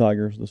Daniels for the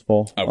Tigers this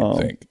fall. I would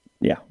think.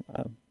 Yeah.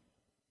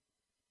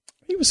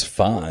 He was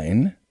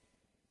fine.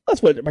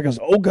 That's what everybody goes,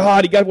 oh,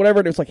 God, he got whatever.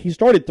 And it's like he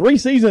started 3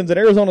 seasons at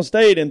Arizona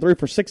State and threw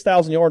for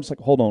 6,000 yards. It's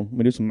like, hold on, let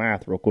me do some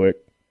math real quick.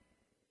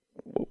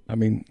 I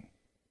mean,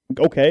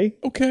 okay,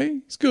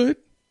 it's good.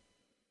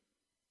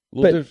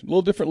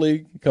 Little different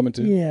league coming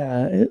to.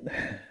 Yeah.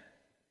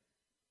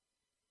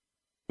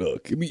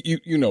 Look, I mean,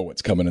 you know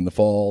what's coming in the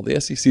fall.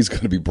 The SEC is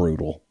going to be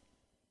brutal.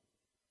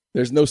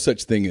 There's no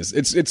such thing as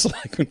it's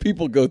like when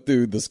people go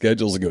through the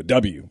schedules and go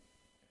W,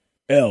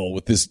 L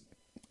with this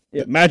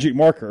magic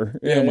marker.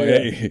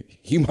 Hey,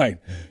 you might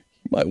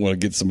want to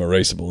get some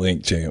erasable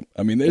ink, champ.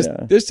 I mean,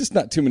 there's just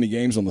not too many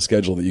games on the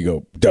schedule that you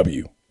go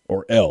W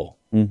or L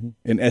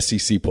in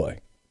SEC play.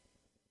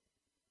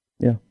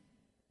 Yeah.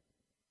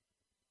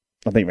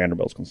 I think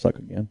Vanderbilt's going to suck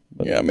again.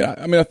 But. Yeah,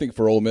 I think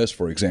for Ole Miss,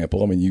 for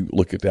example, I mean, you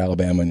look at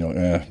Alabama and you're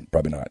like,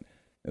 probably not.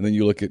 And then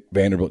you look at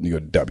Vanderbilt and you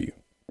go W.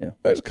 Yeah.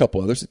 There's a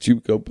couple others that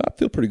you go, I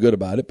feel pretty good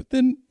about it. But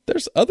then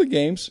there's other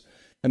games,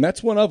 and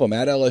that's one of them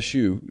at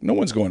LSU. No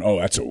one's going, oh,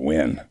 that's a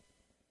win.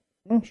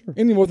 Oh, sure.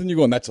 Any more than you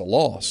going, that's a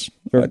loss.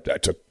 Sure.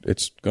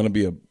 It's going to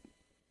be a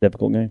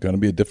difficult game. Going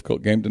to be a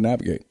difficult game to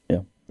navigate.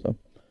 Yeah. So,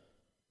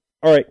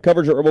 all right,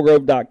 coverage at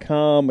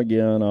RebelGrove.com.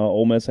 Again,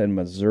 Ole Miss and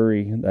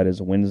Missouri. That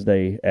is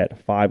Wednesday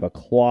at 5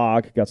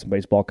 o'clock. Got some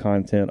baseball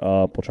content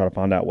up. We'll try to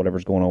find out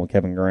whatever's going on with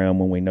Kevin Graham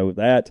when we know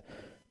that.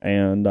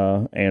 And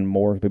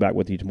more. We'll be back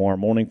with you tomorrow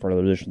morning for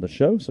another edition of the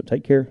show. So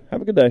take care.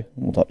 Have a good day. And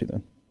we'll talk to you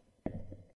then.